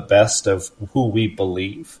assume the best of who we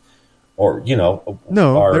believe. Or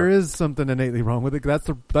there is something innately wrong with it. That's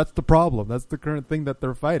the problem. That's the current thing that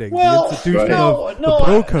they're fighting. Well, the institution of the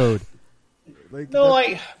bro code.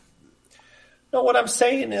 What I'm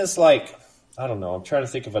saying is I don't know. I'm trying to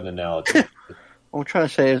think of an analogy. What I'm trying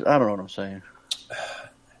to say is I don't know what I'm saying.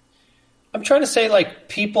 I'm trying to say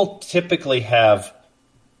people typically have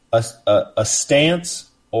a stance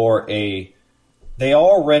or they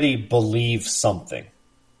already believe something,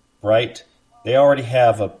 right? They already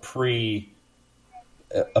have a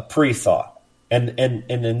pre-thought, and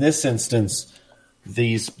in this instance,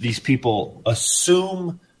 these people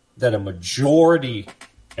assume that a majority,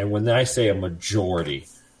 and when I say a majority,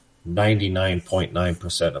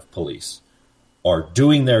 99.9% of police are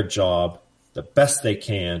doing their job the best they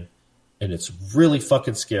can, and it's really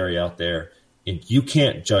fucking scary out there, and you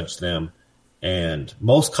can't judge them, and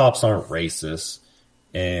most cops aren't racist,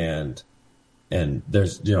 and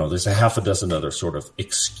there's a half a dozen other sort of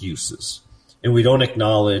excuses. And we don't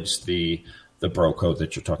acknowledge the bro code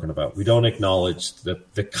that you're talking about. We don't acknowledge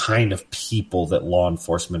the kind of people that law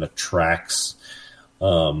enforcement attracts.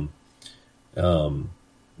 That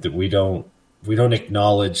we don't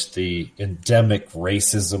acknowledge the endemic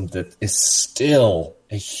racism that is still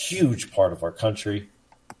a huge part of our country.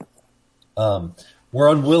 Those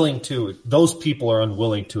people are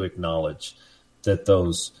unwilling to acknowledge that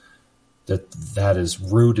that is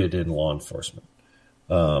rooted in law enforcement.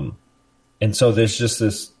 And so there's just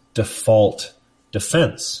this default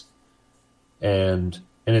defense. And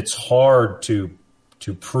it's hard to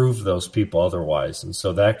prove those people otherwise. And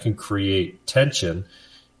so that can create tension,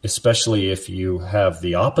 especially if you have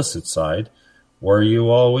the opposite side where you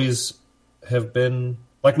always have been,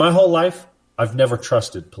 like my whole life, I've never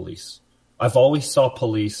trusted police. I've always saw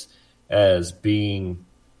police as being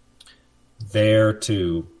there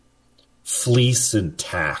to fleece and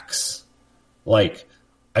tax.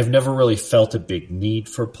 I've never really felt a big need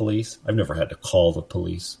for police. I've never had to call the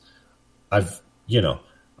police. I've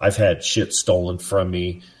had shit stolen from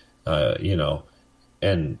me,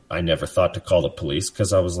 and I never thought to call the police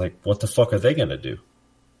because I was like, what the fuck are they going to do?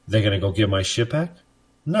 They're going to go get my shit back?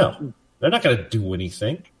 No, they're not going to do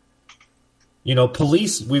anything.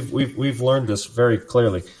 Police, we've learned this very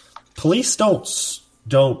clearly. Police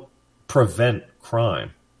don't prevent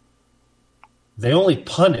crime. They only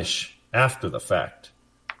punish after the fact.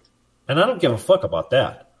 And I don't give a fuck about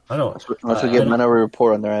that. I don't. Unless we get Minority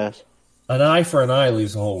Report on their ass. An eye for an eye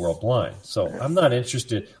leaves the whole world blind. So I'm not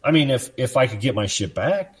interested. I mean, if I could get my shit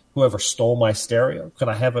back, whoever stole my stereo, could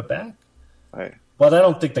I have it back? Right. But I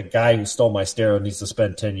don't think the guy who stole my stereo needs to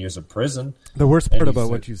spend 10 years in prison. The worst part about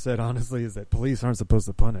what you said, honestly, is that police aren't supposed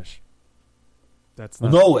to punish. That's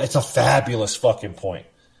not. No, it's a fabulous fucking point.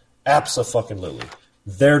 Abso-fucking-lutely.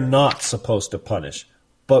 They're not supposed to punish.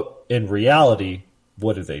 But in reality,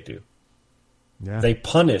 what do? Yeah. They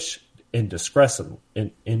punish indiscretionally.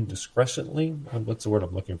 What's the word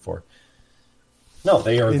I'm looking for? No,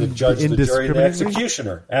 they are the judge, the jury, the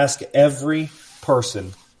executioner. Ask every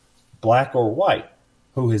person, black or white,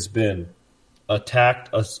 who has been attacked,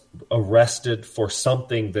 arrested for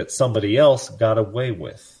something that somebody else got away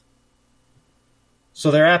with. So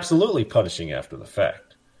they're absolutely punishing after the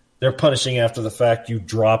fact. They're punishing after the fact you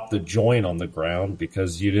dropped the joint on the ground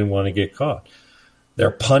because you didn't want to get caught.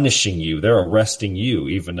 They're punishing you. They're arresting you,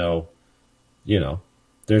 even though,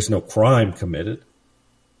 there's no crime committed.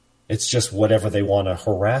 It's just whatever they want to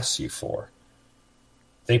harass you for.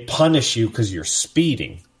 They punish you because you're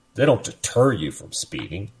speeding. They don't deter you from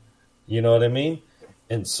speeding. You know what I mean?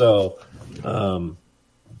 And so,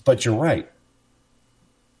 but you're right.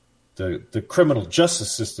 The criminal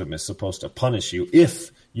justice system is supposed to punish you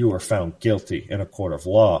if you are found guilty in a court of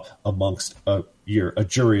law amongst a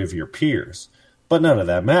jury of your peers. But none of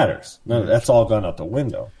that matters. That's all gone out the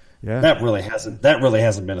window. Yeah. That really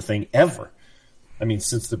hasn't been a thing ever. I mean,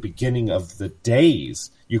 since the beginning of the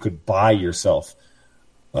days, you could buy yourself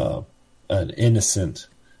an innocent.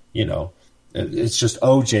 It's just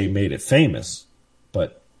OJ made it famous,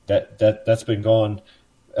 but that's been gone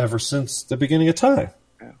ever since the beginning of time.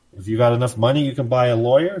 Yeah. If you got enough money, you can buy a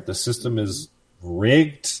lawyer. The system is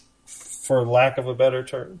rigged, for lack of a better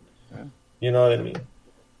term. Yeah. You know what I mean?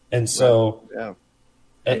 And so, yeah,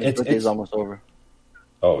 it's almost over.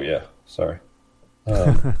 Oh yeah, sorry.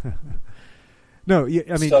 No, I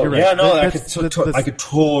mean, so, you're right. Yeah, no, I could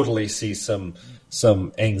totally see some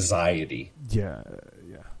anxiety. Yeah.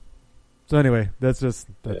 So anyway, that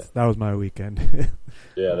was my weekend.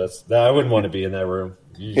 Yeah, I wouldn't want to be in that room.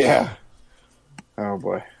 Yeah. Oh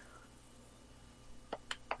boy.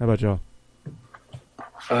 How about y'all?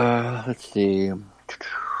 Let's see.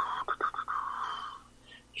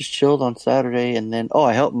 Just chilled on Saturday, and then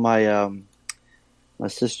I helped my my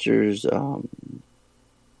sister's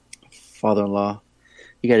father-in-law.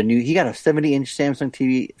 He got a 70-inch Samsung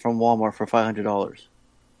TV from Walmart for $500.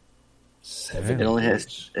 It only has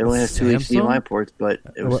 2 HDMI ports, but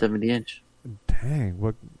it was 70-inch. Dang,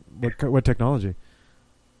 what technology?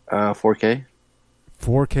 4K.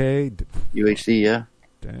 4K. UHD, yeah.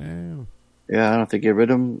 Damn. Yeah, I don't know if they get rid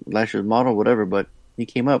of him, last year's model, whatever, but he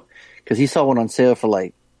came up because he saw one on sale for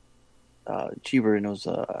like cheaper, and it was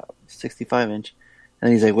 65-inch.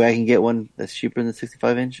 And he's like, "Well, I can get one that's cheaper than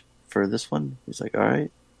 65-inch for this one." He's like, "All right."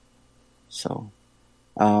 So,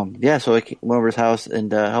 so I went over his house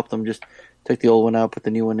and helped him. Just took the old one out, put the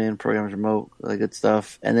new one in, programs remote, all that good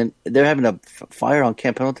stuff. And then they're having a fire on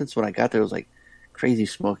Camp Pendleton. So when I got there, it was like crazy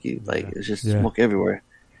smoky, like it was just smoke everywhere.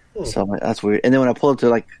 So I'm like, that's weird. And then when I pulled up to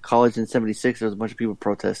like college in '76, there was a bunch of people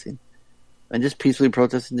protesting, and just peacefully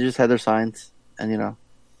protesting. They just had their signs, and and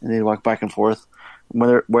they walk back and forth. When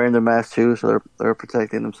they're wearing their masks too, so they're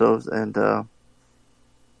protecting themselves. And it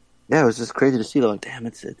was just crazy to see. They're like, damn,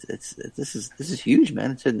 this is huge,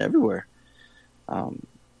 man. It's hitting everywhere. It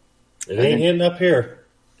ain't hitting up here.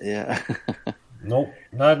 Yeah. Nope,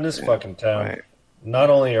 not in this fucking town. Right. Not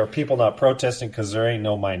only are people not protesting because there ain't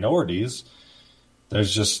no minorities,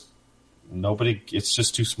 there's just nobody. It's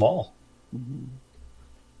just too small. Mm-hmm.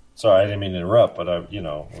 Sorry, I didn't mean to interrupt, but I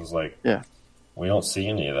was like, yeah. We don't see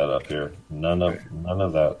any of that up here. None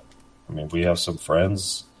of that. I mean, we have some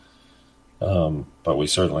friends, but we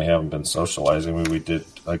certainly haven't been socializing. We did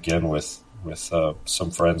again with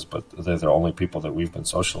some friends, but they're the only people that we've been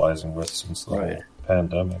socializing with since the whole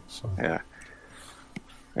pandemic. So. Yeah,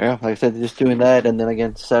 like I said, just doing that, and then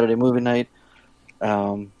again Saturday movie night.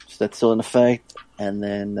 So that's still in effect, and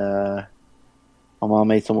then my mom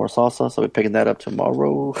made some more salsa, so we're picking that up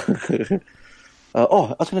tomorrow. I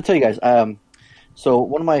was going to tell you guys. So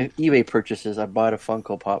one of my eBay purchases, I bought a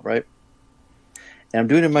Funko Pop, right? And I'm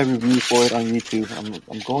doing my review for it on YouTube.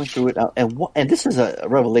 I'm going through it, and this is a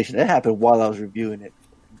revelation. It happened while I was reviewing it,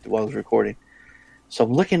 while I was recording. So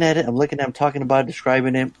I'm looking at it. I'm talking about it,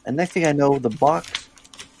 describing it, and next thing I know, the box,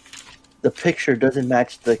 the picture doesn't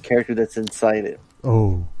match the character that's inside it.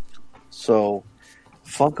 Oh. So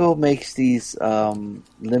Funko makes these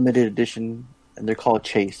limited edition, and they're called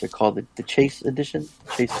Chase. They're called the Chase edition,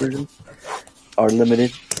 Chase version. are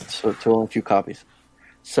limited to only a few copies.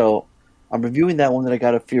 So I'm reviewing that one that I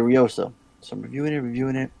got of Furiosa. So I'm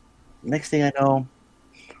reviewing it. Next thing I know,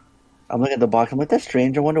 I'm looking at the box. I'm like, that's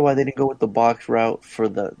strange. I wonder why they didn't go with the box route for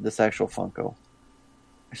this actual Funko.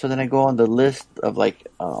 So then I go on the list of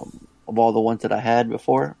of all the ones that I had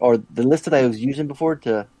before, or the list that I was using before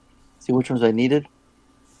to see which ones I needed.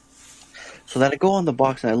 So then I go on the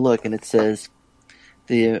box and I look, and it says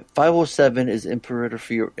the 507 is Imperator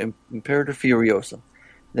Furiosa.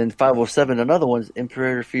 Then 507, another one is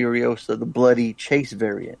Imperator Furiosa, the bloody chase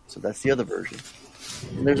variant. So that's the other version.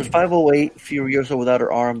 And there's a 508 Furiosa without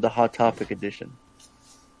her arm, the Hot Topic edition.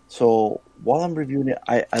 So while I'm reviewing it,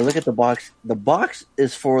 I look at the box. The box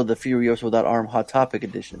is for the Furiosa without arm Hot Topic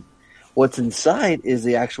edition. What's inside is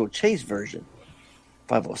the actual chase version,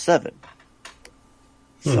 507.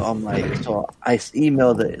 So I'm like, so I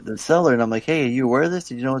email the seller and I'm like, hey, are you aware of this?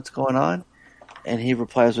 Did you know what's going on? And he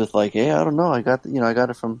replies with like, hey, I don't know. I got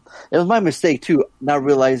it from. It was my mistake too, not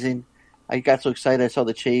realizing. I got so excited I saw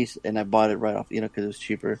the chase and I bought it right off, because it was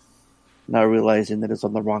cheaper. Not realizing that it's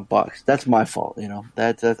on the wrong box. That's my fault,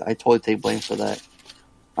 That I totally take blame for that.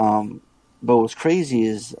 But what's crazy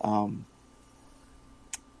is I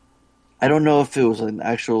don't know if it was an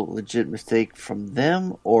actual legit mistake from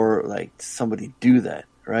them or like somebody do that,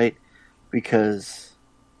 right? Because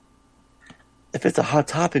if it's a Hot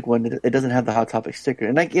Topic one, it doesn't have the Hot Topic sticker.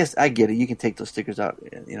 And I guess I get it. You can take those stickers out,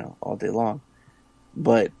 all day long.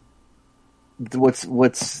 But what's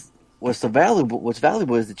valuable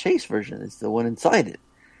is the chase version. It's the one inside it.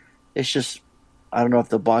 It's just, I don't know if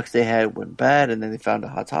the box they had went bad and then they found a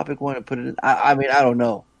Hot Topic one and put it in. I mean, I don't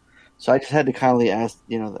know. So I just had to kindly ask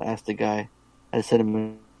the guy. I sent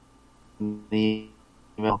him an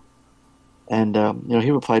email, and he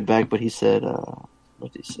replied back, but he said,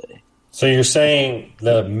 what did he say? So you're saying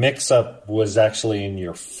the mix-up was actually in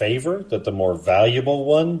your favor, that the more valuable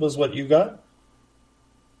one was what you got?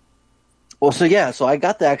 Well, so I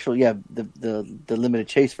got the actual, the limited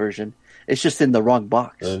chase version. It's just in the wrong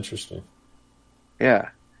box. Interesting. Yeah.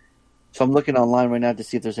 So I'm looking online right now to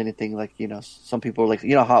see if there's anything like, some people are like,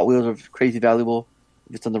 Hot Wheels are crazy valuable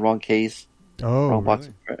if it's in the wrong case. Oh, wrong really?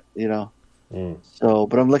 Box, So,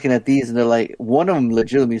 but I'm looking at these and they're like, one of them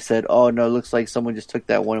legitimately said, oh no, it looks like someone just took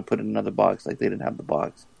that one and put it in another box. Like they didn't have the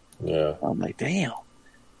box. Yeah. I'm like, damn.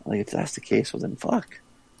 Like if that's the case, well then fuck.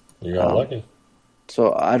 You got lucky.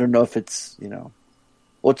 So I don't know if it's,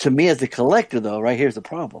 well, to me as a collector though, right, here's the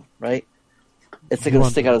problem, right? It's going to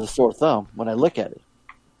stick out as a sore thumb when I look at it.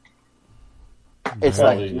 It's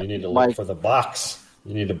you need to look for the box.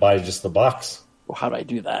 You need to buy just the box. Well, how do I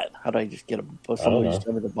do that? How do I just get somebody to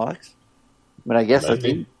send me the box? I mean, I guess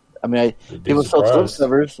people sell slip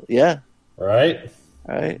covers. Yeah. Right.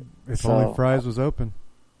 If only Fry's was open.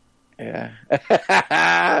 Yeah.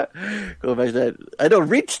 Go back to that. I know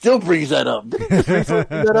Reed still brings that up.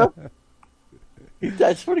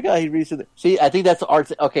 I swear to God, he reads it. See, I think that's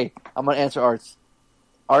Art's. Okay, I'm going to answer Art's.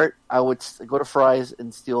 Art, I would go to Fry's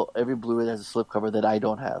and steal every Blu-ray that has a slipcover that I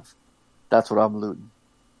don't have. That's what I'm looting.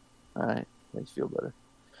 All right, makes you feel better.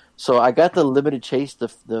 So I got the limited chase, the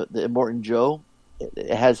Immortan Joe.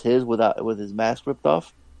 It has his with his mask ripped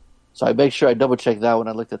off. So I make sure I double check that when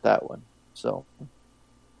I looked at that one. So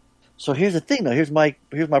here's the thing, though. Here's my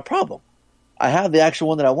problem. I have the actual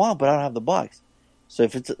one that I want, but I don't have the box. So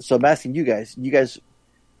I'm asking you guys. You guys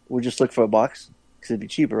would just look for a box because it'd be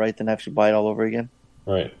cheaper, right, than actually buy it all over again.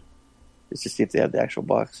 Right. It's to see if they have the actual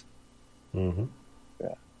box. Mm-hmm.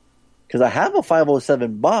 Yeah. Because I have a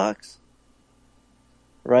 507 box,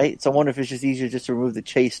 right? So I wonder if it's just easier just to remove the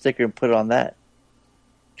chase sticker and put it on that.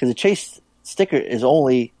 Because the chase sticker is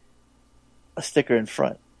only a sticker in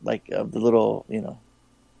front, like of the little,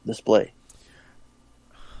 display.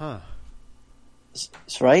 Huh.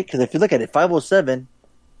 That's right? Because if you look at it, 507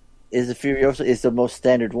 is the Furiosa is the most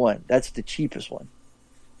standard one. That's the cheapest one.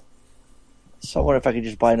 So I wonder if I could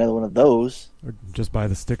just buy another one of those. Or just buy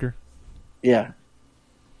the sticker? Yeah.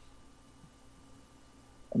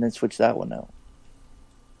 And then switch that one out.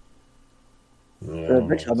 Yeah,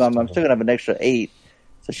 I'm still going to have an extra 8.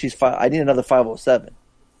 So I need another 507.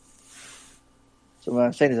 So what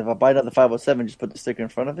I'm saying is if I buy another 507, just put the sticker in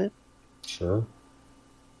front of it? Sure.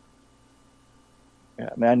 Yeah,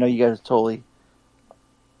 I mean, I know you guys are totally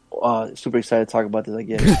super excited to talk about this, I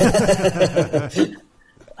guess.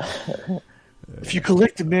 If you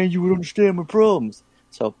collected, man, you would understand my problems.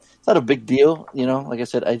 So it's not a big deal, Like I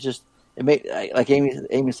said, like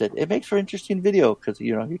Amy said, it makes for an interesting video because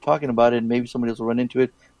you're talking about it, and maybe somebody else will run into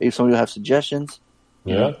it. Maybe somebody will have suggestions.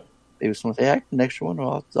 Yeah. Maybe someone will say, "Hey, an extra one.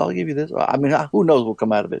 Well, I'll give you this." I mean, who knows what will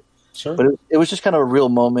come out of it? Sure. But it was just kind of a real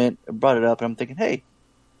moment. I brought it up, and I'm thinking, hey,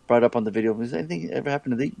 brought up on the video. Has anything ever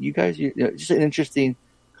happened to you guys? Just an interesting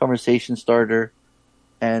conversation starter,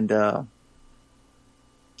 and the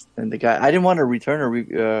guy, I didn't want to return a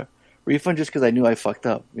refund just because I knew I fucked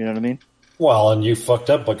up. You know what I mean? Well, and you fucked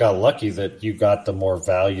up, but got lucky that you got the more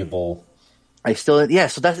valuable. So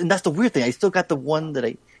that's the weird thing. I still got the one that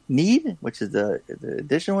I need, which is the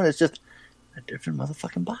edition one. It's just a different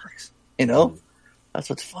motherfucking box. You know, that's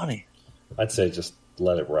what's funny. I'd say just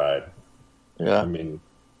let it ride. Yeah. I mean,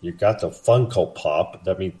 you got the Funko Pop.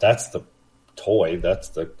 I mean, that's the toy. That's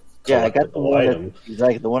the I got the one item.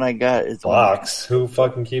 Exactly, the one I got is box. Who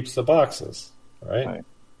fucking keeps the boxes, right?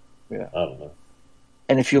 Yeah, I don't know.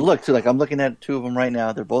 And if you look too, like I'm looking at two of them right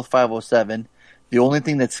now. They're both 507. The only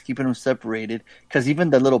thing that's keeping them separated, because even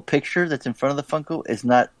the little picture that's in front of the Funko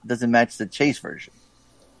doesn't match the Chase version.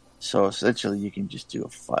 So essentially, you can just do a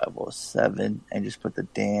 507 and just put the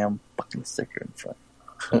damn fucking sticker in front.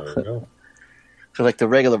 There you go. So like the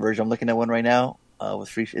regular version, I'm looking at one right now with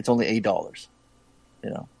free. It's only $8. You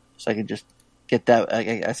know, so I can just get that. I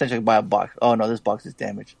essentially buy a box. Oh no, this box is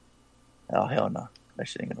damaged. Oh hell no, that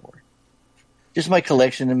shit ain't gonna work. Just my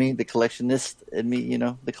collection in me, the collectionist in me, you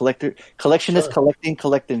know, the collectionist,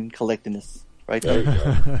 collectingist, right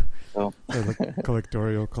there. So,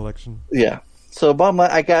 collectorial collection. Yeah. So, but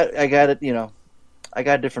I got it. You know, I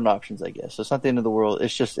got different options, I guess. So it's not the end of the world.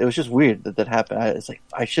 It was just weird that happened. It's like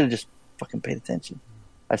I should have just fucking paid attention.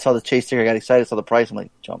 I saw the Chase sticker, I got excited, saw the price, I'm like,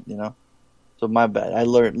 jump, you know. So my bad. I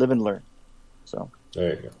live and learn. So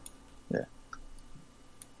there you go.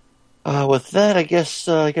 Yeah. With that, I guess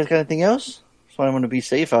you guys got anything else? So I'm going to be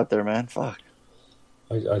safe out there, man. Fuck.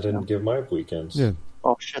 I didn't give my weekends. Yeah.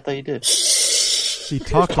 Oh shit! I thought you did. He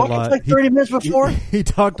talked a lot. Like 30 minutes before. He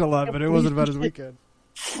talked a lot, but it wasn't about his weekend.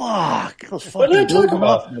 Fuck. What did I talk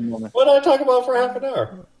about? What did I talk about for half an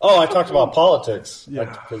hour? Oh, I talked about politics. Yeah.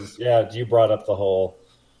 Because you brought up the whole.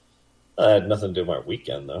 I had nothing to do with my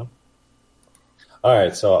weekend though. All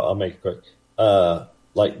right, so I'll make it quick.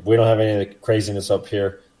 Like we don't have any of the craziness up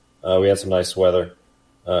here. We had some nice weather.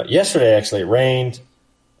 Yesterday, actually, it rained.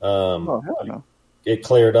 Oh hell no! It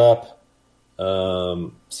cleared up.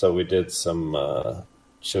 So we did some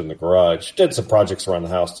shit in the garage. Did some projects around the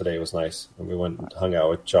house today. It was nice. And we went and hung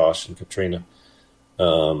out with Josh and Katrina.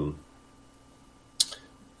 I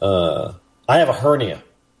have a hernia.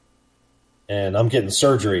 And I'm getting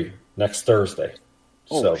surgery next Thursday.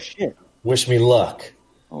 Oh, shit. Wish me luck.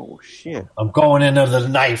 Oh, shit. I'm going in under the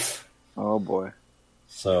knife. Oh, boy.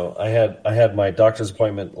 So I had my doctor's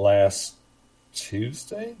appointment last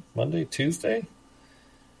Monday, Tuesday.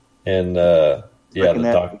 And, the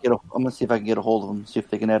doctor. I'm going to see if I can get a hold of them, see if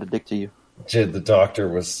they can add a dick to you. The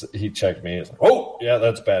doctor he checked me. He was like, oh, yeah,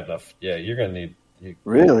 that's bad enough. Yeah, you're going to need.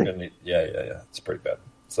 Really? Gonna need, yeah. It's pretty bad.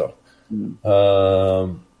 So,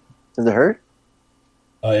 does it hurt?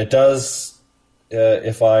 It does.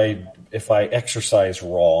 If I exercise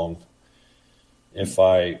wrong, if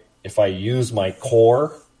I use my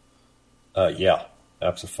core, yeah,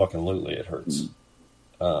 absolutely, it hurts.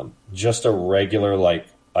 Just a regular, like,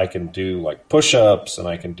 I can do like push-ups and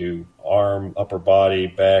I can do arm, upper body,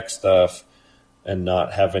 back stuff and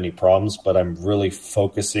not have any problems, but I'm really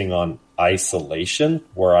focusing on isolation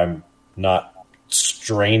where I'm not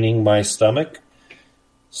straining my stomach.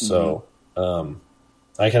 So,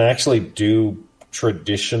 I can actually do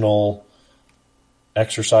traditional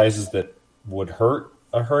exercises that would hurt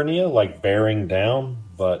a hernia, like bearing down,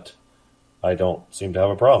 but I don't seem to have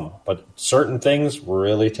a problem. But certain things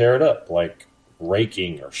really tear it up, like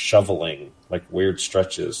raking or shoveling, like weird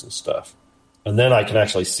stretches and stuff. And then I can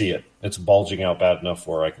actually see it. It's bulging out bad enough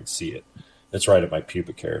where I can see it. It's right at my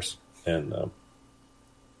pubic hairs. And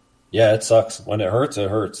yeah, it sucks. When it hurts, it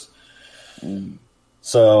hurts.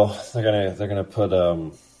 So they're gonna put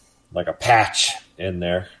like a patch in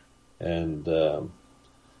there, and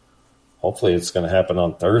hopefully it's gonna happen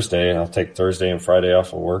on Thursday. I'll take Thursday and Friday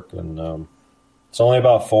off of work, and it's only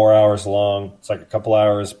about 4 hours long. It's like a couple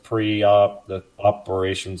hours pre-op. The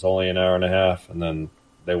operation's only an hour and a half, and then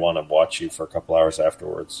they want to watch you for a couple hours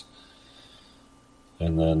afterwards.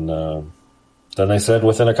 And then they said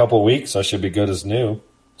within a couple of weeks I should be good as new.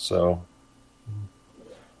 So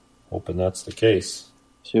hoping that's the case.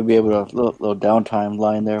 So you'll be able to little downtime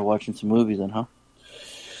lying there watching some movies then, huh?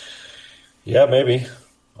 Yeah, maybe.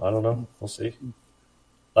 I don't know. We'll see.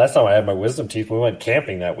 Last time I had my wisdom teeth, we went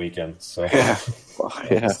camping that weekend. So yeah.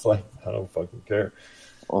 It's like, I don't fucking care.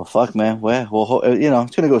 Well, fuck, man. Well,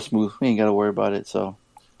 it's gonna go smooth. We ain't got to worry about it. So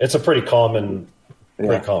it's a pretty common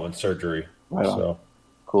surgery. Right on. So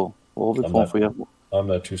cool. Well, we'll be fun for you. I'm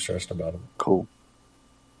not too stressed about it. Cool.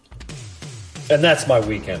 And that's my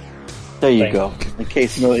weekend. There you go. In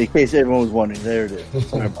case everyone was wondering, there it is.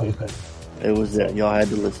 Sorry about that. It was there. Y'all had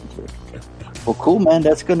to listen to it. Well, cool, man.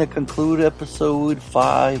 That's going to conclude episode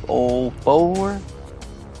 504.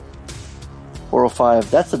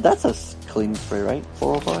 405. That's a cleaning spray, right?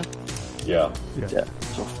 405. Yeah.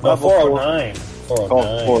 So no, 409.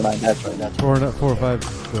 409. 409. That's right. That's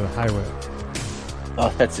 405. The highway.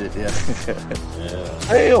 Oh, that's it. Yeah.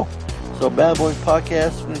 Hey, so Bad Boys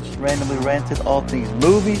Podcast. We just randomly ranted all things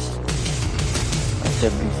movies. I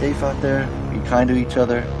said, be safe out there. Be kind to each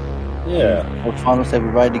other. Yeah. What Fonzo said, we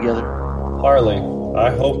ride together. Harley, I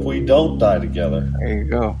hope we don't die together. There you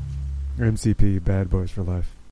go. MCP, Bad Boys for Life.